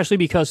impressive, especially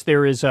because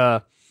there is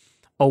a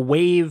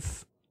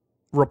wave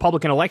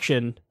Republican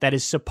election that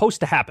is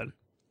supposed to happen.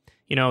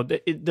 You know,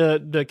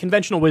 the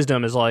conventional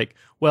wisdom is like,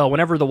 well,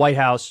 whenever the White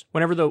House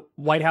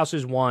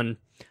is won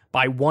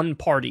by one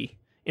party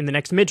in the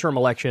next midterm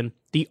election,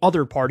 the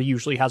other party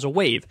usually has a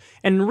wave.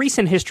 And in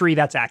recent history,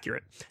 that's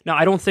accurate. Now,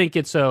 I don't think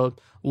it's a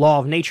law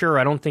of nature.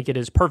 I don't think it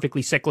is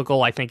perfectly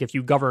cyclical. I think if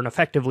you govern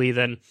effectively,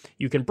 then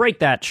you can break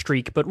that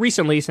streak. But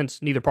recently,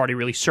 since neither party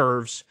really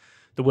serves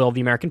the will of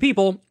the American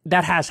people,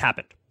 that has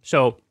happened.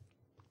 So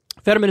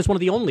Fetterman is one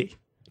of the only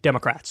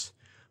Democrats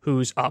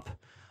who's up.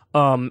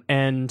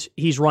 And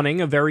he's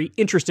running a very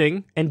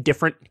interesting and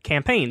different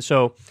campaign.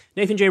 So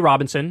Nathan J.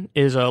 Robinson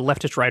is a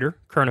leftist writer,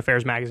 Current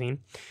Affairs magazine.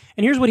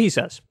 And here's what he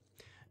says.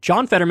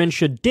 John Fetterman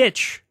should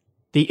ditch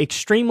the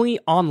extremely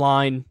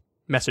online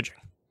messaging.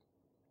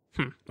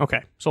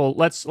 Okay, so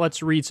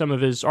let's read some of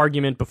his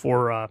argument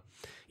before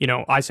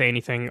I say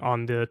anything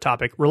on the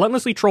topic.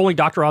 Relentlessly trolling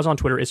Dr. Oz on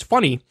Twitter is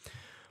funny,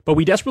 but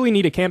we desperately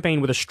need a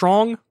campaign with a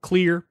strong,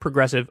 clear,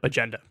 progressive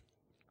agenda.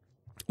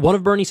 One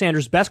of Bernie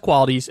Sanders' best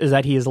qualities is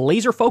that he is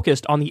laser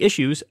focused on the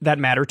issues that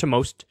matter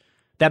most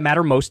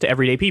to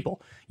everyday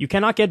people. You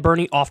cannot get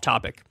Bernie off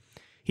topic.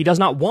 He does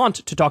not want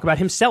to talk about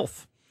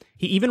himself.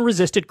 He even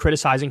resisted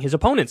criticizing his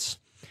opponents.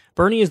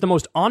 Bernie is the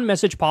most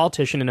on-message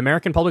politician in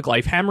American public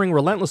life, hammering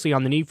relentlessly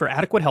on the need for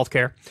adequate health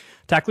care,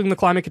 tackling the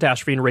climate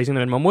catastrophe, and raising the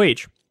minimum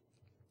wage.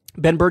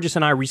 Ben Burgess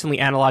and I recently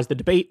analyzed the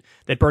debate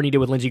that Bernie did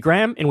with Lindsey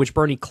Graham, in which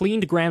Bernie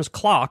cleaned Graham's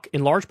clock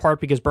in large part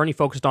because Bernie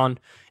focused on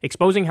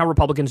exposing how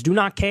Republicans do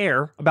not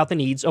care about the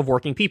needs of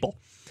working people.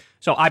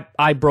 So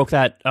I broke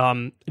that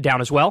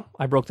down as well.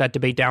 I broke that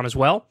debate down as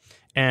well.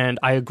 And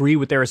I agree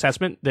with their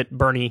assessment that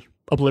Bernie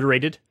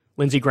obliterated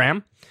Lindsey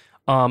Graham.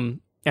 And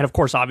of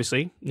course,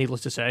 obviously,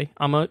 needless to say,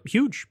 I'm a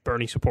huge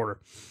Bernie supporter.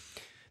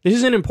 This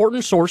is an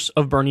important source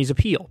of Bernie's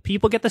appeal.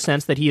 People get the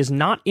sense that he is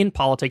not in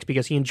politics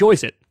because he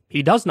enjoys it.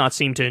 He does not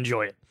seem to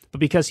enjoy it, but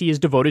because he is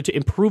devoted to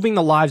improving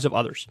the lives of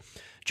others.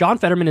 John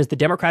Fetterman is the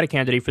Democratic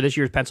candidate for this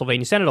year's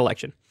Pennsylvania Senate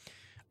election.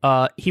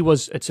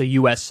 It's a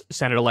U.S.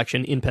 Senate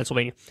election in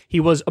Pennsylvania.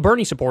 He was a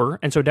Bernie supporter,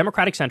 and so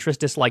Democratic centrists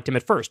disliked him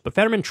at first, but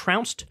Fetterman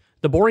trounced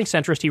the boring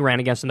centrist he ran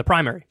against in the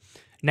primary.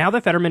 Now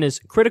that Fetterman is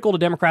critical to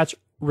Democrats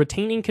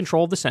retaining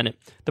control of the Senate,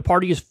 the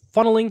party is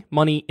funneling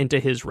money into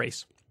his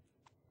race.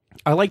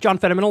 I like John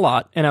Fetterman a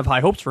lot and have high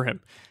hopes for him.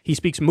 He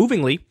speaks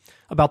movingly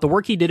about the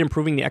work he did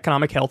improving the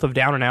economic health of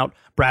down-and-out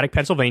Braddock,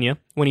 Pennsylvania,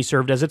 when he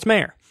served as its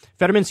mayor.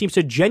 Fetterman seems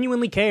to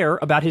genuinely care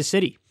about his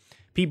city.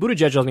 Pete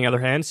Buttigieg, on the other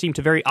hand, seemed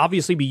to very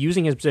obviously be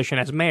using his position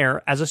as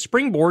mayor as a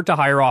springboard to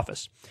higher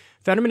office.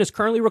 Fetterman is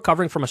currently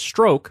recovering from a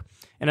stroke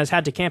and has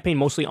had to campaign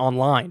mostly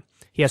online.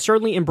 He has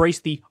certainly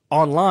embraced the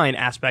online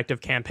aspect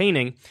of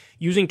campaigning,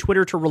 using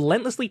Twitter to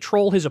relentlessly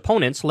troll his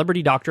opponent,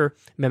 celebrity Dr.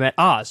 Mehmet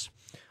Oz.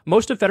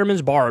 Most of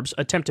Fetterman's barbs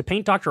attempt to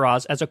paint Dr.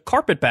 Oz as a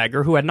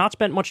carpetbagger who had not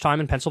spent much time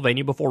in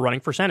Pennsylvania before running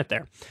for Senate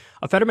there.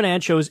 A Fetterman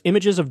ad shows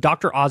images of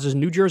Dr. Oz's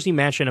New Jersey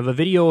mansion of a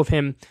video of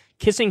him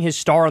kissing his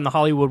star on the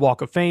Hollywood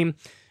Walk of Fame,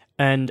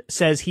 and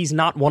says he's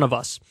not one of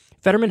us.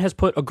 Fetterman has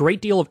put a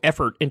great deal of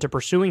effort into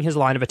pursuing his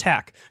line of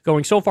attack,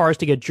 going so far as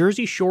to get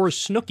Jersey Shore's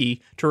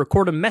Snooki to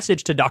record a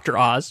message to Dr.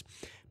 Oz.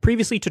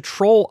 Previously, to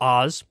troll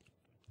Oz,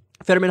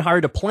 Fetterman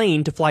hired a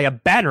plane to fly a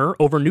banner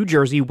over New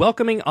Jersey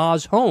welcoming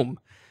Oz home.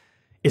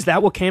 Is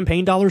that what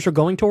campaign dollars are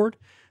going toward?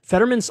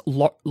 Fetterman's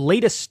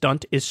latest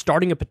stunt is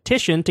starting a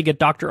petition to get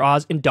Dr.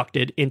 Oz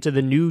inducted into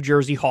the New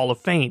Jersey Hall of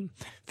Fame.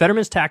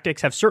 Fetterman's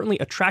tactics have certainly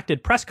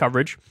attracted press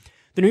coverage.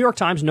 The New York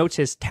Times notes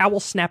his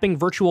towel-snapping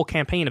virtual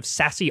campaign of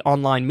sassy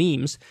online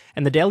memes,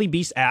 and the Daily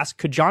Beast asks,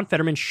 could John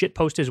Fetterman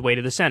shitpost his way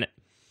to the Senate?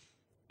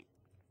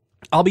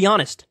 I'll be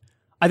honest.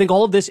 I think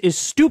all of this is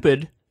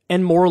stupid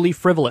and morally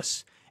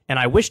frivolous, and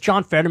I wish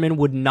John Fetterman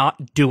would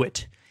not do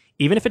it.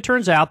 Even if it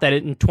turns out that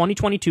in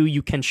 2022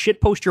 you can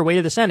shitpost your way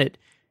to the Senate,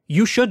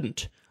 you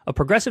shouldn't. A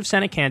progressive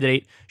Senate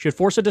candidate should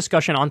force a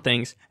discussion on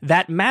things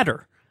that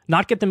matter,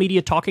 not get the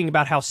media talking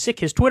about how sick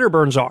his Twitter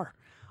burns are.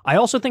 I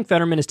also think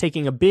Fetterman is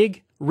taking a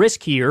big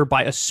risk here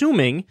by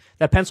assuming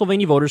that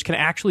Pennsylvania voters can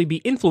actually be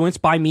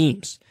influenced by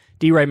memes.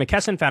 D. Ray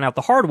McKesson found out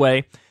the hard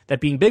way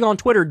that being big on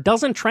Twitter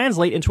doesn't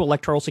translate into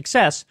electoral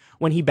success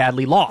when he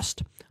badly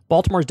lost.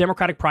 Baltimore's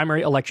Democratic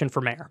primary election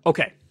for mayor.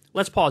 Okay,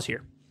 let's pause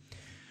here.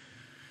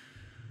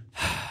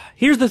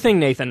 Here's the thing,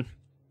 Nathan.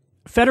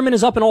 Fetterman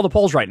is up in all the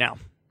polls right now.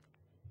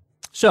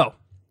 So,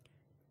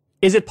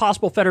 is it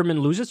possible Fetterman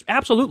loses?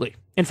 Absolutely.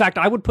 In fact,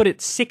 I would put it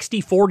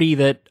 60-40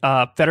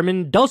 that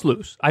Fetterman does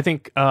lose. I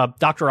think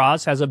Dr.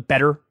 Oz has a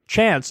better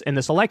chance in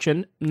this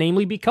election,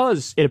 namely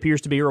because it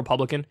appears to be a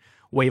Republican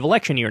wave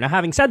election year. Now,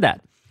 having said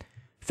that,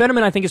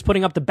 Fetterman, I think, is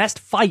putting up the best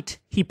fight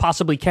he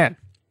possibly can.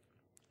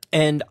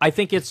 And I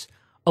think it's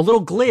a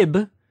little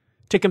glib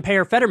to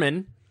compare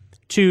Fetterman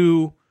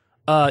to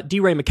D.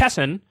 Ray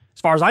McKesson.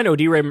 As far as I know,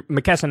 D. Ray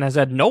McKesson has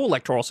had no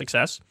electoral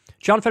success.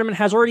 John Fetterman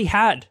has already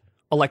had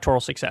electoral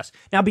success.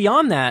 Now,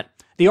 beyond that,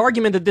 the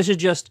argument that this is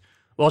just,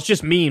 well, it's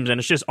just memes and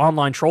it's just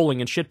online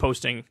trolling and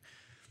shitposting,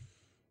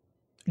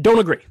 don't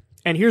agree.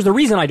 And here's the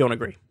reason I don't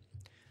agree.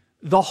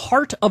 The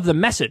heart of the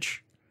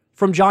message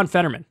from John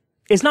Fetterman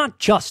is not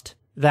just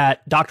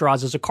that Dr.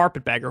 Oz is a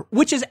carpetbagger,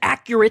 which is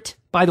accurate,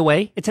 by the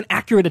way. It's an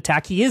accurate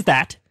attack. He is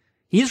that.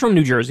 He is from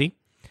New Jersey.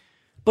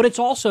 But it's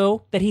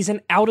also that he's an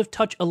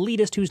out-of-touch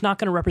elitist who's not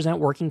going to represent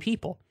working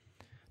people.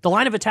 The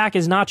line of attack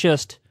is not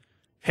just,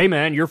 hey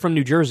man, you're from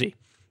New Jersey.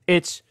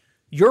 It's,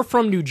 you're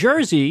from New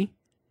Jersey,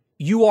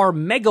 you are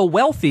mega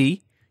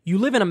wealthy, you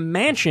live in a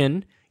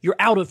mansion, you're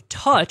out of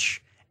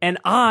touch, and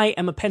I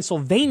am a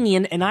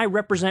Pennsylvanian and I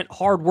represent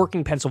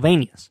hardworking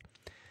Pennsylvanians.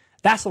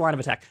 That's the line of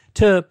attack.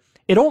 It's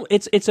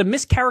a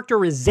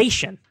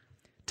mischaracterization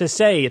to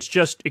say it's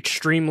just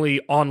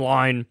extremely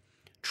online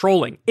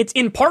trolling. It's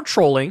in part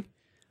trolling,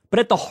 but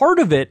at the heart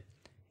of it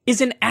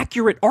is an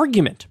accurate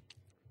argument.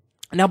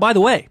 Now, by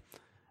the way,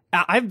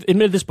 I've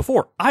admitted this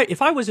before.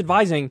 If I was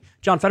advising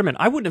John Fetterman,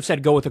 I wouldn't have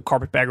said go with a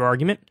carpetbagger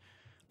argument.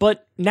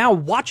 But now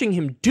watching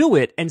him do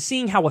it and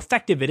seeing how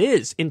effective it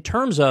is in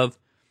terms of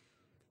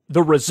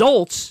the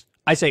results,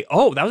 I say,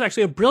 oh, that was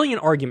actually a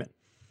brilliant argument.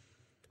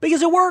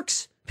 Because it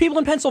works. People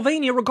in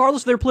Pennsylvania,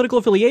 regardless of their political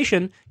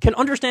affiliation, can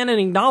understand and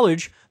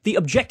acknowledge the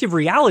objective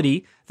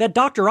reality that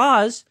Dr.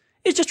 Oz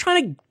is just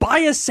trying to buy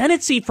a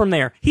Senate seat from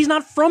there. He's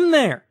not from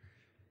there.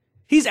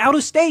 He's out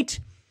of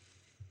state.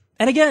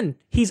 And again,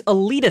 he's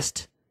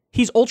elitist.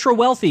 He's ultra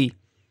wealthy.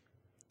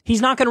 He's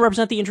not going to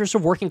represent the interests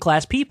of working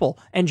class people.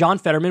 And John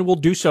Fetterman will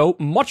do so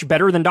much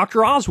better than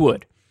Dr. Oz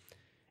would.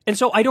 And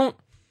so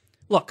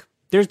look,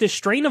 there's this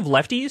strain of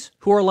lefties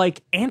who are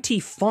like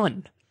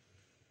anti-fun.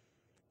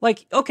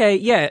 Like, okay,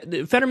 yeah,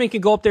 Fetterman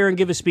can go up there and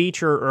give a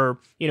speech or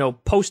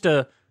post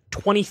a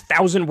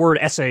 20,000 word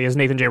essay, as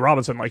Nathan J.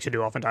 Robinson likes to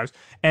do oftentimes,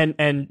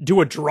 and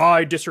do a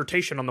dry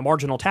dissertation on the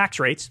marginal tax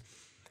rates.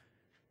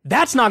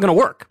 That's not going to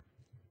work.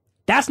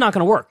 That's not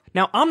going to work.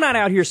 Now, I'm not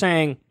out here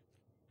saying,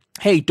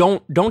 hey,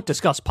 don't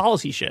discuss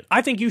policy shit.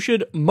 I think you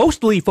should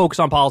mostly focus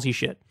on policy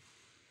shit.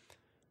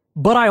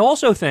 But I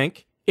also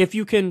think if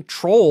you can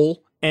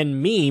troll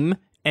and meme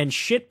and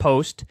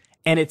shitpost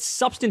and it's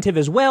substantive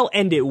as well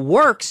and it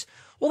works,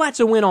 well, that's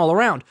a win all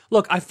around.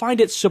 Look, I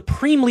find it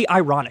supremely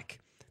ironic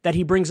that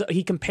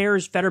he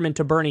compares Fetterman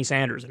to Bernie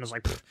Sanders and is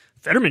like,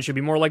 Fetterman should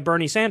be more like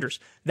Bernie Sanders.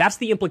 That's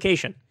the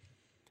implication.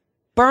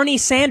 Bernie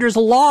Sanders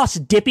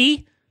lost,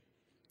 Dippy.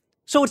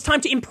 So it's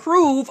time to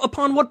improve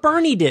upon what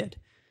Bernie did.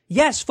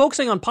 Yes,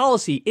 focusing on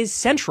policy is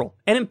central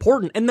and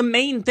important and the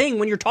main thing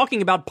when you're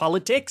talking about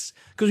politics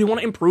because we want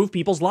to improve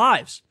people's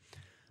lives.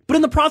 But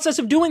in the process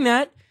of doing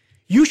that,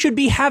 you should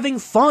be having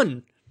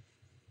fun.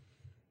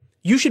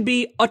 You should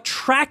be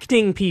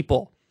attracting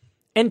people.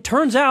 And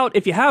turns out,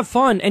 if you have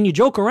fun and you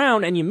joke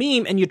around and you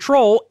meme and you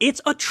troll,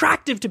 it's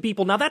attractive to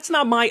people. Now, that's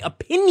not my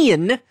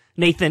opinion,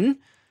 Nathan.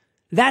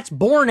 That's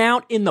borne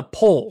out in the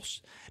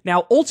polls.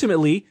 Now,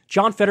 ultimately,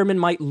 John Fetterman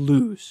might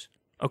lose,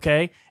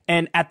 okay?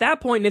 And at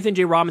that point, Nathan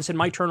J. Robinson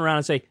might turn around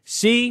and say,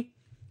 see,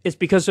 it's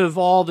because of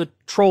all the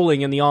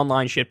trolling and the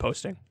online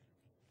shitposting.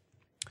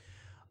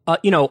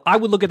 I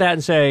would look at that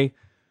and say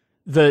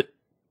the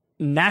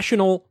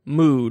national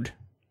mood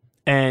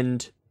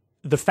and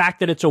the fact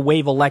that it's a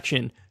wave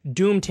election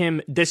doomed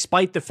him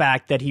despite the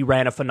fact that he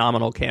ran a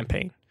phenomenal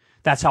campaign.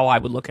 That's how I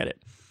would look at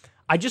it.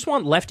 I just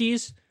want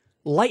lefties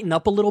lighten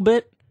up a little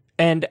bit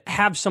and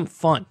have some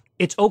fun.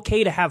 It's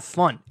okay to have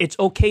fun. It's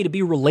okay to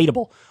be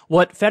relatable.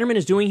 What Fetterman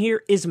is doing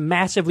here is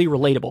massively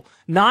relatable.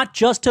 Not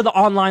just to the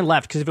online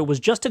left, because if it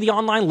was just to the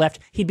online left,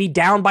 he'd be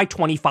down by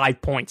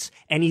 25 points.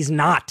 And he's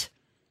not.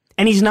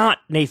 And he's not,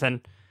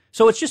 Nathan.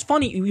 So it's just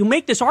funny. You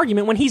make this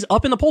argument when he's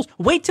up in the polls.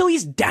 Wait till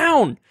he's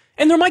down.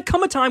 And there might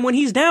come a time when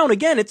he's down.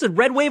 Again, it's a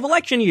red wave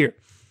election year.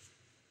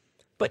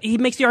 But he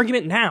makes the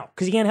argument now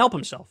because he can't help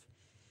himself.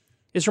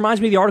 This reminds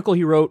me of the article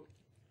he wrote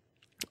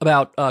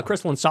about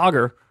Kristol and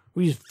Saagar,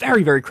 who he's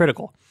very, very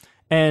critical.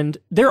 And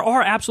there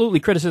are absolutely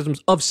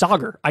criticisms of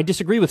Saagar. I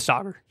disagree with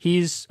Saagar.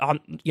 He's on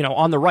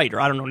the right, or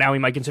I don't know, now he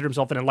might consider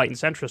himself an enlightened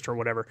centrist or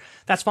whatever.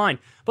 That's fine.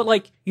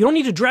 But you don't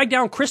need to drag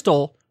down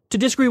Kristol to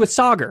disagree with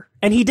Saagar.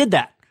 And he did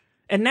that.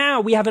 And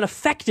now we have an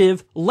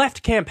effective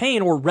left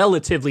campaign, or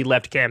relatively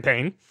left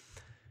campaign.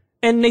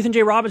 And Nathan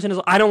J. Robinson is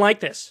I don't like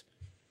this.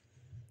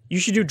 You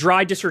should do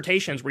dry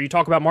dissertations where you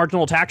talk about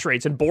marginal tax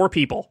rates and bore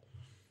people.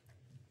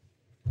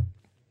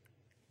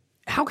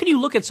 How can you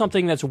look at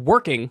something that's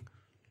working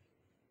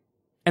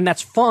and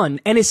that's fun,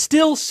 and is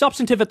still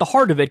substantive at the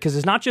heart of it, because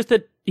it's not just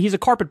that he's a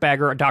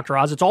carpetbagger, Dr.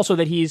 Oz, it's also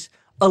that he's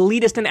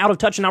elitist and out of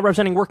touch and not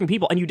representing working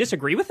people, and you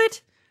disagree with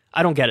it?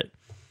 I don't get it.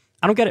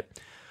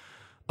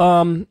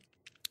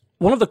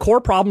 One of the core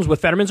problems with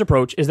Fetterman's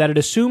approach is that it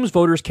assumes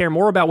voters care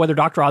more about whether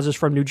Dr. Oz is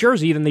from New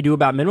Jersey than they do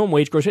about minimum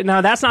wage growth.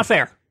 Now, that's not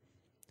fair.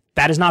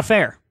 That is not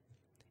fair.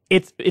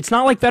 It's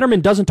not like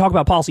Fetterman doesn't talk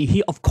about policy.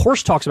 He, of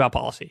course, talks about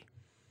policy.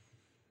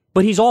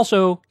 But he's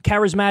also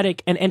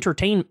charismatic and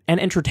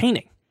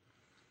entertaining.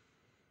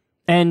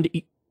 And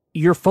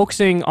you're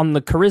focusing on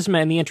the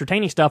charisma and the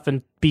entertaining stuff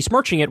and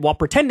besmirching it while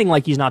pretending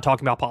like he's not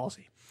talking about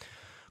policy.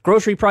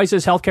 Grocery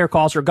prices, healthcare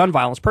costs, or gun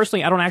violence.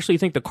 Personally, I don't actually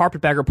think the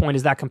carpetbagger point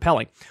is that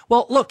compelling.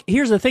 Well, look,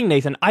 here's the thing,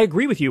 Nathan. I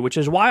agree with you, which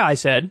is why I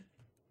said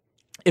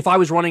if I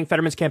was running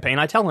Fetterman's campaign,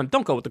 I'd tell him,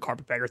 don't go with the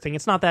carpetbagger thing.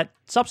 It's not that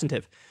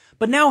substantive.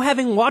 But now,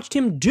 having watched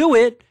him do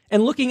it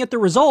and looking at the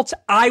results,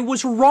 I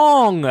was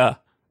wrong.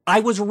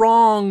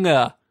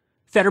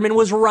 Fetterman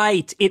was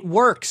right. It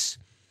works.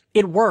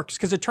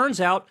 Because it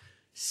turns out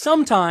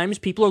sometimes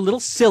people are a little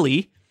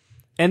silly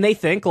and they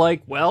think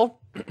well,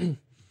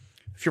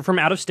 if you're from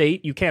out of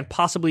state, you can't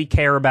possibly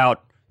care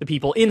about the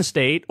people in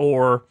state,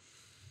 or,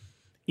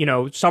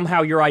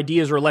 somehow your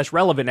ideas are less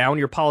relevant now and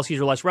your policies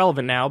are less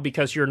relevant now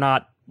because you're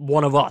not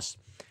one of us.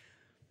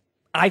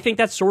 I think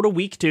that's sort of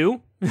weak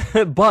too,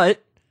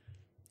 but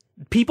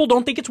people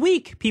don't think it's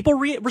weak. People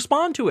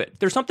respond to it.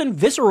 There's something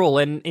visceral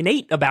and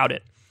innate about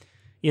it.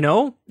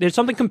 There's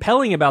something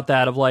compelling about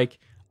that of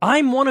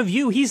I'm one of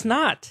you, he's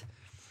not.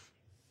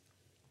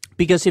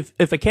 Because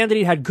if a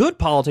candidate had good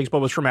politics but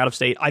was from out of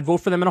state, I'd vote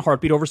for them in a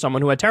heartbeat over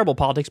someone who had terrible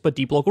politics but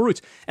deep local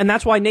roots. And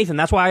that's why, Nathan,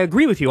 that's why I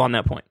agree with you on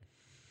that point.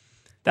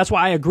 That's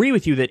why I agree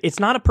with you that it's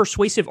not a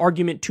persuasive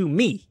argument to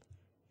me.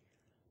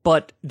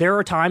 But there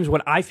are times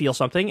when I feel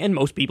something and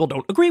most people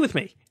don't agree with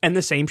me. And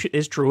the same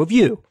is true of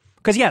you.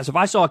 Because yes, if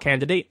I saw a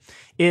candidate,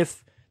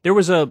 if there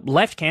was a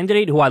left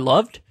candidate who I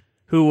loved,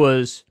 who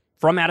was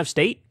from out of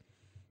state,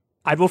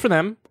 I'd vote for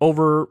them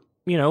over,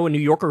 a New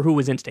Yorker who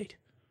was in state.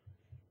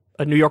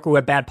 A New Yorker who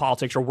had bad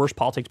politics or worse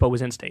politics but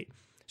was in state.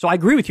 So I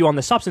agree with you on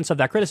the substance of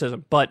that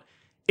criticism, but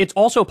it's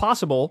also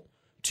possible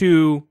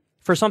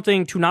for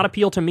something to not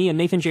appeal to me and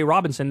Nathan J.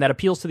 Robinson that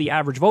appeals to the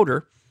average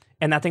voter,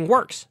 and that thing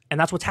works, and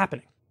that's what's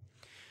happening.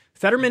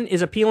 Fetterman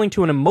is appealing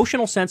to an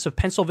emotional sense of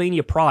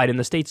Pennsylvania pride and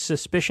the state's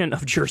suspicion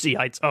of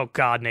Jerseyites. Oh,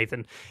 God,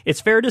 Nathan. It's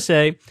fair to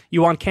say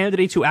you want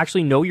candidates who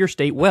actually know your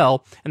state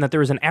well, and that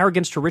there is an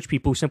arrogance to rich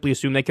people who simply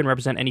assume they can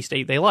represent any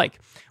state they like.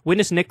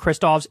 Witness Nick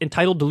Kristof's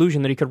entitled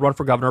delusion that he could run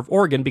for governor of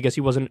Oregon because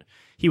he was an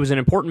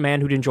important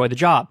man who'd enjoy the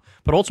job.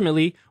 But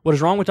ultimately, what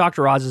is wrong with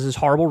Dr. Oz is his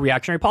horrible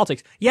reactionary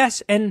politics.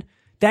 Yes, and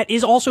that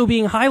is also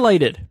being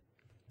highlighted.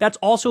 That's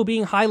also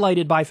being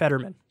highlighted by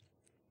Fetterman.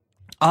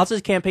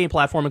 Oz's campaign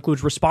platform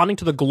includes responding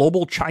to the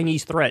global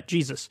Chinese threat,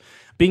 Jesus,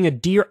 being a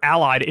dear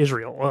ally to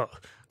Israel,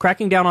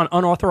 cracking down on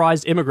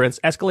unauthorized immigrants,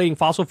 escalating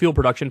fossil fuel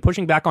production,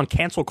 pushing back on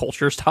cancel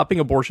culture, stopping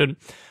abortion,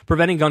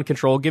 preventing gun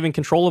control, giving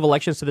control of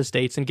elections to the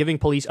states, and giving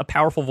police a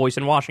powerful voice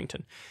in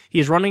Washington.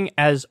 He is running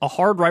as a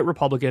hard-right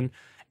Republican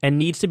and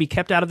needs to be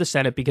kept out of the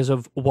Senate because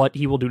of what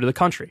he will do to the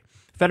country.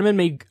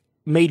 Fetterman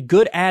made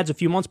good ads a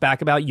few months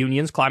back about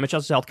unions, climate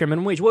justice, healthcare,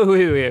 minimum wage.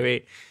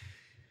 Wait.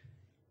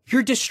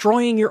 You're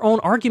destroying your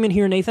own argument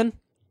here, Nathan.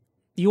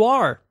 You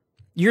are.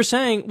 You're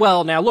saying,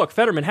 well, now look,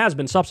 Fetterman has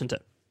been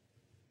substantive.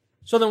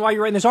 So then why are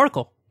you writing this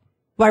article?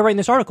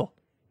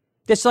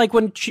 It's like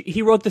when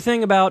he wrote the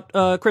thing about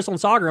Kristol and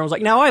Saagar, and I was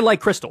like, now I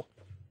like Kristol.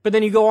 But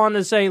then you go on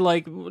to say,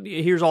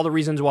 here's all the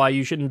reasons why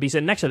you shouldn't be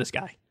sitting next to this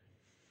guy.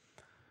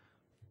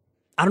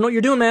 I don't know what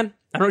you're doing, man.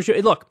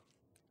 Look,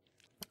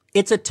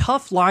 it's a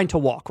tough line to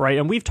walk, right?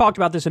 And we've talked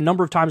about this a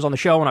number of times on the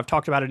show, and I've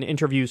talked about it in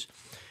interviews.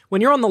 When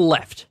you're on the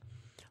left,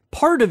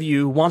 part of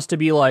you wants to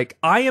be like,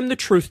 I am the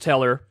truth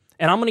teller,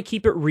 and I'm going to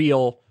keep it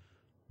real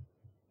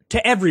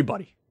to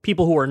everybody.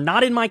 people who are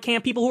not in my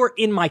camp, people who are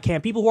in my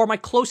camp, people who are my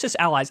closest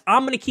allies.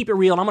 I'm going to keep it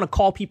real, and I'm going to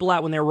call people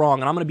out when they're wrong,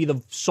 and I'm going to be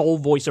the sole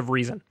voice of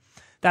reason.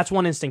 That's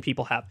one instinct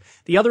people have.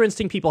 The other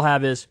instinct people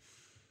have is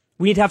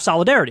we need to have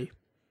solidarity,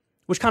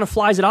 which kind of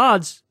flies at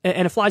odds,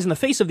 and it flies in the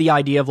face of the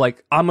idea of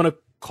like, I'm going to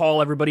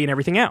call everybody and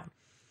everything out.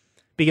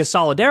 Because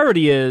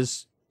solidarity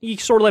is, you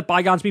sort of let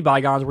bygones be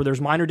bygones, where there's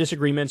minor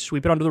disagreements,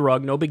 sweep it under the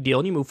rug, no big deal,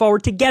 and you move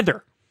forward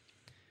together.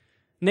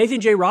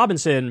 Nathan J.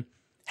 Robinson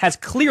has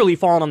clearly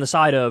fallen on the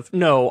side of,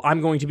 no, I'm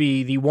going to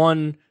be the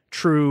one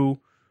true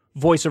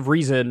voice of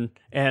reason,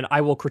 and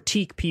I will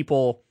critique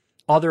people,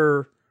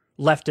 other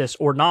leftists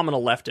or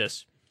nominal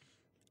leftists,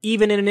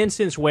 even in an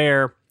instance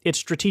where it's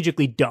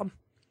strategically dumb.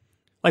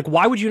 Like,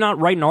 why would you not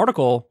write an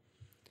article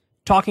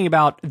talking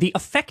about the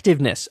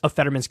effectiveness of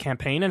Fetterman's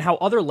campaign and how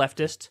other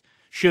leftists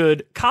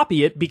should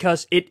copy it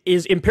because it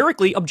is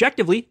empirically,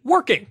 objectively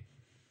working?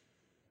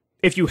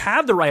 If you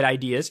have the right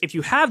ideas, if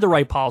you have the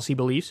right policy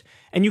beliefs,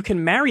 and you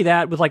can marry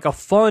that with like a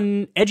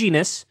fun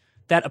edginess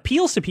that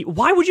appeals to people,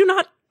 why would you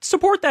not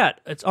support that?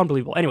 It's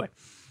unbelievable. Anyway,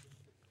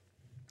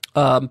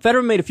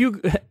 Fetterman made a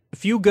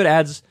few good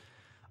ads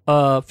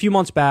a few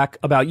months back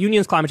about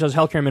unions, climate change,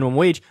 healthcare, minimum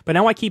wage, but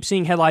now I keep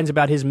seeing headlines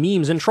about his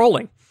memes and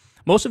trolling.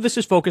 Most of this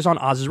is focused on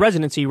Oz's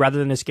residency rather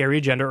than his scary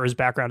agenda or his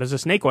background as a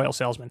snake oil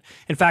salesman.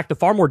 In fact, the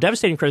far more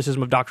devastating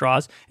criticism of Dr.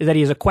 Oz is that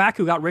he is a quack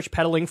who got rich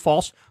peddling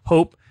false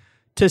hope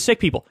to sick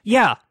people.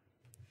 Yeah,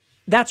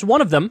 that's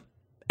one of them.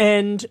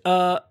 And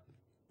but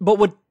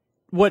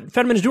what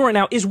Fetterman is doing right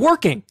now is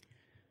working.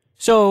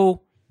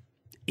 So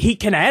he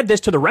can add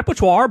this to the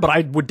repertoire, but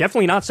I would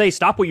definitely not say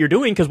stop what you're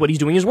doing because what he's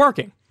doing is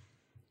working.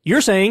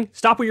 You're saying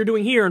stop what you're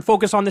doing here and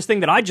focus on this thing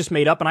that I just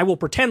made up, and I will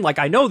pretend like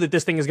I know that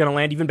this thing is going to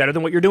land even better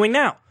than what you're doing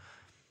now.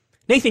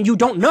 Nathan, you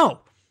don't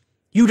know.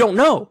 You don't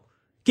know.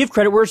 Give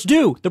credit where it's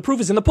due. The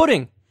proof is in the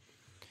pudding.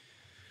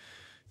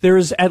 There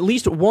is at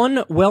least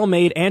one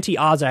well-made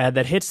anti-Oz ad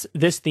that hits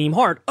this theme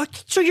hard.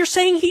 So you're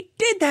saying he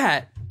did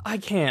that? I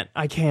can't.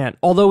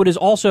 Although it is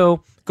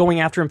also going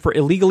after him for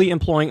illegally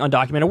employing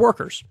undocumented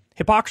workers.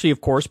 Hypocrisy,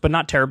 of course, but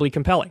not terribly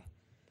compelling.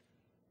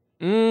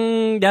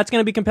 That's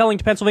going to be compelling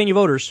to Pennsylvania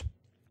voters.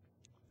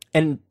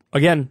 And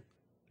again,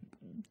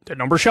 the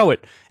numbers show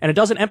it. And it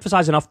doesn't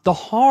emphasize enough the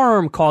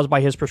harm caused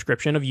by his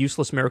prescription of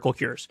useless miracle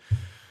cures.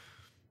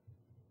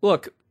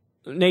 Look,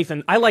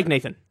 Nathan, I like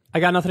Nathan. I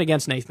got nothing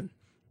against Nathan.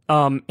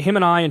 Him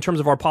and I, in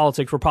terms of our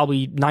politics, we're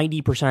probably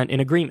 90%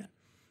 in agreement.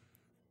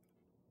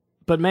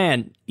 But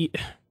man, he's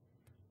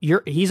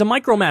a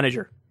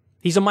micromanager.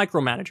 He's a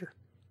micromanager.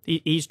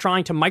 He's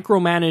trying to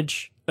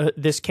micromanage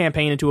this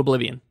campaign into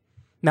oblivion.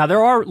 Now,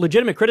 there are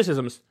legitimate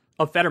criticisms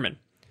of Fetterman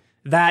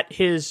that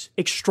his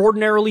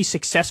extraordinarily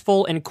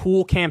successful and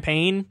cool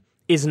campaign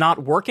is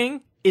not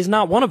working is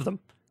not one of them,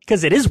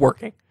 because it is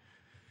working.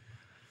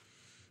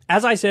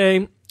 As I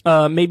say,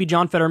 maybe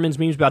John Fetterman's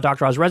memes about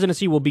Dr. Oz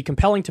residency will be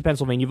compelling to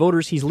Pennsylvania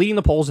voters. He's leading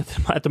the polls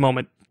at the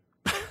moment.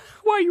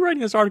 Why are you writing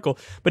this article?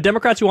 But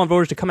Democrats who want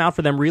voters to come out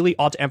for them really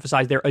ought to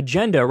emphasize their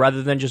agenda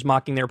rather than just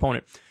mocking their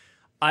opponent.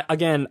 I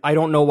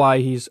don't know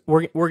why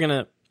we're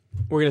gonna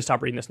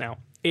stop reading this now.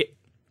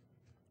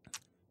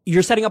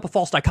 You're setting up a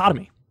false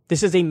dichotomy.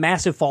 This is a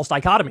massive false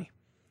dichotomy.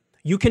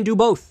 You can do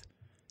both.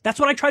 That's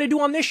what I try to do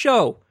on this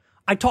show.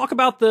 I talk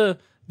about the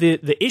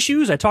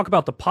issues, I talk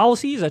about the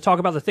policies, I talk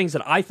about the things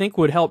that I think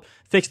would help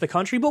fix the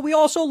country, but we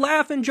also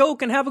laugh and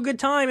joke and have a good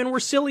time, and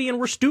we're silly and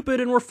we're stupid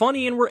and we're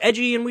funny and we're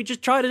edgy, and we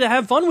just try to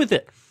have fun with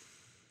it.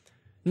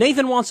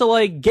 Nathan wants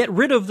to get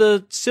rid of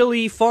the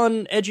silly,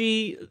 fun,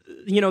 edgy,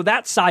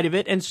 that side of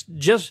it and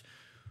just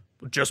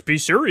be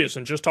serious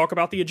and just talk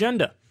about the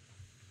agenda.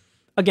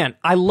 Again,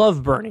 I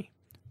love Bernie.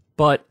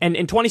 But in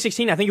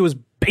 2016, I think it was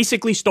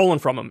basically stolen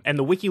from him, and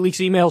the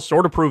WikiLeaks emails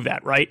sort of prove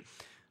that, right?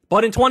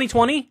 But in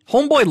 2020,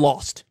 homeboy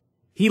lost.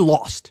 He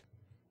lost.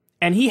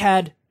 And he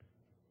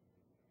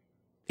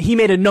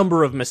made a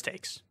number of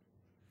mistakes.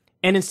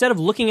 And instead of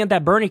looking at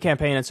that Bernie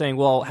campaign and saying,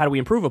 well, how do we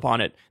improve upon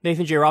it?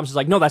 Nathan J. Robinson's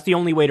like, no, that's the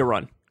only way to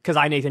run, because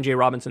I, Nathan J.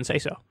 Robinson, say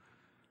so.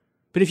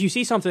 But if you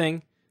see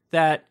something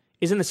that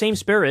is in the same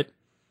spirit,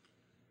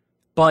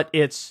 but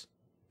it's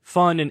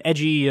fun and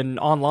edgy and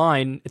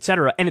online,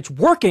 etc., and it's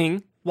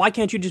working, why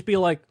can't you just be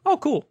like, oh,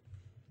 cool.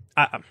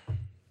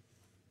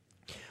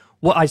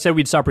 Well, I said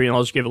we'd stop reading.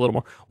 I'll just give it a little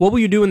more. What will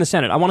you do in the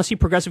Senate? I want to see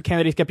progressive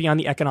candidates get beyond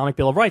the economic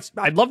Bill of Rights.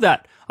 I'd love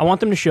that. I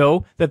want them to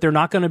show that they're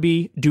not going to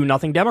be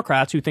do-nothing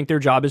Democrats who think their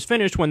job is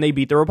finished when they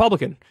beat the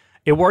Republican.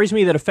 It worries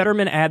me that a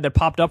Fetterman ad that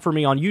popped up for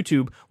me on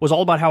YouTube was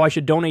all about how I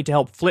should donate to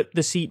help flip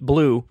the seat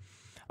blue,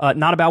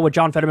 not about what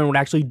John Fetterman would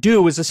actually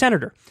do as a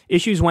senator.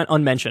 Issues went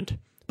unmentioned.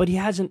 But he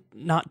hasn't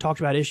not talked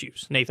about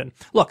issues, Nathan.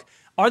 Look,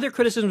 are there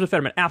criticisms of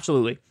Fetterman?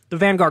 Absolutely. The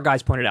Vanguard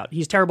guys pointed out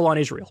he's terrible on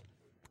Israel.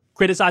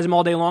 Criticize him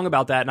all day long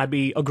about that, and I'd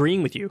be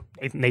agreeing with you,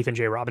 Nathan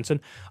J.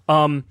 Robinson.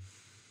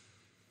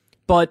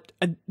 But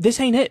this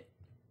ain't it.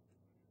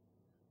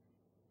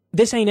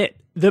 This ain't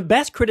it. The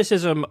best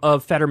criticism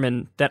of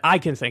Fetterman that I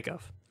can think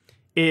of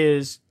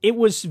is it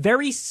was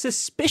very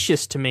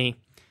suspicious to me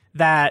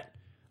that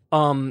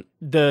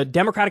the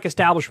Democratic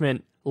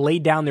establishment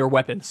laid down their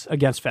weapons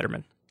against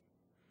Fetterman.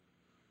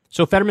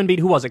 So Fetterman beat,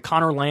 who was it?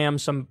 Connor Lamb,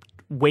 some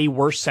way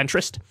worse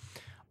centrist.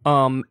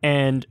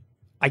 And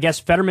I guess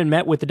Fetterman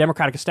met with the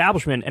Democratic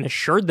establishment and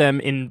assured them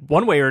in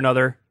one way or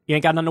another, you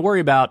ain't got nothing to worry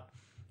about.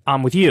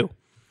 I'm with you.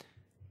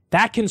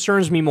 That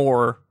concerns me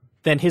more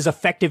than his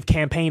effective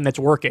campaign that's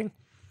working.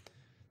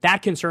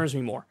 That concerns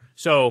me more.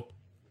 So,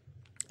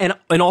 and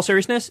in all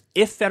seriousness,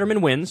 if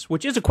Fetterman wins,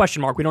 which is a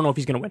question mark, we don't know if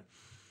he's going to win.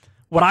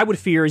 What I would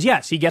fear is,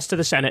 yes, he gets to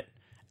the Senate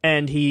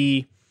and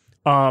he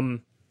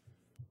becomes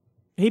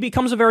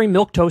a very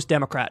milquetoast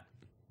Democrat.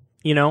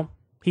 You know,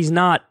 he's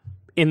not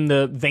in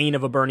the vein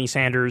of a Bernie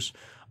Sanders,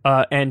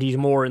 and he's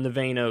more in the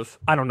vein of,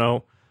 I don't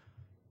know,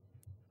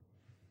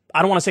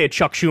 I don't want to say a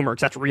Chuck Schumer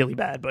because that's really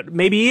bad, but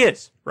maybe he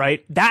is,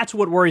 right? That's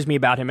what worries me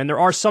about him, and there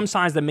are some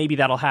signs that maybe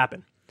that'll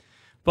happen.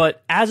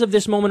 But as of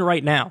this moment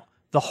right now,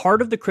 the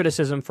heart of the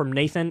criticism from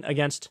Nathan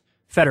against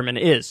Fetterman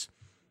is,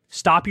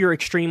 stop your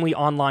extremely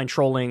online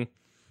trolling.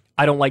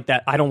 I don't like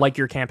that. I don't like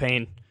your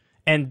campaign.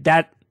 And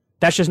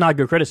that's just not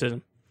good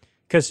criticism.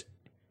 Because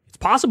it's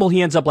possible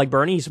he ends up like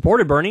Bernie. He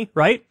supported Bernie,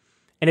 right?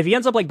 And if he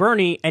ends up like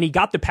Bernie and he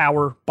got the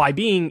power by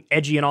being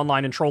edgy and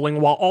online and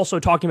trolling while also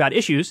talking about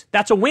issues,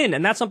 that's a win.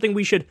 And that's something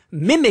we should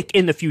mimic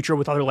in the future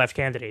with other left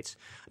candidates.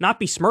 Not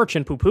besmirch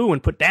and poo-poo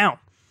and put down.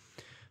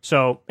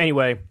 So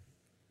anyway,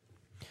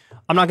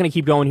 I'm not going to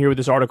keep going here with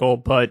this article,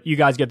 but you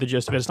guys get the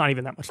gist of it. It's not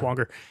even that much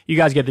longer. You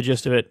guys get the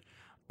gist of it.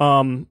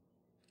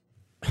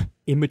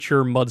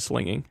 Immature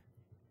mudslinging.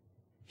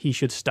 He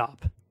should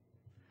stop.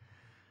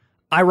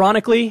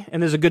 Ironically,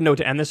 and there's a good note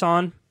to end this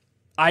on,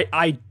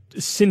 I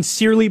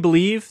sincerely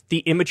believe the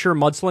immature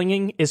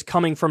mudslinging is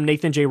coming from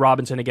Nathan J.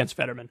 Robinson against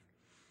Fetterman.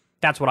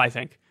 That's what I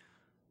think.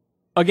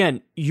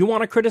 Again, you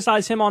want to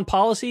criticize him on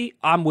policy?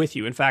 I'm with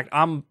you. In fact,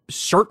 I'm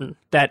certain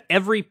that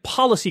every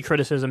policy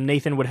criticism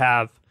Nathan would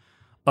have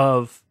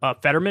of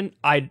Fetterman,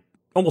 I'd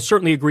almost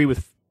certainly agree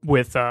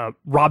with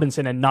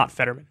Robinson and not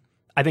Fetterman.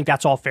 I think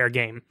that's all fair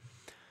game.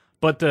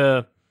 But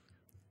the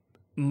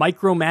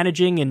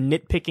micromanaging and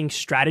nitpicking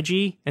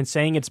strategy and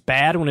saying it's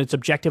bad when it's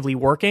objectively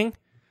working,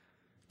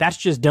 that's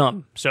just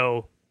dumb.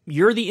 So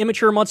you're the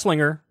immature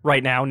mudslinger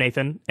right now,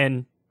 Nathan,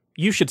 and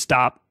you should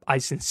stop. I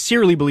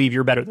sincerely believe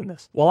you're better than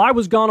this. While I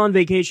was gone on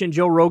vacation,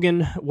 Joe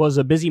Rogan was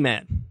a busy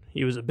man.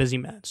 He was a busy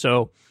man.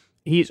 So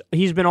he's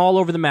been all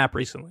over the map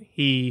recently.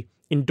 He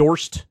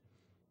endorsed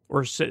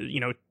or,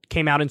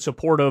 came out in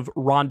support of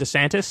Ron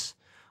DeSantis.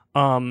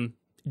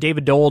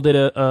 David Dole did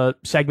a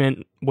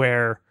segment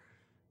where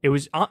it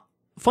was,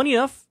 funny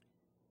enough,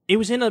 it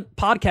was in a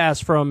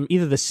podcast from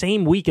either the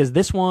same week as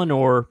this one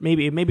or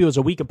maybe it was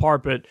a week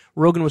apart, but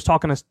Rogan was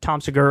talking to Tom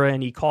Segura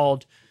and he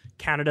called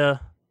Canada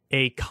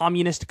a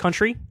communist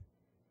country.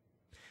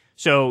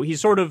 So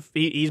he's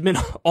been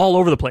all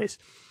over the place.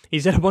 He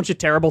said a bunch of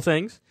terrible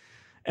things.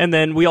 And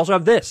then we also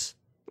have this,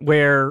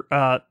 where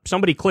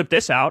somebody clipped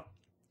this out.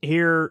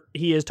 Here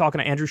he is talking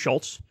to Andrew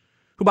Schultz,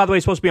 who, by the way,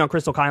 is supposed to be on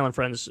Crystal Kyle and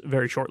Friends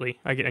very shortly.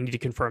 I need to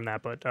confirm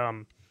that, but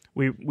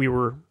we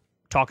were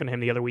talking to him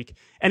the other week.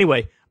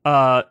 Anyway,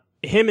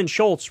 him and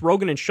Schultz,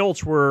 Rogan and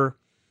Schultz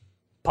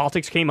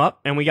politics came up,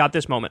 and we got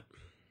this moment.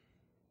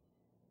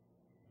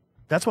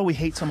 That's why we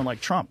hate someone like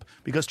Trump,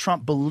 because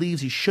Trump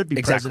believes he should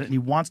be president and he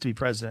wants to be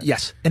president.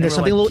 Yes, and there's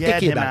something a little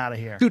icky about it. Out of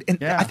here. Dude,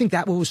 and I think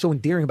that what was so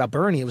endearing about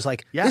Bernie, it was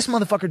like, this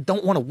motherfucker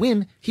don't want to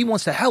win, he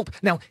wants to help.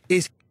 Now,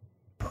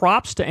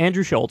 props to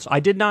Andrew Schultz. I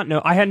did not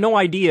know, I had no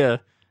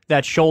idea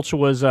that Schultz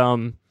was,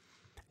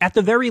 at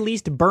the very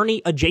least,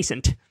 Bernie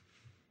adjacent.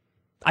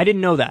 I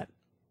didn't know that.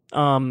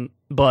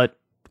 But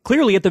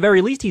clearly, at the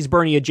very least, he's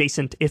Bernie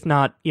adjacent, if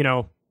not,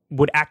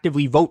 would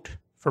actively vote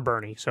for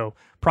Bernie. So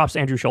props to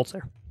Andrew Schultz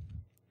there.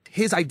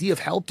 His idea of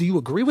help, do you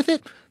agree with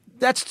it?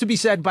 That's to be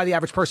said by the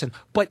average person.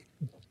 But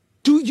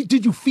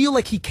did you feel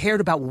like he cared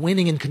about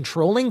winning and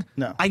controlling?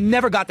 No. I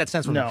never got that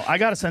sense from him. No, I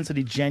got a sense that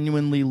he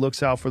genuinely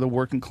looks out for the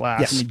working class.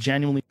 Yes. And he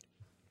genuinely...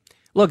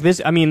 Look,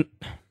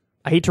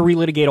 I hate to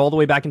relitigate all the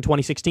way back in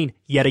 2016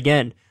 yet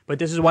again, but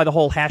this is why the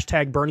whole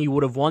hashtag Bernie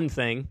would have won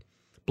thing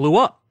blew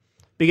up.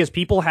 Because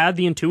people had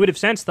the intuitive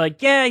sense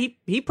like, yeah,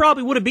 he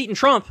probably would have beaten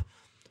Trump.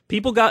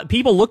 People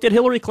looked at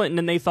Hillary Clinton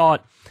and they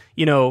thought,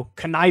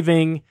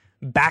 conniving,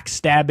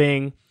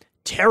 backstabbing,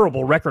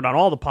 terrible record on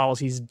all the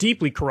policies,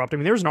 deeply corrupt. I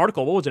mean, there was an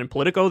article, what was it, in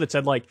Politico that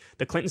said like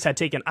the Clintons had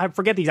taken, I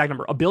forget the exact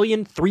number,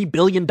 $3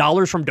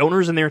 billion from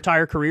donors in their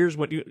entire careers,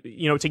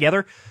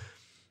 together.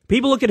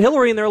 People look at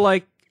Hillary and they're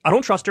like, I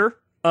don't trust her,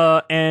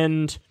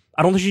 and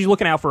I don't think she's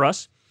looking out for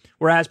us.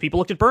 Whereas people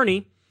looked at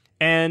Bernie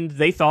and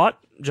they thought,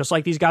 just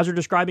like these guys are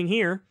describing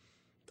here,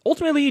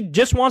 ultimately he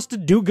just wants to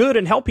do good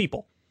and help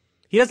people.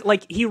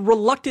 He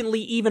reluctantly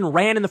even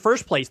ran in the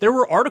first place. There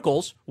were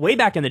articles way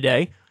back in the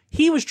day.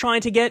 He was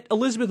trying to get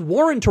Elizabeth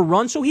Warren to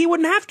run so he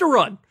wouldn't have to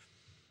run.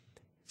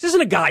 This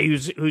isn't a guy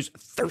who's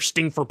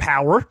thirsting for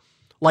power,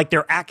 like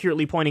they're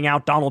accurately pointing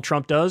out Donald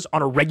Trump does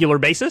on a regular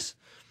basis.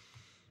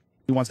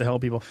 He wants to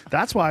help people.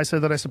 That's why I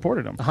said that I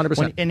supported him.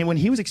 100%. And when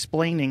he was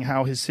explaining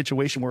how his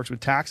situation works with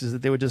taxes,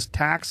 that they would just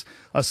tax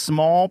a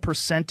small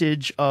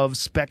percentage of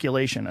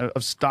speculation,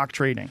 of stock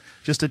trading,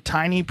 just a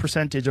tiny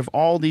percentage of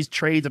all these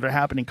trades that are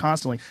happening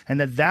constantly,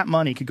 and that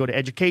money could go to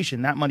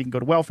education, that money can go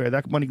to welfare,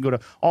 that money can go to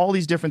all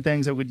these different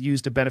things that would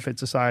use to benefit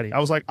society. I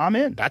was like, I'm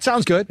in. That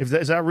sounds good. Is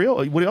that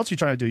real? What else are you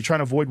trying to do? You trying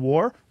to avoid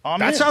war?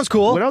 That sounds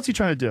cool. What else are you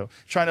trying to do?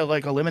 Trying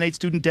to eliminate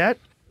student debt?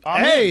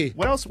 I'm Hey. in.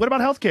 What else? What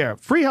about healthcare?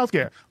 Free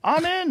healthcare?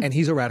 I'm in. And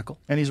he's a radical.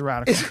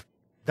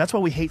 That's why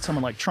we hate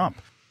someone like Trump.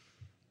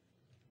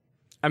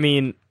 I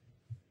mean,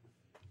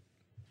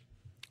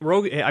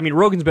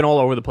 Rogan's been all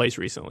over the place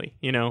recently.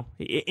 You know,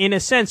 in a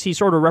sense, he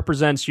sort of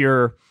represents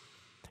your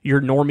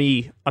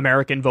normie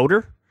American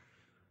voter,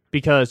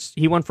 because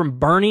he went from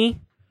Bernie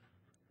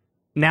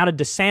now to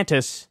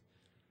DeSantis,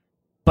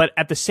 but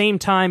at the same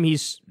time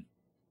he's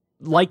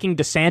liking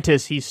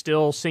DeSantis, he's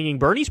still singing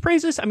Bernie's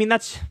praises. I mean,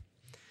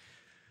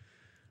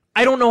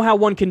 I don't know how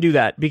one can do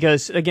that,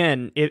 because,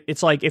 again,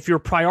 it's like if you're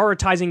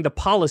prioritizing the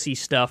policy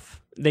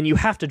stuff, then you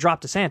have to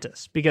drop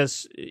DeSantis,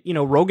 because, you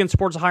know, Rogan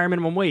supports a higher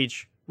minimum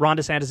wage. Ron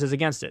DeSantis is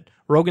against it.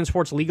 Rogan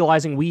supports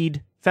legalizing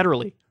weed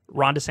federally.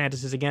 Ron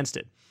DeSantis is against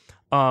it.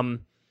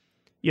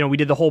 You know, we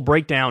did the whole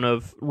breakdown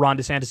of Ron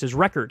DeSantis'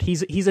 record.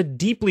 He's a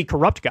deeply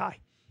corrupt guy.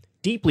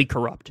 Deeply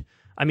corrupt.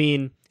 I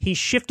mean, he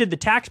shifted the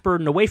tax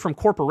burden away from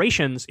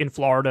corporations in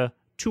Florida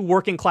to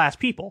working class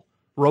people.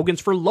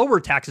 Rogan's for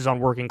lower taxes on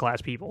working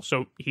class people,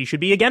 so he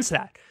should be against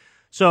that.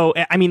 So,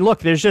 I mean, look,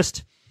 there's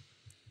just,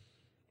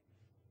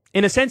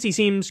 in a sense, he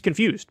seems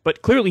confused,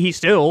 but clearly he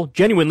still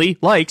genuinely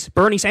likes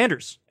Bernie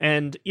Sanders.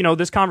 And, you know,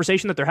 this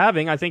conversation that they're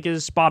having, I think,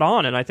 is spot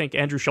on, and I think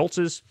Andrew Schultz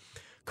is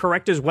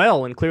correct as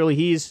well, and clearly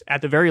he's,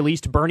 at the very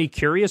least, Bernie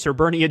curious or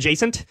Bernie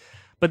adjacent.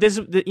 But this,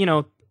 you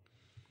know,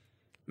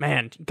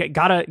 man,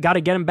 gotta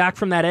get him back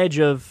from that edge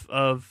of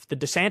the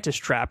DeSantis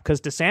trap, because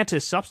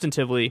DeSantis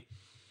substantively,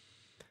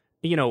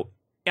 you know,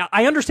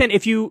 I understand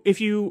if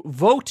you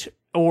vote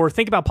or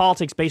think about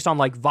politics based on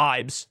like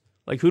vibes,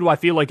 like who do I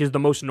feel like is the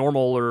most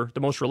normal or the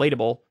most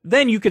relatable,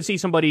 then you could see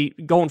somebody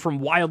going from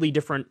wildly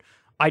different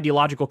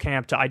ideological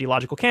camp to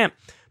ideological camp.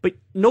 But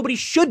nobody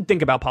should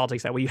think about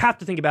politics that way. You have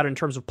to think about it in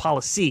terms of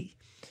policy.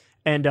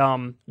 And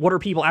what are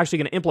people actually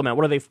going to implement?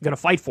 What are they going to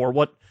fight for?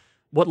 What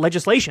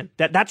legislation?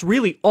 That's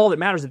really all that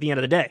matters at the end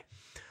of the day.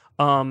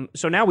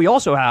 So now we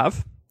also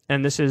have,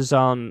 and this is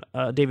on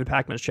David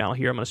Pakman's channel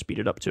here, I'm going to speed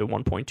it up to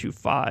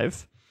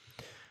 1.25.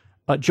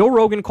 Joe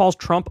Rogan calls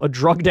Trump a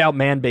drugged out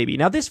man baby.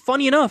 Now this,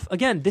 funny enough,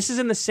 again, this is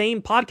in the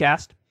same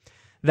podcast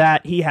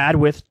that he had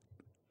with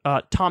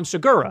Tom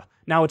Segura.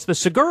 Now it's the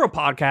Segura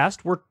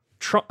podcast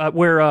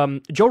where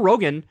Joe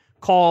Rogan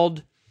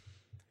called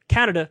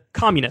Canada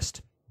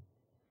communist.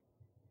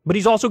 But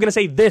he's also going to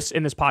say this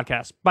in this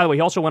podcast. By the way,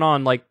 he also went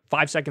on like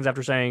 5 seconds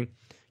after saying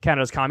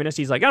Canada's communist.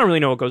 He's like, I don't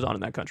really know what goes on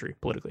in that country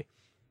politically.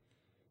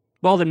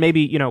 Well, then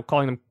maybe, you know,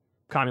 calling them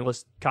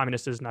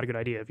communist is not a good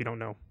idea if you don't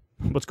know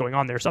what's going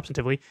on there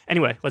substantively.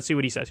 Anyway, let's see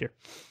what he says here.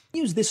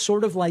 Use this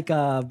sort of like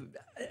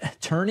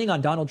turning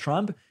on Donald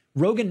Trump.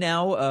 Rogan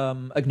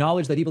now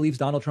acknowledged that he believes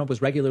Donald Trump was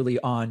regularly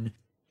on.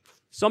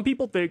 Some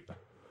people think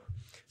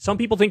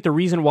the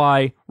reason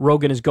why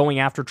Rogan is going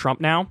after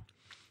Trump now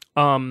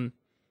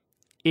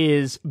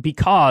is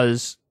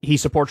because he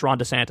supports Ron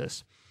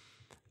DeSantis.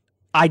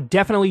 I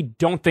definitely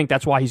don't think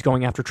that's why he's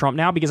going after Trump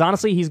now, because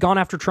honestly, he's gone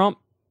after Trump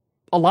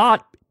a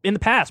lot in the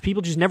past.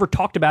 People just never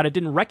talked about it,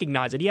 didn't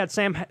recognize it. He had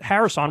Sam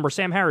Harris on, where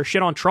Sam Harris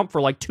shit on Trump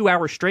for like 2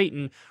 hours straight,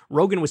 and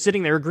Rogan was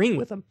sitting there agreeing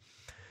with him.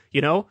 You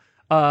know,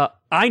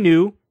 I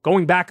knew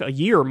going back a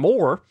year or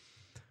more,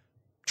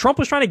 Trump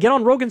was trying to get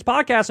on Rogan's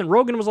podcast, and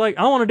Rogan was like,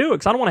 I don't want to do it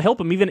because I don't want to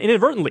help him even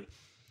inadvertently.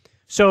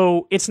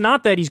 So it's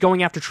not that he's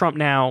going after Trump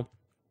now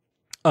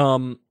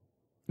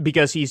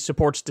because he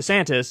supports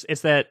DeSantis.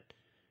 It's that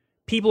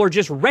people are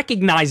just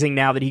recognizing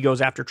now that he goes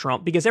after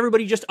Trump because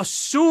everybody just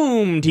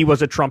assumed he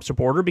was a Trump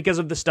supporter because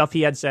of the stuff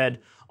he had said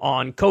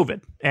on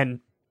COVID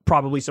and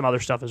probably some other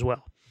stuff as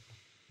well.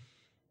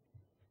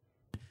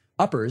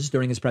 Uppers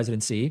during his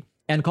presidency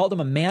and called him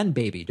a man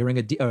baby during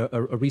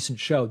a recent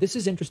show. This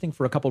is interesting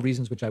for a couple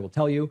reasons, which I will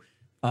tell you.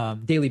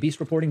 Daily Beast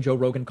reporting, Joe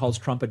Rogan calls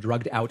Trump a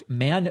drugged out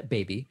man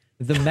baby.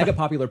 The mega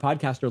popular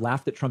podcaster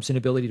laughed at Trump's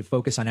inability to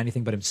focus on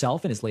anything but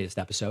himself in his latest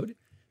episode.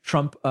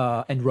 Trump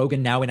and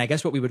Rogan now in, I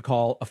guess, what we would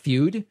call a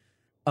feud.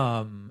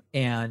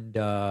 And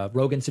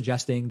Rogan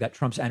suggesting that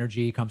Trump's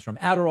energy comes from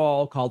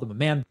Adderall, called him a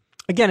man.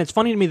 Again, it's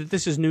funny to me that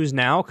this is news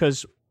now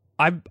because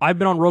I've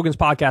been on Rogan's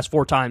podcast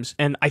 4 times,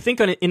 and I think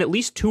in at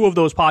least 2 of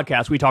those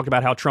podcasts, we talked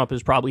about how Trump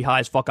is probably high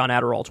as fuck on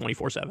Adderall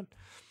 24/7.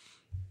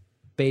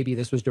 Baby,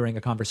 this was during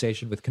a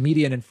conversation with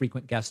comedian and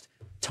frequent guest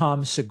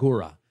Tom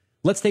Segura.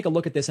 Let's take a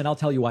look at this, and I'll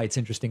tell you why it's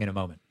interesting in a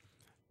moment.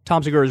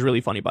 Tom Segura is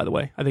really funny, by the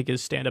way. I think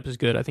his stand-up is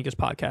good. I think his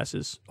podcast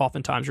is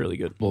oftentimes really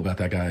good. Well, about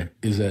that guy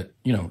is that,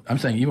 you know, I'm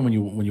saying even when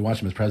you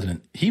watch him as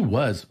president, he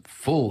was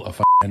full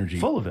of energy.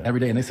 Full of it. Every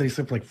day. And they say he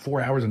slept like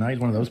 4 hours a night. He's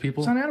one of those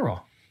people. He's on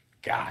Adderall.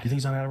 God, do you think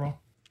he's on Adderall?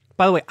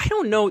 By the way, I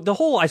don't know, the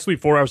whole I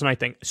sleep 4 hours a night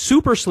thing,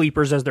 super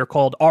sleepers as they're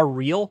called are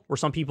real, where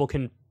some people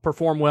can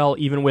perform well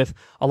even with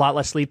a lot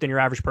less sleep than your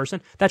average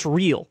person. That's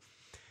real.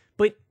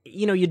 But,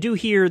 you do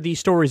hear these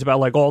stories about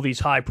like all these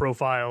high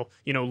profile,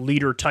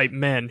 leader type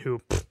men who,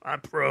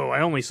 I'm pro,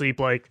 I only sleep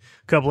like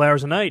a couple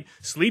hours a night.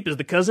 Sleep is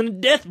the cousin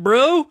of death,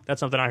 bro. That's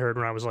something I heard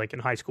when I was like in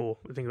high school.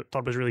 I thought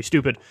it was really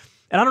stupid.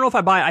 And I don't know if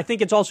I buy it. I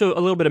think it's also a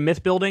little bit of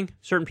myth building.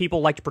 Certain people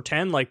like to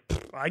pretend like,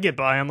 I get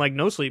by on like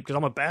no sleep because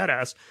I'm a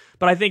badass.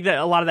 But I think that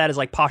a lot of that is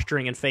like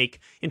posturing and fake.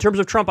 In terms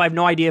of Trump, I have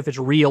no idea if it's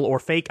real or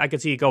fake. I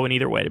could see it going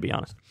either way, to be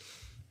honest.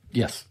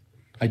 Yes,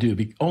 I do.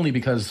 Only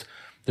because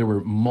there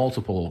were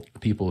multiple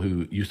people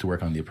who used to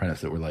work on The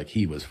Apprentice that were like,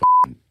 he was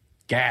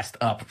gassed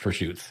up for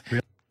shoots.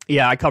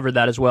 Yeah, I covered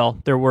that as well.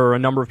 There were a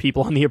number of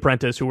people on The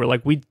Apprentice who were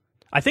like,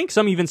 I think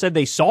some even said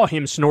they saw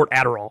him snort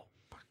Adderall.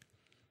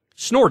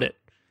 Snort it.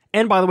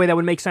 And by the way, that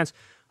would make sense.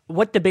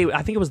 What debate?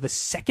 I think it was the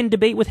second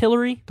debate with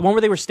Hillary, the one where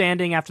they were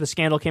standing after the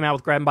scandal came out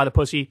with grabbing by the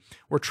pussy,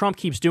 where Trump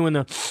keeps doing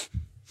the,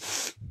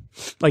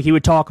 like he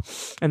would talk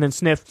and then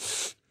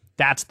sniff.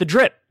 That's the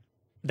drip.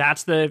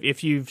 That's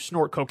if you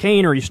snort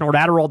cocaine or you snort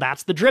Adderall,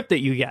 that's the drip that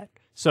you get.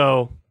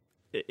 So,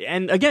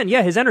 and again,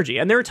 yeah, his energy.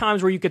 And there are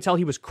times where you could tell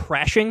he was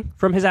crashing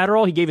from his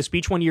Adderall. He gave a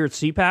speech one year at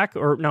CPAC,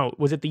 or no,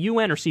 was it the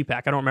UN or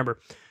CPAC? I don't remember.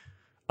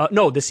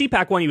 No, the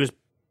CPAC one, he was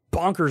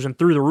bonkers and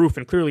through the roof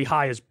and clearly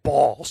high as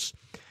balls.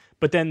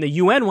 But then the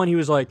UN one, he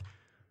was like,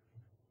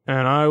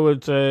 and I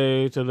would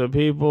say to the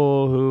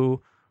people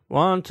who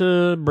want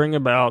to bring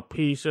about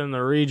peace in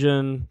the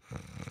region.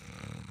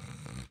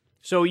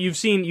 So you've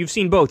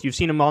seen both. You've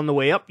seen him on the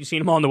way up. You've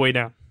seen him on the way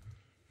down.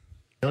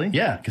 Really?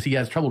 Yeah, because he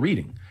has trouble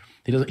reading.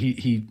 He doesn't.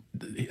 He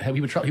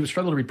would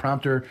struggle to read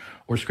prompter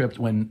or script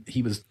when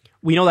he was.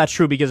 We know that's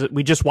true because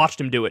we just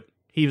watched him do it.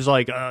 He was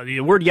like,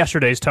 the word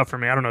yesterday is tough for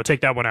me. I don't know.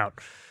 Take that one out.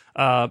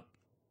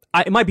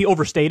 It might be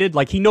overstated.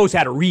 Like he knows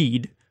how to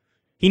read.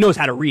 He knows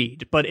how to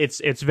read, but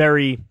it's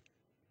very.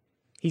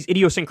 He's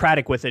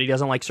idiosyncratic with it. He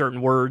doesn't like certain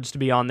words to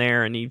be on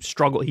there, and he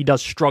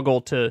does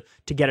struggle to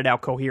get it out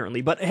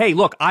coherently. But hey,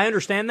 look, I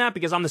understand that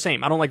because I'm the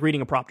same. I don't like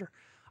reading a prompter.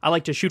 I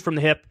like to shoot from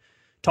the hip,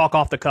 talk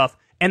off the cuff,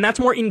 and that's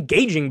more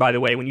engaging, by the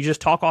way, when you just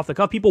talk off the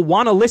cuff. People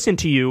want to listen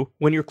to you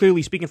when you're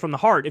clearly speaking from the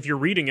heart. If you're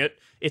reading it,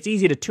 it's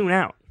easy to tune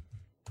out.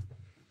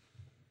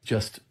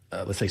 Just,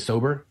 let's say,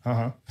 sober.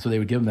 So they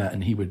would give him that,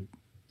 and he would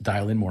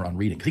dial in more on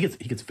reading because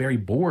he gets very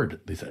bored.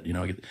 They said, he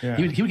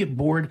would get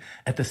bored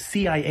at the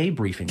CIA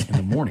briefing in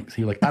the mornings.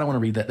 He was like, I don't want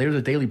to read that. There's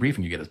a daily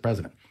briefing you get as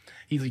president.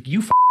 He's like,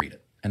 you read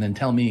it and then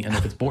tell me. And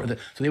if it's bored,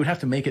 so they would have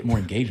to make it more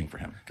engaging for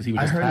him because he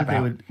would. Just I heard tap that they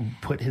out. would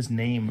put his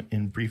name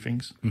in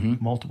briefings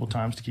multiple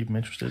times to keep him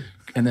interested.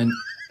 And then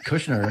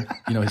Kushner,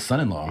 his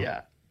son-in-law,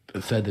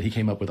 said that he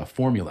came up with a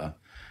formula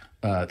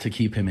to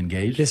keep him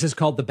engaged. This is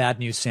called the bad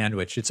news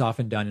sandwich. It's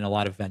often done in a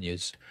lot of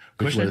venues.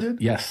 Kushner did?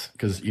 Yes,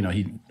 because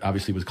he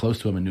obviously was close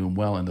to him and knew him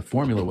well, and the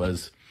formula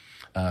was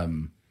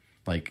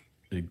like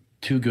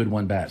 2 good,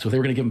 1 bad. So if they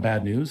were going to give him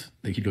bad news,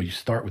 they could go, you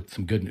start with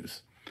some good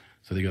news.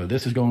 So they go,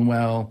 this is going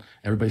well.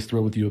 Everybody's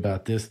thrilled with you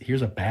about this.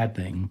 Here's a bad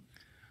thing.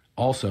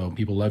 Also,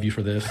 people love you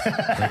for this.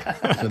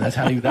 So that's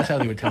how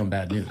they would tell him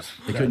bad news.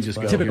 They couldn't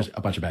just go, here's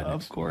a bunch of bad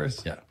news. Of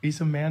course. Yeah.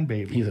 He's a man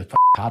baby. He's a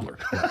toddler.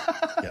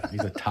 Yeah,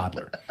 he's a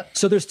toddler.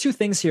 So there's 2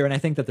 things here, and I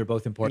think that they're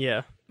both important.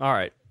 Yeah. All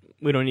right.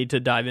 We don't need to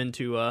dive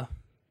into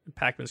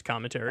Packman's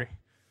commentary.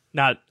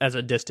 Not as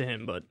a diss to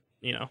him, but,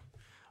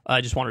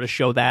 I just wanted to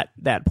show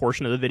that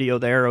portion of the video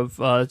there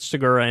of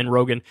Segura and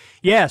Rogan.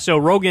 Yeah, so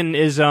Rogan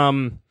is,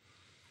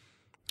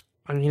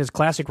 it's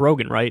classic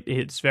Rogan, right?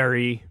 It's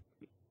very,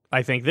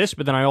 I think this,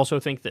 but then I also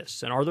think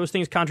this. And are those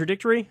things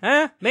contradictory?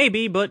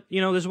 Maybe, but,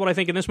 this is what I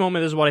think in this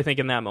moment, this is what I think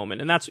in that moment.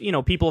 And that's,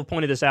 people have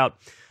pointed this out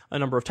a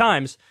number of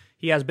times.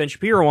 He has Ben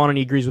Shapiro on, and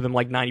he agrees with him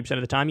like 90%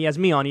 of the time. He has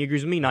me on, he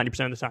agrees with me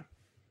 90% of the time.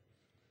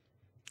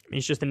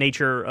 It's just the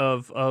nature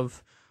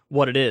of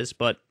what it is.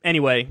 But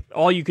anyway,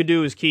 all you could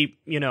do is keep,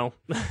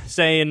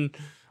 saying,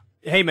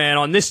 hey, man,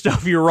 on this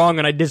stuff, you're wrong,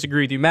 and I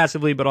disagree with you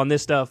massively, but on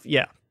this stuff,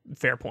 yeah,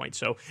 fair point.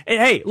 So,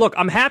 hey, look,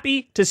 I'm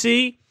happy to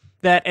see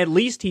that at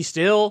least he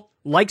still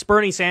likes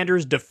Bernie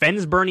Sanders,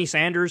 defends Bernie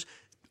Sanders,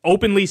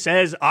 openly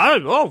says,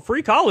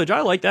 free college,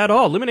 I like that.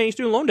 Oh, eliminating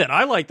student loan debt,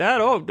 I like that.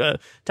 Oh,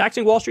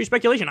 taxing Wall Street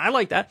speculation, I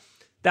like that.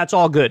 That's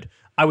all good.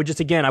 I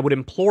would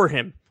implore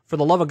him, for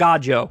the love of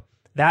God, Joe,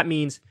 that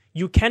means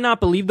you cannot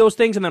believe those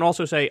things and then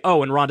also say,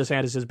 and Ron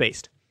DeSantis is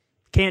based.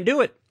 Can't do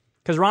it,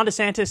 because Ron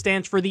DeSantis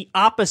stands for the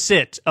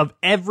opposite of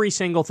every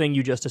single thing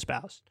you just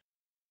espoused.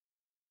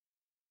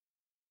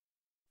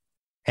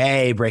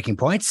 Hey, Breaking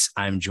Points.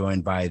 I'm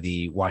joined by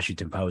the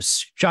Washington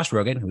Post's Josh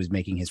Rogan, who is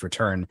making his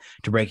return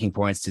to Breaking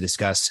Points to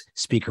discuss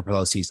Speaker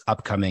Pelosi's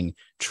upcoming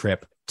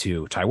trip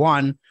to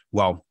Taiwan.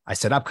 Well, I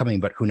said upcoming,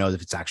 but who knows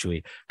if it's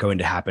actually going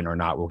to happen or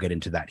not. We'll get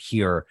into that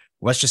here.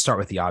 Let's just start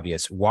with the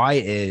obvious. Why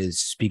is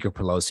Speaker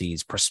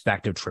Pelosi's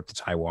prospective trip to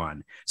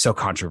Taiwan so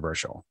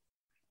controversial?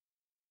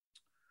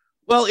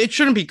 Well, it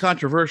shouldn't be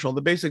controversial.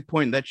 The basic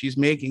point that she's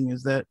making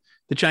is that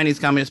the Chinese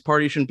Communist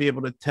Party shouldn't be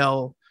able to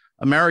tell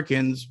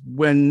Americans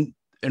when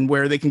and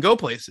where they can go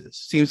places.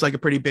 Seems like a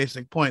pretty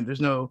basic point.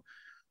 There's no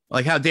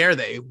Like, how dare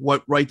they?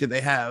 What right do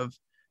they have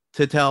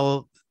to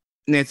tell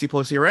Nancy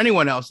Pelosi or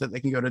anyone else that they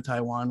can go to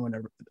Taiwan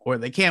whenever, or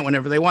they can't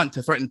whenever they want,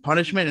 to threaten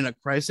punishment in a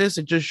crisis?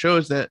 It just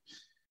shows that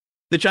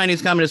the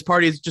Chinese Communist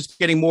Party is just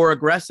getting more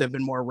aggressive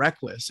and more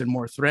reckless and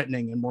more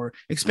threatening and more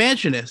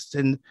expansionist.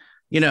 And,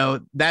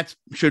 that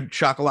should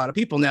shock a lot of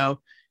people. Now,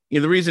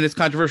 the reason it's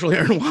controversial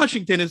here in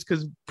Washington is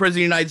because President of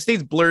the United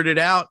States blurted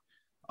out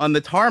on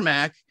the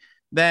tarmac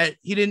that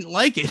he didn't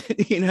like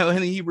it,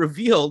 and he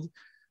revealed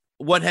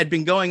what had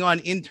been going on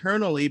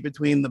internally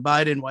between the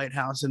Biden White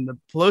House and the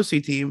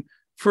Pelosi team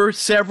for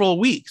several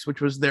weeks,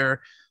 which was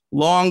their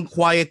long,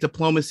 quiet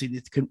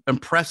diplomacy to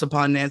impress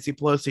upon Nancy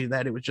Pelosi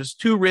that it was just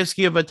too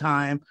risky of a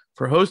time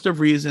for a host of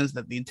reasons,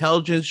 that the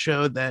intelligence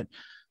showed that,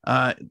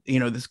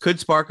 this could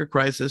spark a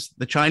crisis.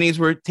 The Chinese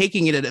were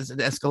taking it as an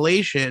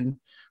escalation,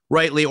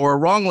 rightly or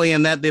wrongly,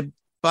 and that the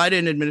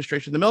Biden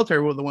administration, the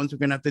military, were the ones who are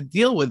going to have to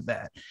deal with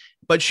that.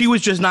 But she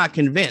was just not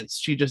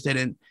convinced. She just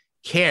didn't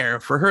care.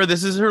 For her,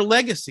 this is her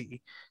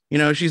legacy.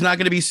 She's not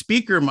going to be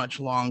speaker much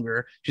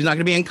longer. She's not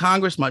going to be in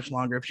Congress much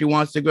longer. If she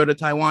wants to go to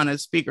Taiwan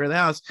as Speaker of the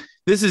House,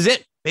 this is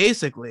it,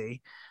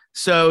 basically.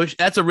 So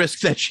that's a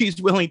risk that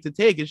she's willing to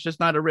take. It's just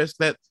not a risk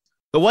that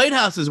the White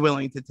House is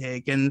willing to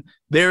take. And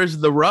there's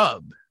the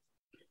rub.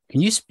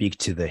 Can you speak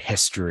to the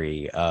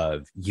history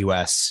of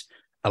U.S.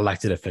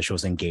 elected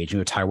officials engaging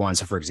with Taiwan?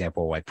 So, for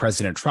example, like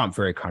President Trump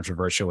very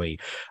controversially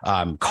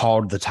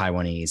called the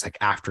Taiwanese, like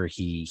after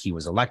he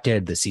was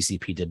elected, the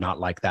CCP did not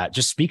like that.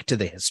 Just speak to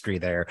the history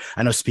there.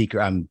 I know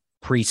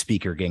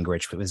pre-Speaker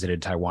Gingrich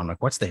visited Taiwan.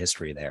 Like, what's the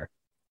history there?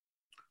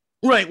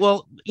 Right.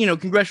 Well,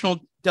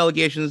 congressional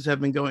delegations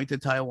have been going to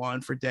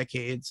Taiwan for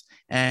decades,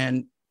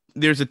 and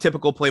there's a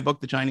typical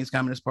playbook. The Chinese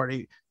Communist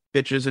Party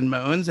bitches and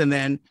moans, and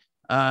then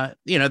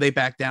they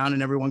back down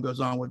and everyone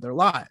goes on with their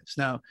lives.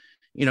 Now,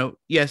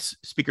 yes,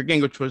 Speaker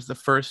Gingrich was the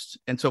first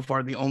and so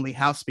far the only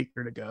House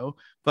Speaker to go.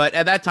 But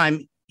at that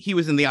time, he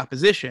was in the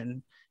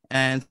opposition.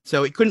 And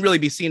so it couldn't really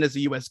be seen as a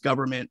U.S.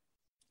 government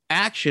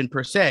action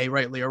per se,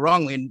 rightly or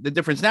wrongly. And the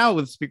difference now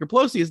with Speaker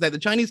Pelosi is that the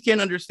Chinese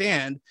can't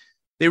understand.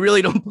 They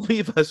really don't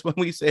believe us when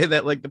we say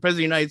that, like, the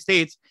President of the United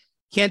States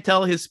can't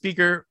tell his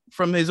speaker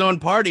from his own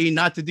party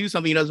not to do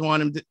something he doesn't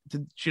want him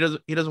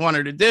he doesn't want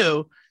her to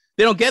do.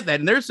 They don't get that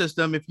in their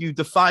system. If you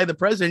defy the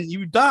president,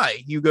 you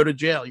die. You go to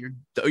jail.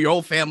 Your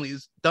whole family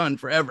is done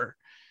forever.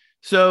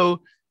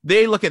 So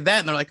they look at that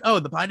and they're like, oh,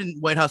 the Biden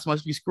White House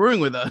must be screwing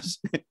with us.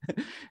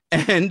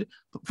 And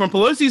from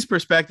Pelosi's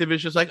perspective,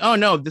 it's just like, oh,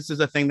 no, this is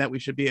a thing that we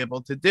should be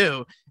able to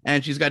do.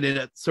 And she's got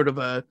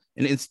an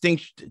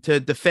instinct to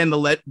defend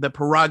the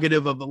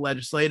prerogative of the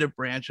legislative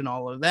branch and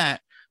all of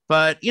that.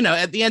 But,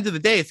 at the end of the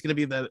day, it's going to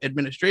be the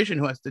administration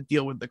who has to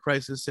deal with the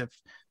crisis if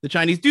the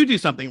Chinese do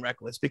something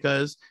reckless,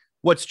 because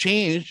what's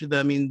changed,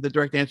 the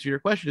direct answer to your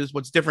question is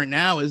what's different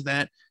now is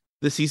that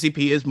the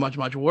CCP is much,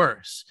 much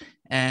worse.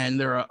 And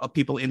there are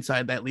people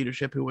inside that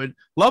leadership who would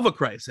love a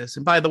crisis.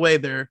 And by the way,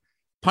 their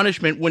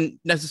punishment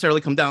wouldn't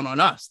necessarily come down on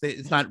us.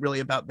 It's not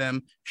really about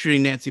them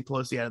shooting Nancy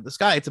Pelosi out of the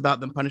sky. It's about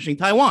them punishing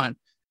Taiwan,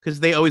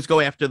 because they always go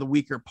after the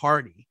weaker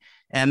party.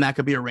 And that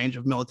could be a range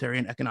of military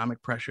and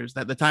economic pressures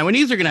that the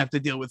Taiwanese are going to have to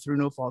deal with through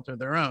no fault of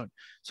their own.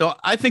 So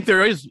I think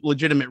there is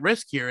legitimate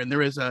risk here. And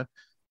there is a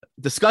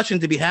discussion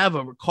to be had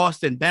over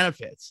cost and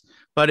benefits.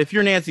 But if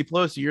you're Nancy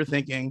Pelosi, you're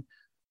thinking,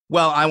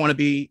 well, I want to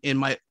be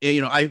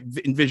I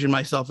envision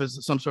myself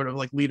as some sort of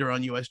like leader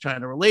on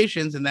U.S.-China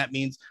relations, and that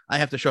means I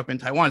have to show up in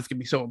Taiwan. It's going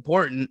to be so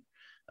important.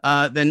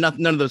 Then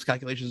none of those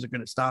calculations are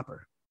going to stop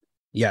her.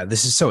 Yeah,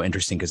 this is so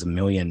interesting because a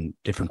million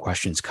different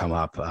questions come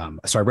up.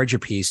 So I read your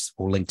piece.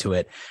 We'll link to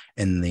it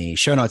in the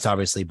show notes,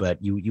 obviously, but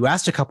you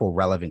asked a couple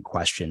relevant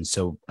questions.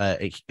 So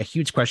a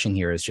huge question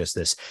here is just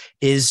this: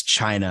 is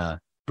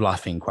China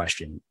bluffing?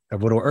 Question. A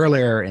little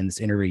earlier in this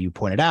interview, you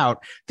pointed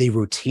out they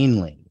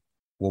routinely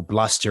will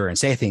bluster and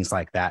say things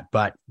like that.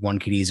 But one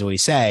could easily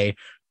say,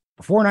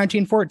 before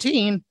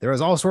 1914, there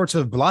was all sorts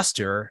of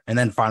bluster, and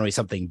then finally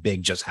something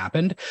big just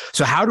happened.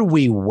 So how do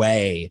we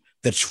weigh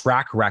the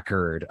track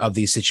record of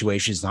these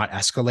situations not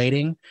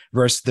escalating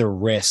versus the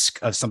risk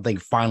of something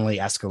finally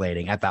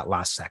escalating at that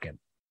last second?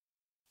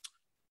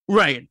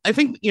 Right. I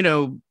think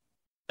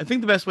the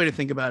best way to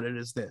think about it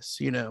is this,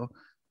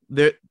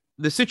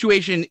 the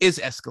situation is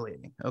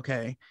escalating,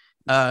 okay?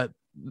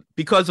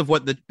 Because of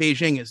what the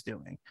Beijing is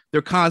doing.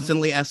 They're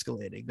constantly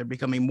escalating. They're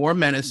becoming more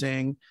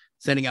menacing,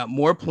 sending out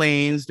more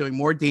planes, doing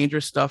more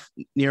dangerous stuff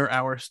near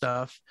our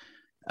stuff,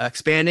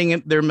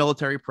 expanding their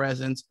military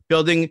presence,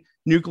 building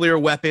nuclear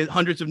weapons,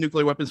 hundreds of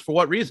nuclear weapons. For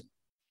what reason?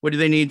 What do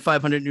they need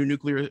 500 new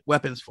nuclear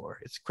weapons for?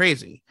 It's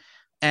crazy.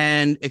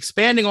 And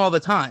expanding all the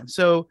time.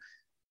 So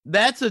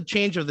that's a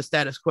change of the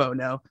status quo.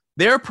 Now,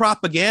 their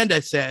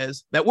propaganda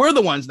says that we're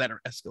the ones that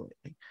are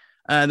escalating.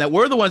 That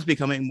we're the ones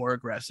becoming more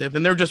aggressive,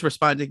 and they're just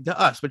responding to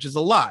us, which is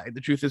a lie.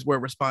 The truth is we're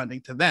responding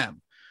to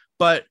them.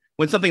 But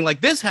when something like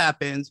this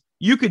happens,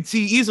 you could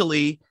see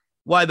easily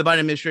why the Biden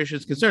administration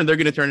is concerned. They're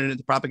going to turn it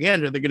into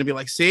propaganda. They're going to be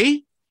like,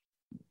 see,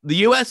 the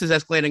U.S. is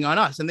escalating on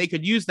us. And they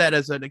could use that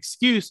as an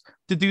excuse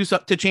to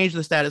change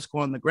the status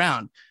quo on the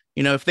ground.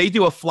 If they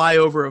do a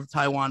flyover of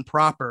Taiwan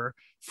proper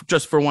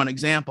just for one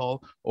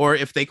example, or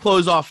if they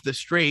close off the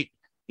strait,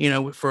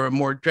 for a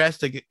more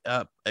drastic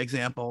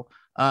example,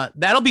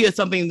 that'll be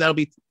something that'll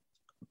be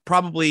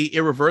probably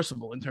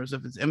irreversible in terms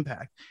of its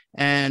impact.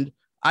 And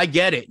I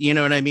get it. You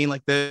know what I mean?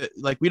 Like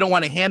we don't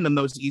want to hand them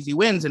those easy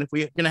wins. And if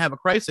we're going to have a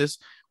crisis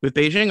with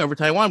Beijing over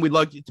Taiwan, we'd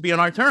like it to be on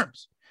our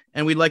terms.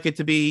 And we'd like it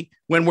to be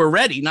when we're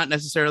ready, not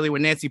necessarily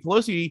when Nancy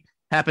Pelosi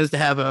happens to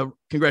have a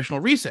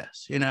congressional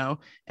recess,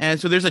 And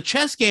so there's a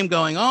chess game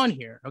going on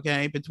here,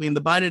 okay, between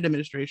the Biden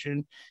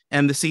administration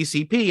and the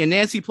CCP. And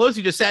Nancy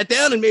Pelosi just sat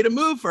down and made a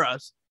move for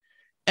us.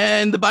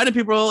 And the Biden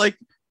people are like,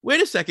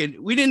 wait a second,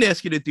 we didn't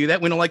ask you to do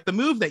that. We don't like the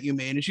move that you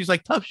made. And she's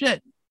like, tough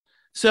shit.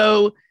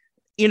 So,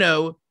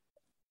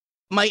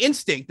 my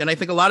instinct, and I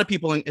think a lot of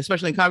people,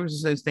 especially in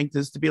Congress's instinct,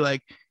 is to be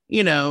like,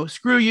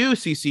 screw you,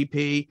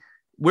 CCP.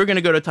 We're going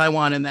to go to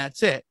Taiwan and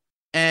that's it.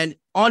 And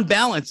on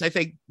balance, I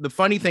think the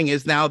funny thing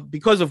is now,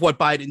 because of what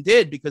Biden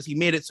did, because he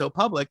made it so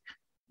public,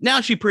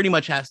 now she pretty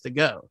much has to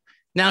go.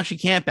 Now she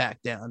can't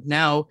back down.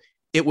 Now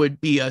it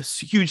would be a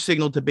huge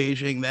signal to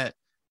Beijing that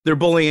their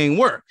bullying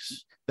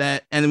works.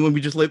 And then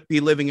we just be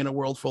living in a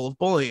world full of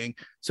bullying.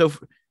 So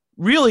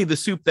really, the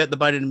soup that the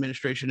Biden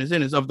administration is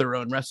in is of their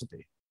own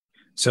recipe.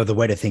 So the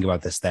way to think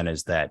about this then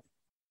is that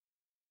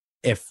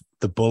if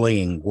the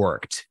bullying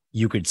worked,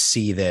 you could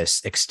see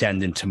this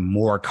extend into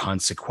more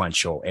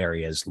consequential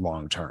areas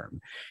long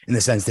term, in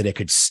the sense that it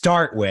could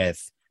start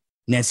with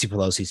Nancy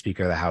Pelosi,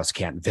 Speaker of the House,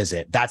 can't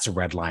visit. That's a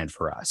red line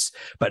for us.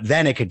 But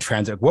then it could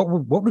transit. What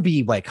would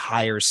be like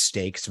higher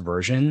stakes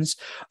versions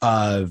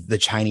of the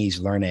Chinese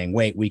learning,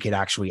 wait, we could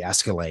actually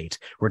escalate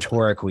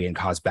rhetorically and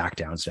cause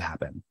backdowns to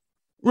happen?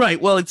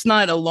 Right. Well, it's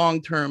not a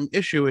long-term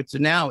issue. It's a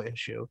now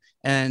issue.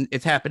 And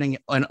it's happening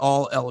on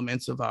all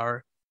elements of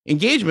our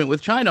engagement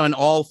with China on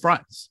all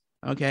fronts.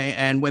 Okay.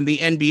 And when the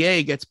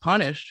NBA gets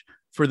punished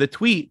for the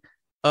tweet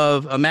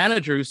of a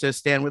manager who says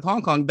stand with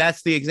Hong Kong,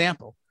 that's the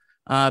example.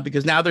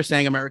 Because now they're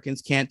saying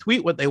Americans can't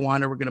tweet what they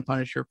want, or we're going to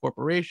punish your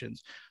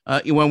corporations.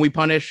 When we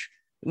punish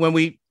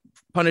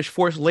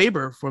forced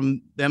labor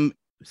from them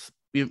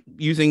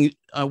using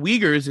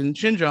Uyghurs in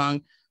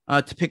Xinjiang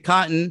to pick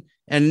cotton,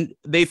 and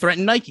they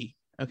threaten Nike.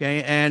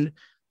 Okay. And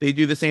they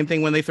do the same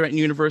thing when they threaten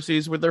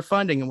universities with their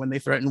funding and when they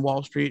threaten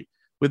Wall Street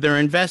with their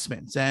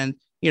investments. And,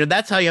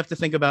 that's how you have to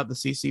think about the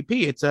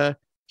CCP. It's a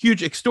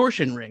huge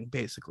extortion ring,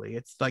 basically.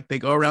 It's like they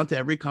go around to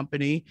every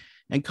company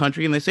and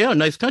country and they say, oh,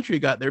 nice country you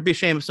got there. It'd be a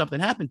shame if something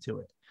happened to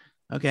it.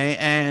 Okay.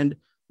 And,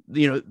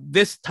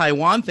 this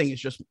Taiwan thing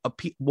is just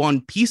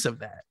one piece of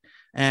that.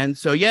 And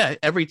so, yeah,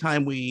 every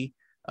time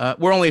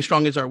we're only as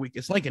strong as our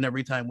weakest link. And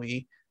every time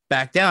we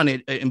back down,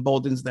 it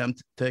emboldens them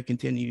to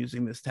continue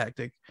using this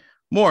tactic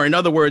more. In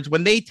other words,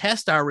 when they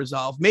test our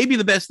resolve, maybe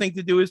the best thing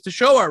to do is to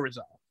show our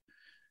resolve.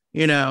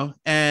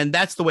 And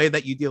that's the way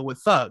that you deal with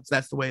thugs.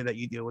 That's the way that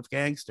you deal with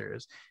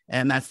gangsters.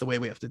 And that's the way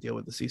we have to deal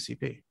with the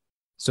CCP.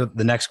 So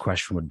the next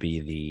question would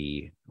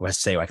be let's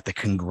say like the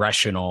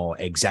congressional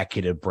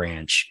executive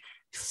branch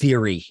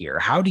theory here.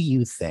 How do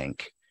you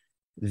think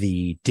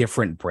the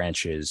different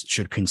branches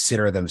should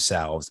consider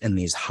themselves in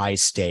these high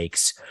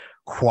stakes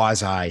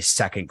quasi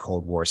second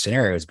Cold War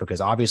scenarios? Because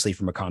obviously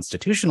from a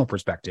constitutional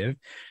perspective,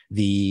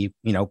 the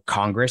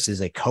Congress is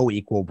a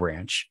co-equal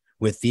branch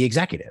with the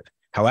executive.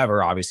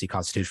 However, obviously,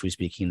 constitutionally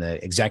speaking,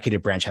 the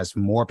executive branch has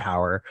more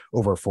power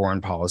over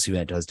foreign policy than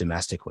it does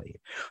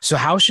domestically. So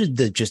how should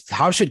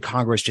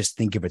Congress just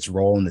think of its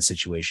role in the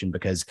situation?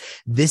 Because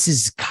this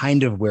is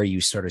kind of where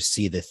you sort of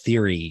see the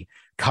theory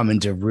come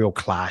into real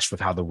clash with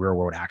how the real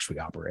world actually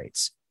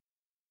operates.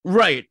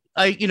 Right.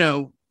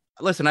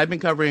 Listen, I've been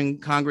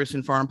covering Congress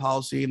and foreign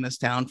policy in this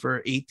town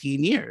for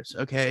 18 years.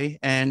 Okay.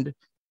 And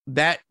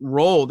that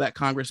role that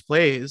Congress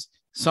plays,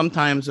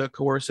 sometimes a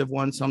coercive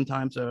one,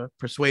 sometimes a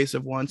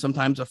persuasive one,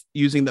 sometimes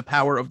using the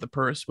power of the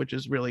purse, which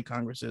is really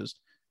Congress's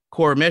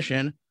core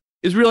mission,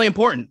 is really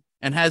important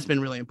and has been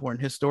really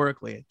important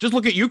historically. Just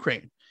look at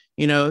Ukraine.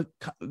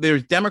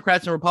 There's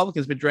Democrats and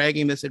Republicans been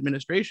dragging this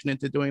administration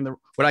into doing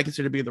what I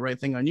consider to be the right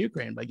thing on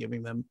Ukraine by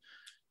giving them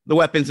the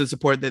weapons and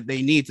support that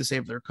they need to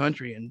save their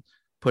country and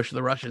push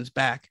the Russians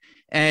back.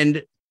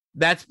 And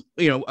that's,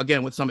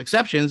 again, with some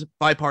exceptions,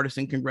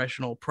 bipartisan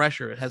congressional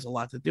pressure. It has a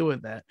lot to do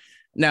with that.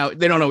 Now,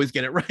 they don't always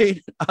get it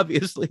right,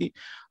 obviously,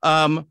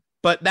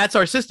 but that's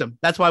our system.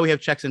 That's why we have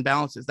checks and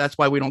balances. That's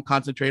why we don't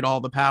concentrate all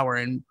the power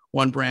in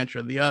one branch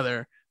or the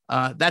other.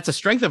 That's a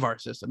strength of our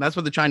system. That's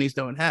what the Chinese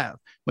don't have.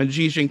 When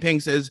Xi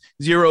Jinping says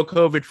zero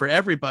COVID for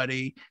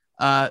everybody,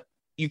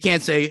 you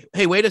can't say,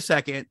 hey, wait a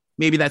second,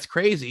 maybe that's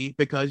crazy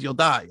because you'll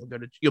die.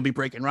 You'll be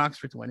breaking rocks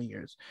for 20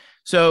 years.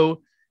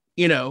 So,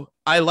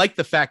 I like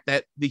the fact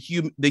that the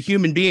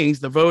human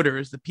beings, the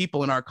voters, the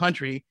people in our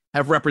country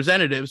have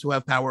representatives who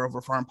have power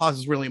over foreign policy.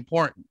 Is really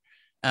important.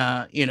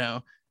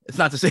 It's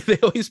not to say they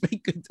always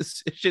make good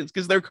decisions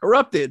because they're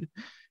corrupted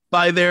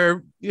by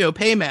their,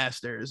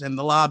 paymasters and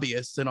the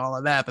lobbyists and all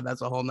of that. But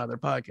that's a whole nother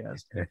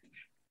podcast.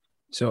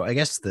 So I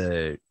guess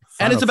and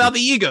it's about the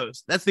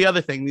egos. That's the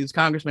other thing. These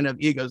congressmen have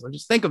egos.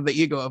 Just think of the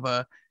ego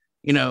of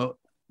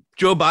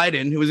Joe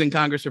Biden, who was in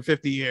Congress for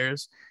 50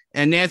 years,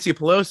 and Nancy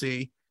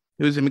Pelosi,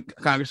 who's in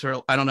Congress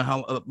for I don't know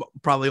how,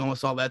 probably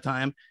almost all that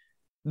time.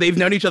 They've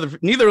known each other.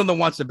 Neither of them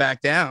wants to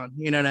back down.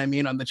 You know what I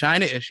mean? On the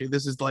China issue,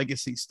 this is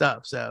legacy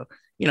stuff. So,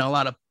 a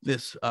lot of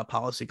this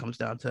policy comes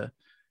down to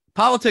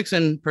politics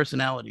and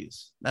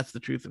personalities. That's the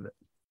truth of it.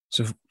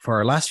 So for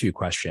our last few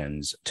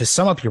questions, to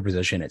sum up your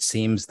position, it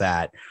seems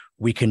that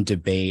we can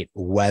debate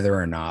whether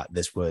or not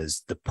this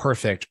was the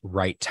perfect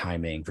right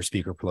timing for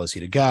Speaker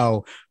Pelosi to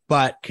go.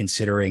 But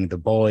considering the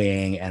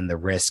bullying and the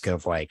risk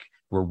of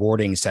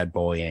rewarding said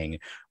bullying,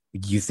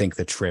 you think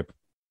the trip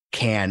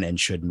can and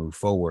should move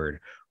forward.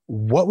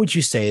 What would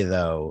you say,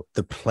 though,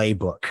 the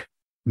playbook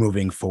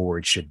moving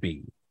forward should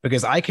be?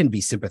 Because I can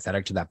be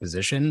sympathetic to that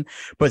position,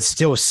 but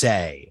still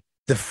say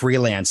the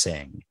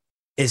freelancing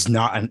is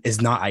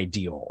not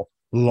ideal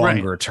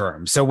longer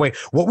term. So wait,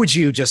 what would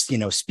you just,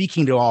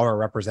 speaking to all our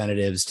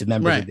representatives, to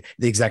members of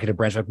the executive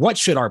branch, what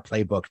should our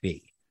playbook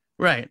be?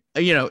 Right.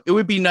 It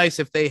would be nice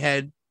if they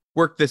had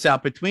worked this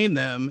out between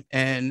them,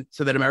 and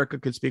so that America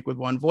could speak with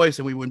one voice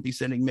and we wouldn't be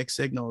sending mixed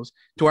signals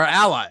to our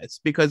allies,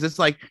 because it's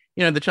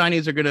the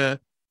Chinese are going to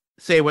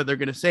say what they're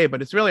going to say,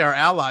 but it's really our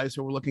allies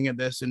who are looking at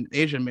this in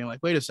Asia and being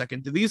like, wait a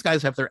second, do these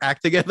guys have their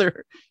act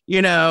together?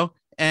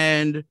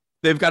 And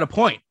they've got a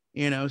point,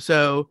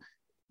 so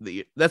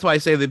that's why I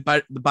say that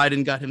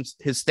Biden got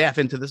his staff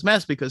into this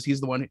mess, because he's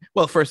the one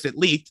first it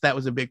leaked, that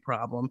was a big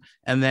problem,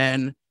 and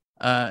then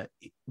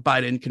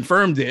Biden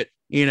confirmed it,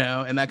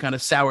 and that kind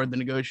of soured the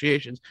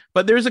negotiations.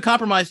 But there's a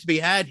compromise to be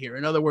had here.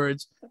 In other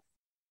words,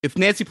 if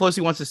Nancy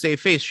Pelosi wants to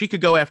save face, she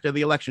could go after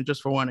the election,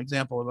 just for one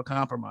example of a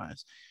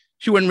compromise.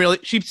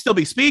 She'd still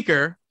be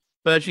speaker,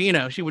 but she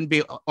wouldn't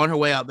be on her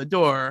way out the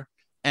door.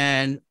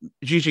 And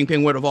Xi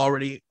Jinping would have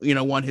already,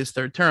 won his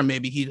third term.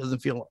 Maybe he doesn't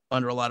feel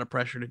under a lot of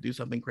pressure to do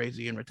something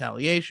crazy in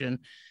retaliation.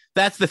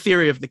 That's the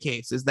theory of the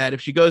case, is that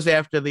if she goes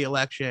after the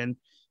election,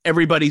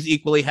 everybody's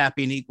equally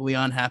happy and equally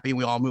unhappy, and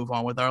we all move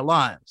on with our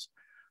lives.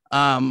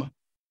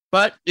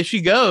 But if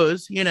she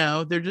goes,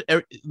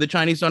 the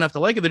Chinese don't have to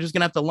like it. They're just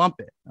going to have to lump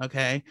it.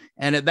 Okay.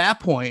 And at that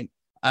point,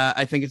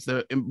 I think it's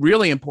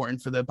really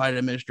important for the Biden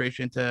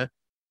administration to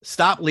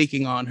stop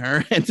leaking on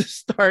her and to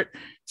start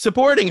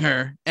supporting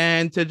her,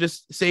 and to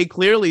just say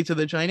clearly to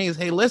the Chinese,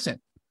 hey, listen,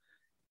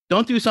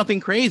 don't do something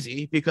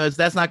crazy, because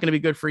that's not going to be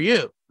good for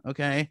you.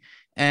 Okay.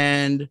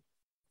 And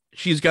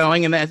she's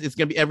going, and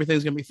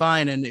everything's going to be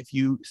fine. And if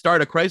you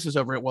start a crisis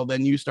over it, well,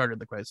 then you started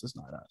the crisis,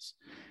 not us.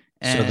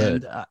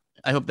 And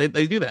I hope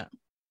they do that.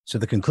 So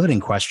the concluding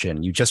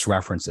question, you just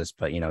referenced this,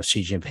 but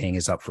Xi Jinping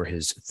is up for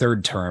his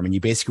third term, and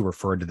you basically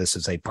referred to this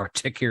as a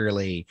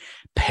particularly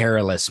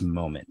perilous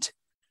moment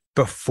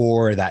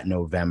before that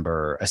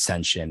November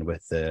ascension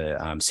with the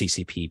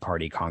CCP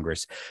Party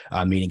Congress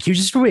meeting. Can you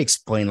just really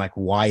explain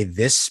why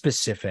this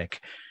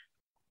specific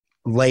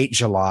late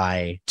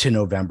July to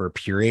November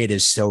period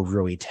is so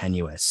really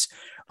tenuous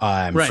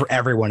for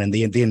everyone in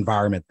the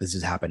environment this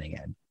is happening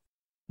in?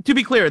 To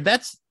be clear,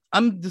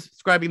 I'm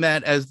describing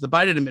that as the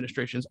Biden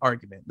administration's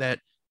argument that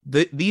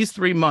these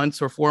 3 months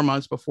or 4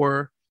 months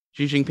before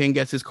Xi Jinping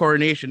gets his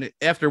coronation,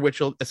 after which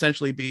he'll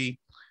essentially be,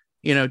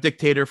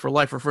 dictator for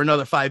life, or for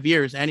another 5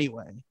 years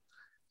anyway,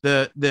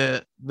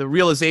 the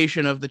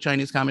realization of the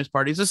Chinese Communist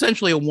Party is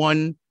essentially a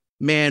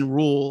one-man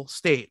rule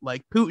state,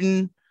 like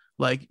Putin,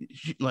 like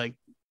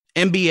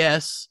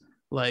MBS,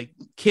 like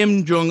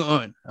Kim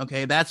Jong-un.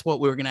 Okay, that's what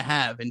we're going to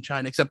have in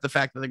China, except the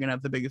fact that they're going to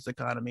have the biggest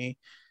economy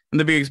and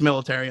the biggest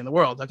military in the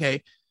world.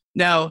 Okay.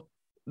 Now,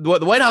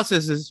 what the White House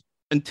is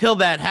until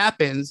that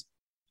happens,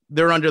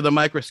 they're under the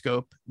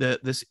microscope, the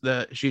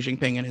Xi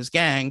Jinping and his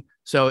gang.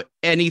 So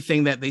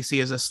anything that they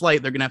see as a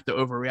slight, they're going to have to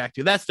overreact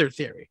to. That's their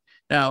theory.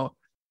 Now,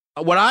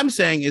 what I'm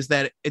saying is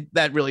that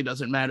that really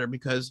doesn't matter,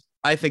 because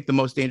I think the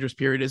most dangerous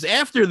period is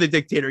after the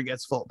dictator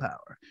gets full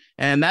power.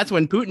 And that's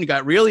when Putin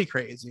got really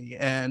crazy.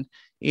 And,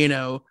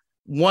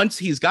 once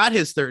he's got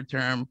his third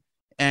term,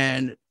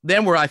 and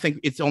then I think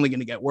it's only going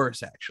to get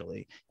worse,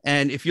 actually.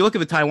 And if you look at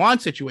the Taiwan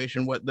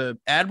situation, what the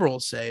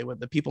admirals say,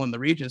 what the people in the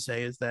region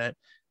say, is that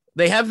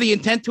they have the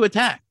intent to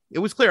attack. It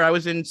was clear. I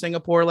was in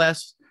Singapore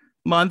last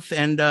month,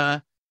 and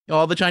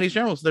all the Chinese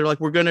generals, they're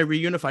like, we're going to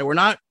reunify. We're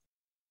not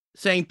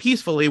saying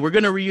peacefully, we're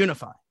going to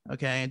reunify.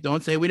 Okay. And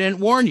don't say we didn't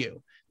warn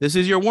you. This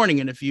is your warning.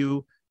 And if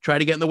you try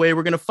to get in the way,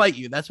 we're going to fight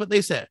you. That's what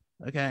they said.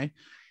 Okay.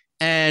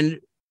 And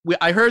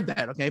I heard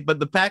that. Okay. But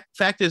the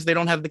fact is they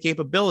don't have the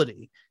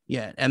capability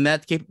yet. And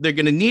they're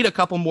going to need a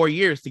couple more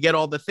years to get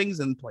all the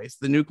things in place,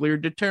 the nuclear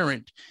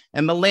deterrent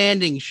and the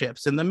landing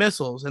ships and the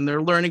missiles. And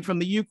they're learning from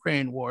the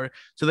Ukraine war,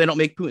 so they don't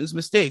make Putin's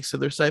mistakes. So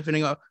they're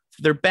siphoning off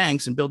their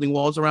banks and building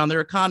walls around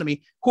their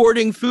economy,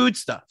 hoarding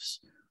foodstuffs,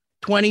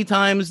 20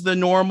 times the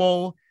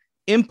normal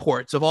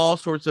imports of all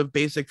sorts of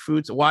basic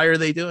foods. Why are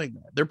they doing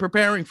that? They're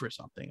preparing for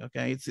something.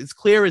 Okay. It's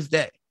clear as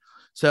day.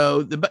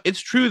 So it's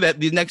true that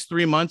the next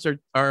 3 months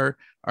are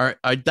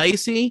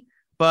dicey,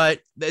 but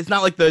it's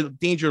not like the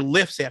danger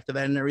lifts after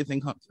that and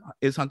everything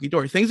is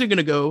hunky-dory. Things are going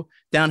to go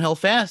downhill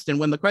fast. And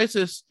when the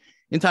crisis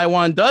in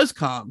Taiwan does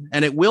come,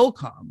 and it will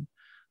come,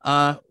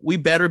 we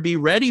better be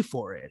ready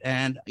for it.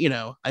 And,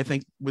 I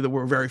think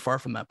we're very far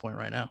from that point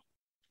right now.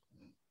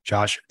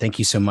 Josh, thank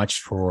you so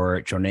much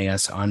for joining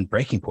us on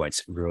Breaking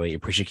Points. Really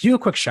appreciate it. Can you do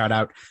a quick shout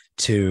out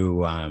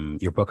to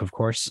your book, of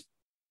course?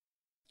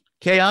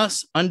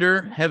 Chaos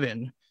Under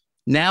Heaven,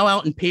 now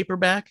out in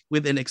paperback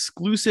with an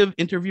exclusive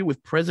interview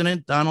with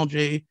President Donald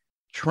J.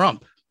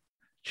 Trump.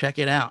 Check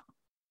it out.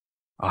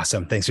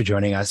 Awesome. Thanks for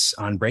joining us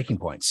on Breaking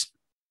Points.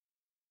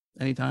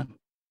 Anytime.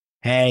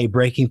 Hey,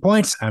 Breaking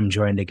Points. I'm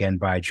joined again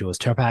by Jules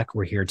Topak.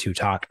 We're here to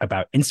talk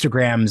about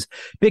Instagram's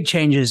big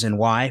changes and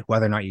why,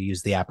 whether or not you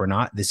use the app or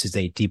not. This is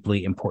a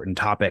deeply important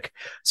topic.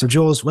 So,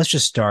 Jules, let's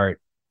just start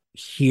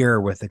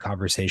here with the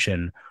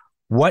conversation.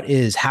 What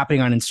is happening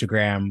on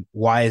Instagram?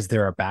 Why is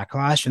there a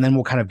backlash? And then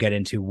we'll kind of get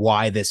into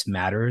why this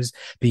matters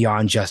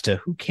beyond just a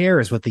who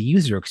cares what the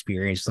user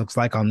experience looks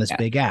like on this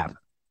big app.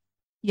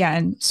 Yeah,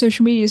 and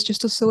social media is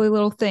just a silly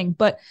little thing.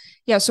 But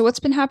yeah, so what's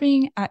been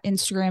happening at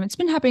Instagram? It's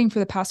been happening for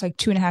the past like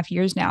 2.5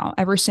 years now,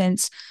 ever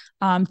since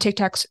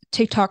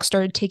TikTok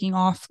started taking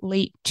off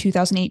late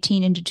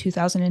 2018 into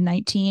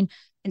 2019.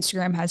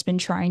 Instagram has been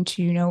trying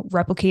to,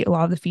 replicate a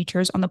lot of the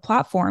features on the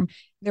platform.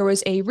 There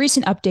was a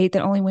recent update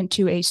that only went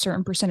to a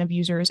certain percent of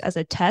users as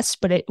a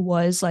test, but it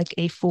was like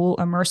a full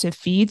immersive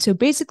feed. So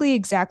basically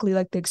exactly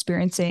like the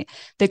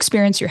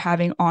experience you're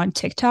having on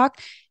TikTok.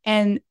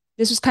 And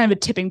this was kind of a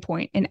tipping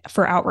point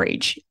for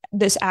outrage.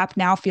 This app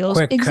now feels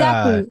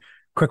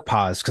Quick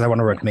pause, because I want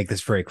to make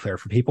this very clear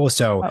for people.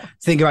 So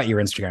think about your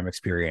Instagram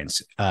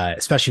experience,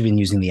 especially if you've been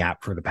using the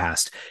app for the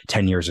past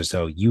 10 years or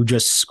so. You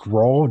just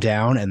scroll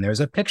down and there's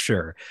a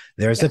picture.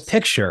 There's a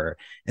picture.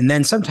 And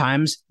then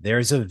sometimes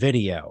there's a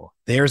video.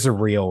 There's a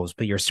reels,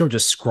 but you're still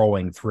just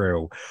scrolling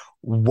through.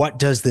 What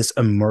does this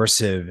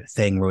immersive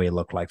thing really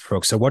look like,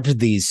 folks? So what did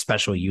these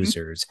special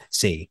users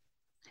see?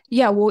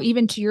 Yeah, well,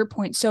 even to your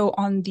point, so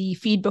on the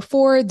feed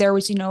before, there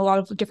was, a lot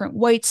of different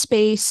white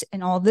space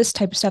and all this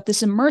type of stuff.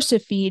 This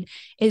immersive feed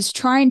is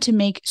trying to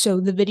make so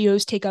the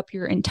videos take up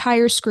your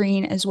entire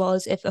screen, as well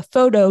as if a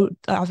photo,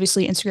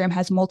 obviously Instagram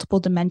has multiple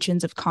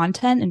dimensions of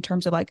content in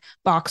terms of like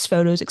box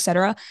photos,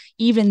 etc.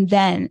 Even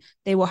then,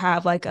 they will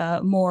have like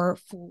a more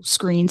full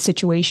screen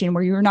situation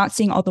where you're not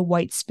seeing all the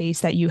white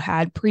space that you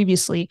had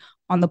previously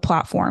on the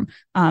platform.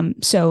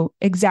 So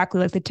exactly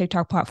like the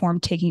TikTok platform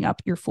taking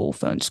up your full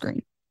phone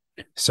screen.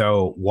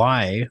 So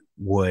why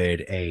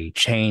would a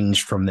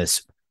change from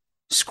this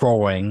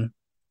scrolling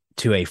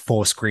to a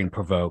full screen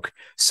provoke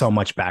so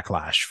much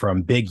backlash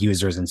from big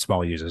users and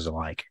small users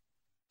alike?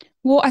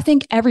 Well, I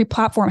think every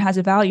platform has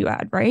a value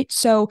add, right?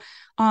 So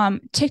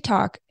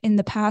TikTok in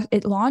the past,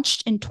 it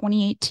launched in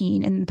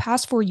 2018. In the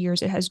past 4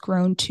 years, it has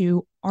grown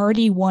to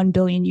already 1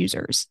 billion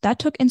users. That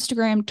took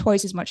Instagram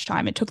twice as much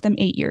time. It took them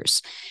 8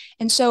 years.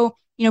 And so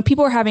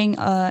people are having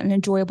an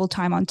enjoyable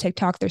time on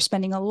TikTok. They're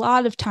spending a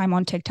lot of time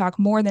on TikTok,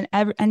 more than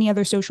any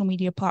other social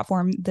media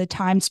platform. The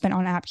time spent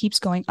on app keeps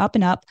going up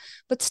and up.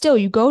 But still,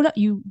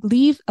 you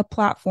leave a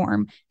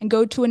platform and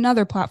go to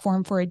another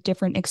platform for a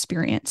different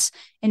experience.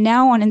 And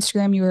now on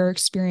Instagram, you are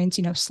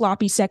experiencing,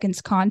 sloppy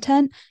seconds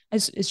content.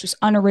 It's just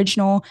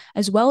unoriginal,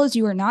 as well as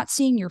you are not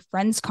seeing your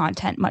friends'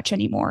 content much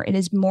anymore. It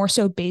is more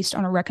so based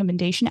on a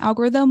recommendation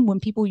algorithm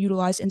when people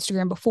utilize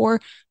Instagram before,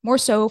 more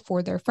so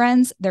for their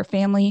friends, their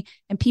family,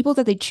 and people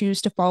that they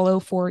choose to follow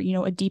for,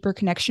 a deeper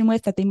connection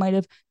with that they might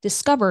have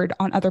discovered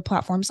on other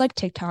platforms like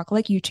TikTok,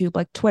 like YouTube,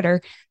 like Twitter.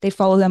 They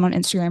follow them on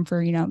Instagram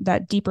for,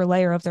 that deeper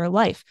layer of their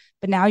life.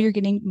 But now you're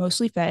getting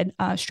mostly fed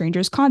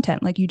strangers'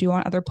 content like you do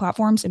on other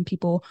platforms, and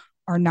people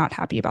are not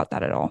happy about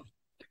that at all.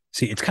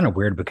 See, it's kind of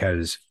weird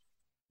because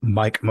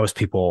most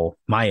people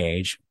my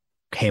age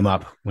came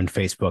up when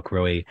Facebook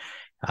really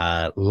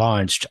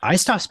launched. I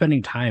stopped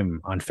spending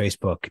time on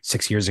Facebook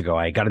 6 years ago.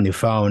 I got a new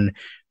phone.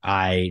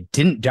 I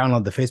didn't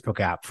download the Facebook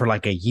app for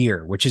like a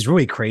year, which is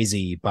really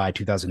crazy by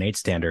 2008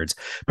 standards,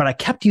 but I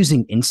kept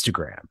using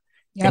Instagram.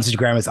 Yep.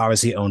 Instagram is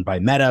obviously owned by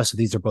Meta, so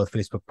these are both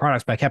Facebook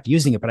products, but I kept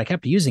using it. But I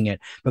kept using it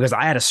because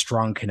I had a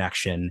strong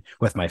connection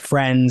with my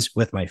friends,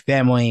 with my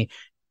family,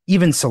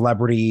 even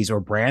celebrities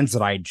or brands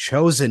that I'd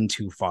chosen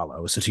to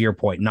follow. So to your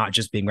point, not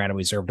just being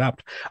randomly served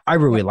up, I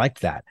really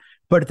liked that.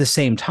 But at the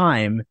same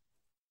time,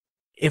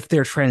 if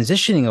they're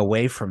transitioning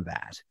away from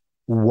that,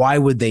 why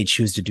would they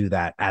choose to do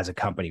that as a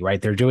company,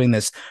 right? They're doing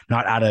this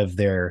not out of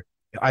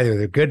either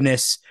the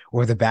goodness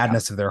or the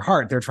badness of their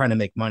heart. They're trying to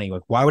make money.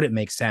 Like, why would it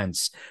make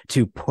sense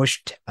to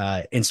push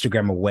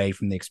Instagram away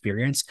from the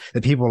experience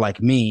that people like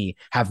me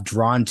have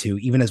drawn to,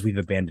 even as we've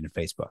abandoned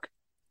Facebook?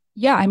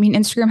 Yeah, I mean,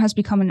 Instagram has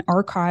become an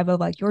archive of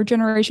like your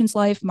generation's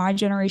life, my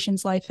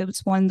generation's life. It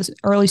was one of the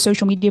early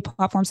social media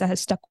platforms that has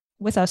stuck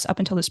with us up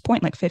until this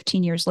point, like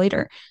 15 years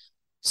later.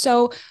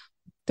 So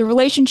the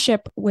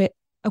relationship with,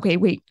 okay,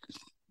 wait,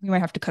 we might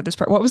have to cut this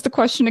part. What was the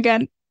question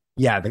again?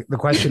 Yeah, the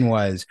question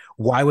was,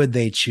 why would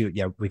they choose?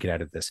 Yeah, we could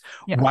edit this.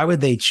 Yeah. Why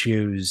would they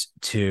choose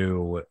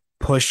to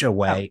push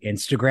away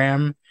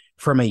Instagram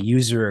from a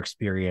user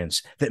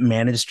experience that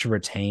managed to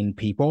retain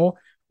people,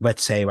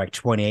 let's say like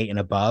 28 and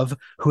above,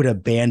 who'd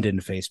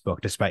abandoned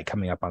Facebook despite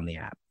coming up on the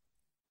app?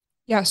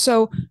 Yeah,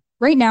 so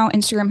right now,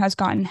 Instagram has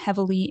gotten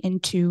heavily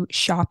into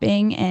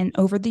shopping, and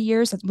over the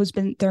years, that was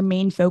been their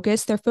main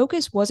focus. Their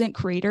focus wasn't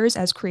creators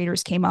as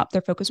creators came up.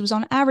 Their focus was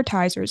on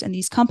advertisers and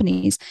these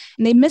companies,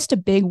 and they missed a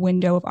big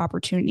window of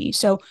opportunity.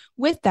 So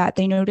with that,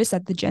 they noticed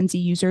that the Gen Z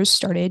users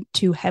started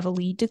to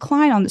heavily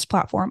decline on this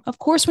platform. Of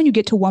course, when you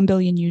get to 1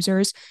 billion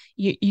users,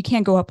 you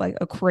can't go up like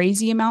a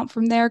crazy amount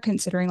from there,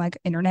 considering like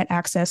internet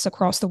access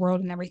across the world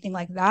and everything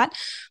like that.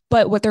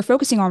 But what they're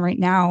focusing on right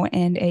now,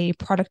 and a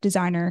product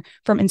designer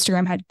from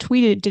Instagram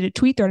did a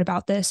tweet thread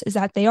about this, is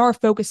that they are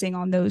focusing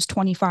on those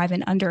 25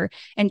 and under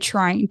and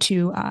trying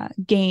to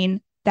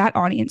gain that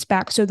audience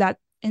back so that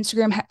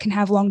Instagram can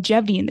have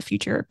longevity in the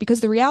future.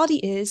 Because the reality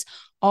is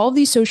all of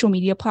these social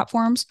media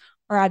platforms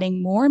are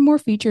adding more and more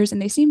features,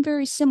 and they seem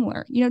very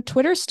similar.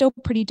 Twitter's still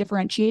pretty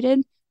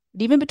differentiated.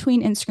 But even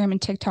between Instagram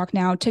and TikTok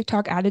now,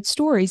 TikTok added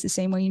stories the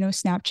same way,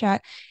 Snapchat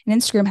and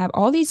Instagram have.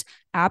 All these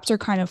apps are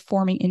kind of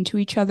forming into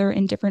each other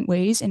in different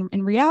ways. And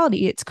in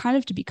reality, it's kind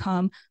of to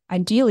become,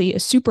 ideally, a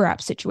super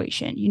app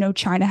situation.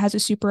 China has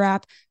a super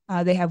app.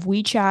 They have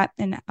WeChat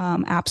and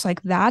apps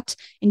like that.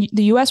 In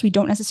the US, we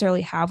don't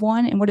necessarily have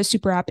one. And what a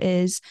super app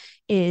is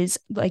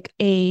like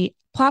a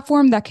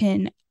platform that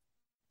can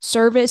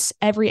service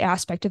every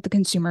aspect of the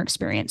consumer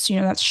experience.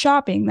 That's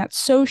shopping, that's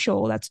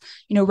social, that's,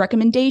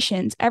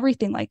 recommendations,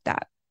 everything like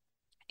that.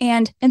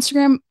 And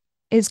Instagram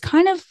is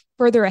kind of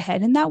further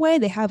ahead in that way.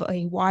 They have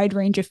a wide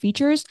range of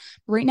features.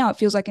 Right now, it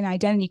feels like an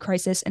identity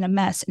crisis and a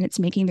mess, and it's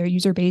making their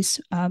user base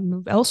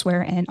move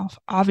elsewhere and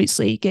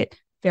obviously get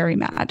very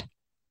mad.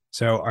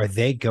 So are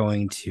they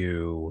going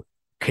to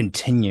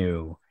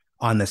continue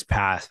on this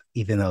path,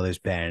 even though there's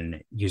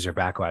been user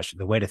backlash?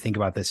 The way to think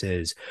about this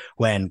is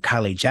when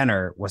Kylie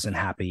Jenner wasn't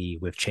happy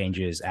with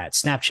changes at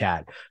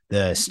Snapchat,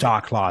 the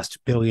stock lost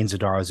billions of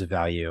dollars of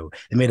value.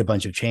 They made a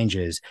bunch of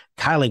changes.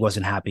 Kylie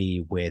wasn't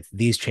happy with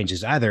these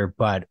changes either,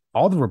 but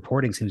all the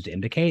reporting seems to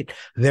indicate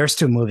they're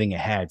still moving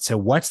ahead. So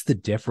what's the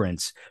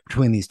difference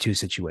between these two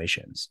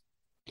situations?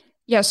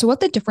 Yeah, so what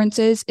the difference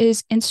is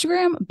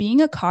Instagram,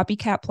 being a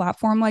copycat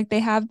platform like they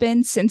have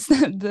been since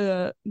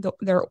their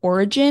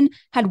origin,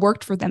 had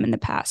worked for them in the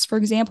past. For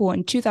example,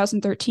 in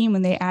 2013,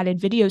 when they added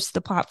videos to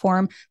the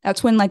platform,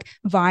 that's when like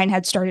Vine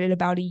had started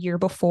about a year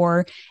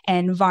before,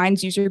 and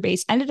Vine's user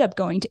base ended up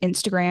going to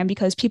Instagram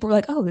because people were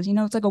like, oh,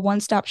 it's like a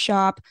one-stop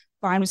shop.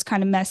 Vine was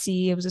kind of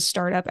messy. It was a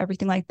startup,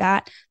 everything like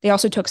that. They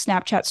also took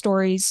Snapchat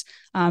stories,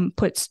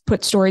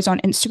 put stories on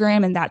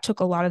Instagram, and that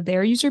took a lot of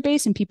their user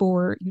base, and people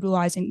were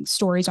utilizing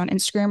stories on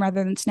Instagram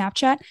rather than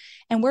Snapchat.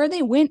 And where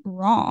they went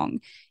wrong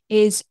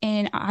is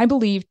in, I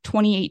believe,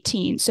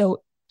 2018.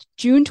 So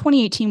June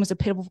 2018 was a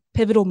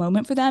pivotal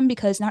moment for them,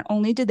 because not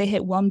only did they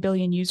hit 1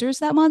 billion users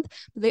that month,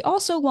 but they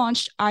also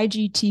launched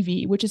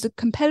IGTV, which is a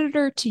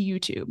competitor to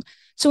YouTube.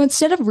 So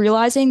instead of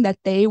realizing that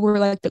they were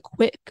like the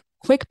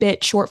quick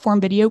bit short form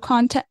video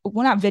content,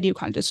 well, not video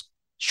content, just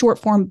short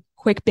form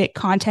quick bit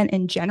content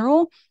in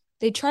general,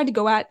 they tried to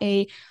go at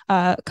a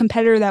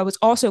competitor that was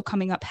also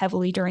coming up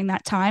heavily during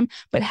that time,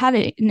 but had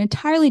an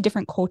entirely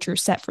different culture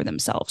set for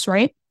themselves,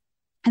 right?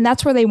 And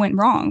that's where they went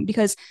wrong,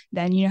 because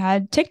then you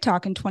had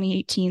TikTok in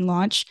 2018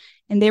 launch,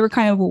 and they were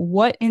kind of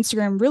what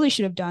Instagram really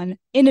should have done,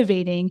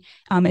 innovating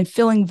and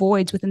filling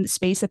voids within the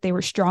space that they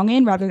were strong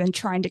in, rather than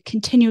trying to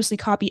continuously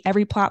copy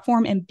every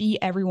platform and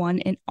be everyone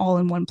all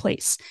in one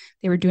place.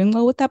 They were doing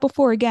well with that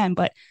before, again,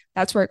 but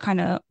that's where it kind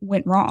of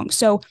went wrong.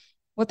 So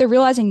what they're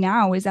realizing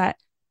now is that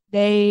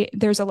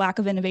there's a lack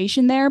of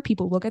innovation there.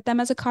 People look at them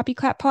as a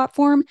copycat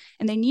platform,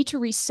 and they need to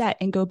reset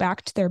and go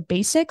back to their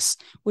basics,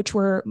 which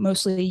were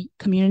mostly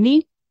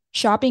community.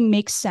 Shopping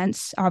makes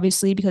sense,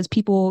 obviously, because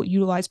people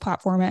utilize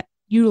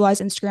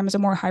Instagram as a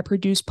more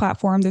high-produced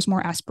platform. There's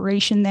more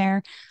aspiration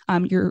there.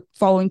 You're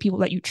following people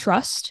that you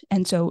trust,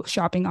 and so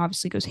shopping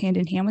obviously goes hand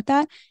in hand with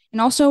that. And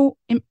also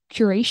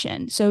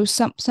curation. So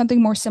something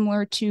more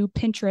similar to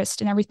Pinterest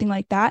and everything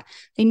like that.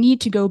 They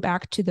need to go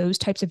back to those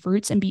types of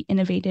roots and be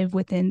innovative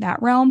within that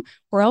realm,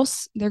 or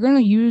else they're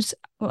going to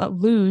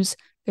lose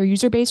their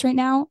user base right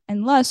now,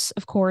 unless,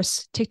 of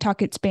course, TikTok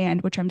gets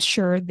banned, which I'm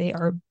sure they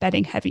are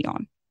betting heavy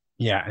on.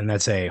 Yeah, and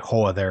that's a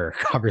whole other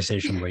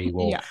conversation we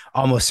will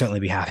almost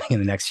certainly be having in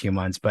the next few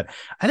months. But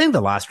I think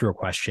the last real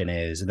question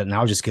is, and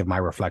I'll just give my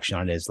reflection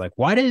on it, is like,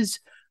 why does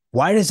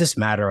this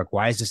matter? Like,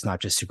 why is this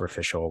not just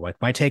superficial?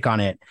 Like, my take on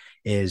it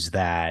is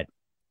that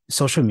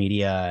social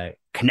media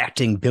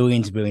connecting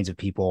billions and billions of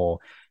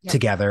people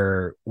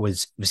together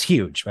was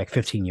huge, like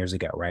 15 years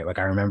ago, right? Like,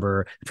 I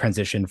remember the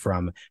transition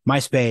from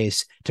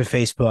MySpace to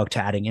Facebook to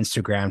adding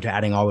Instagram to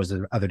adding all those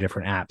other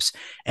different apps.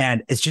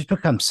 And it's just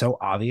become so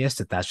obvious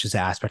that that's just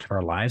an aspect of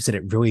our lives that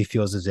it really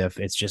feels as if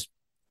it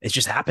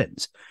just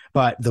happens.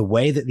 But the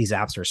way that these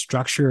apps are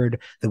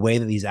structured, the way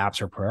that these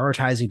apps are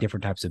prioritizing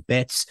different types of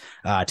bits,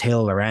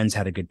 Taylor Lorenz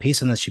had a good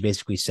piece on this. She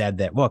basically said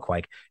that, look,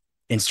 like,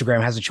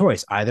 Instagram has a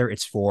choice. Either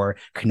it's for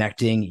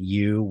connecting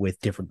you with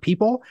different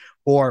people,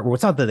 or well,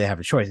 it's not that they have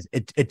a choice.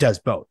 It does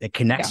both. It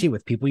connects you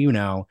with people you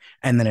know,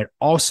 and then it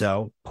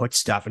also put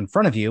stuff in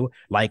front of you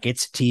like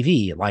it's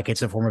TV, like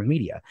it's a form of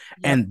media.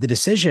 And the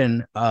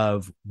decision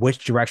of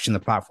which direction the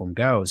platform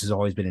goes has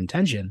always been in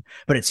tension,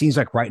 but it seems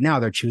like right now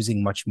they're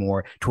choosing much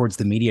more towards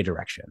the media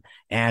direction.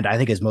 And I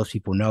think, as most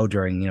people know,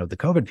 during the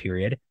COVID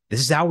period, this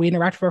is how we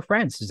interact with our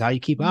friends. This is how you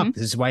keep up.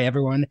 This is why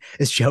everyone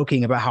is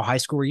joking about how high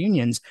school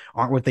reunions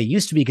aren't what they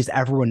used to be, because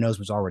everyone knows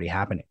what's already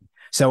happening.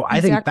 So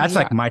I think that's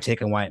like my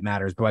take on why it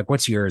matters. But like,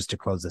 what's yours to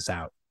close this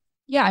out?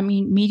 Yeah, I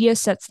mean, media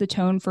sets the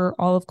tone for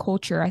all of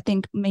culture. I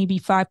think maybe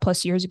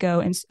 5+ years ago,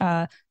 and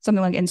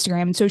something like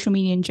Instagram and social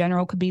media in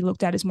general could be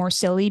looked at as more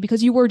silly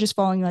because you were just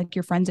following like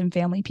your friends and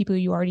family, people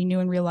you already knew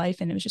in real life,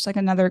 and it was just like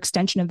another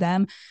extension of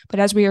them. But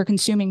as we are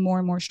consuming more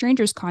and more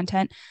strangers'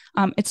 content,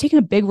 it's taken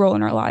a big role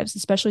in our lives,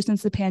 especially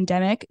since the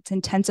pandemic. It's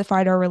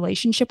intensified our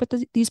relationship with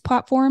these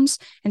platforms,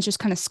 and it's just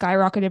kind of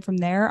skyrocketed from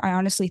there. I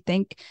honestly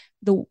think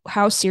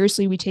how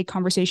seriously we take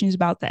conversations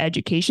about the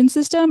education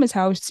system is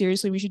how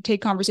seriously we should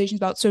take conversations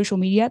about social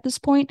media at this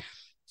point.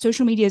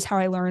 Social media is how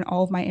I learn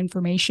all of my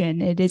information.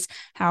 It is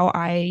how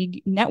I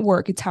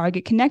network. It's how I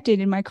get connected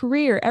in my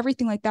career,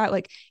 everything like that.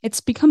 Like,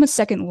 it's become a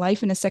second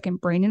life and a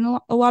second brain in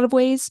a lot of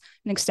ways,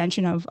 an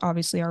extension of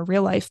obviously our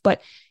real life,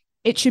 but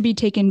it should be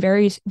taken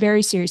very,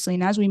 very seriously.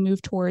 And as we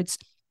move towards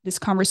this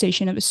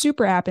conversation of a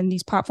super app and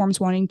these platforms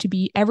wanting to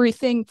be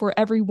everything for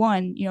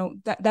everyone,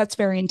 that's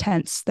very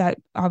intense. That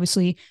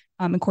obviously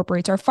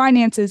incorporates our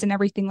finances and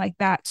everything like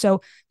that. So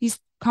these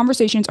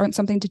conversations aren't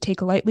something to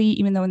take lightly,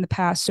 even though in the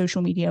past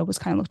social media was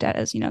kind of looked at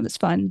as, this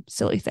fun,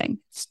 silly thing.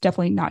 It's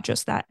definitely not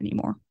just that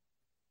anymore.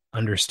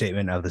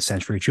 Understatement of the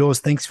century. Jules,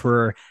 thanks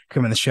for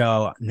coming on the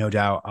show. No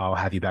doubt I'll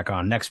have you back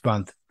on next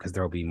month because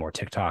there will be more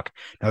TikTok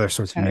and other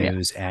sorts of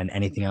news and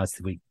anything else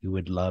that we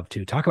would love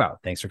to talk about.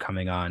 Thanks for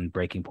coming on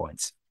Breaking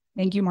Points.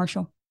 Thank you,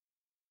 Marshall.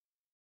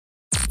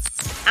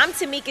 I'm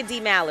Tamika D.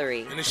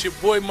 Mallory. And it's your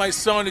boy, my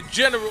son, the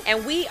General.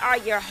 And we are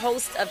your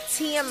hosts of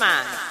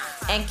TMI.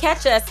 And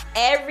catch us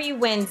every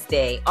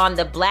Wednesday on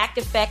the Black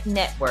Effect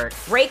Network,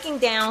 breaking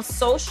down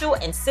social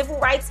and civil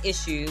rights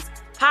issues,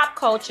 pop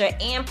culture,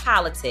 and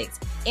politics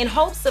in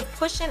hopes of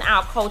pushing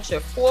our culture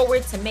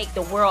forward to make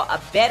the world a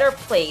better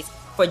place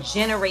for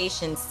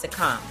generations to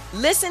come.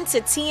 Listen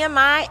to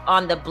TMI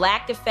on the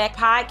Black Effect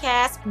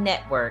Podcast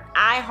Network,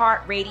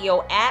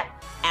 iHeartRadio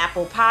app,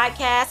 Apple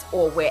Podcasts,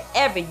 or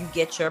wherever you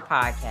get your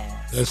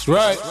podcasts. That's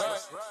right.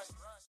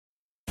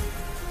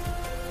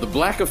 The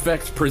Black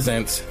Effect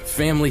presents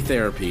Family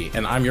Therapy,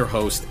 and I'm your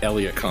host,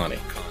 Elliot Connie.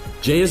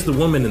 Jay is the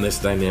woman in this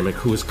dynamic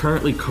who is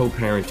currently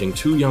co-parenting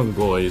 2 young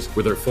boys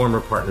with her former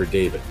partner,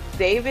 David.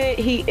 David,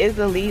 he is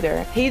a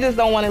leader. He just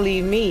don't want to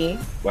leave me.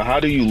 But how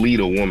do you lead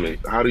a woman?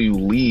 How do you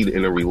lead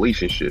in a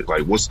relationship?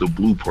 Like, what's the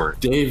blueprint?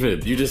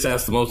 David, you just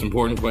asked the most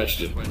important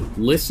question.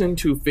 Listen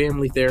to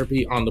Family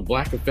Therapy on the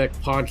Black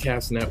Effect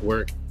Podcast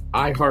Network,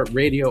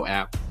 iHeartRadio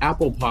app,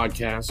 Apple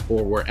Podcasts,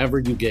 or wherever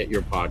you get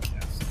your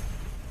podcasts.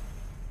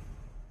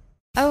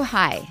 Oh,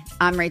 hi,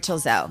 I'm Rachel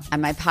Zoe,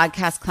 and my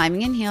podcast,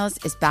 Climbing in Heels,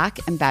 is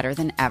back and better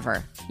than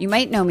ever. You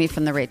might know me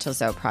from the Rachel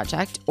Zoe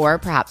Project, or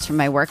perhaps from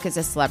my work as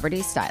a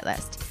celebrity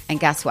stylist.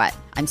 And guess what?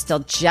 I'm still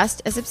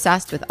just as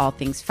obsessed with all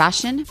things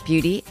fashion,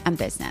 beauty, and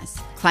business.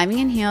 Climbing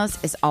in Heels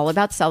is all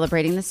about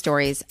celebrating the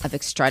stories of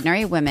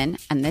extraordinary women,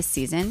 and this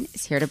season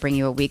is here to bring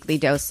you a weekly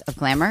dose of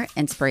glamour,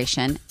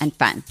 inspiration, and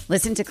fun.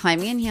 Listen to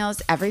Climbing in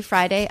Heels every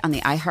Friday on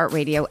the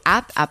iHeartRadio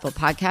app, Apple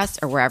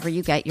Podcasts, or wherever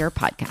you get your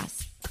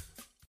podcasts.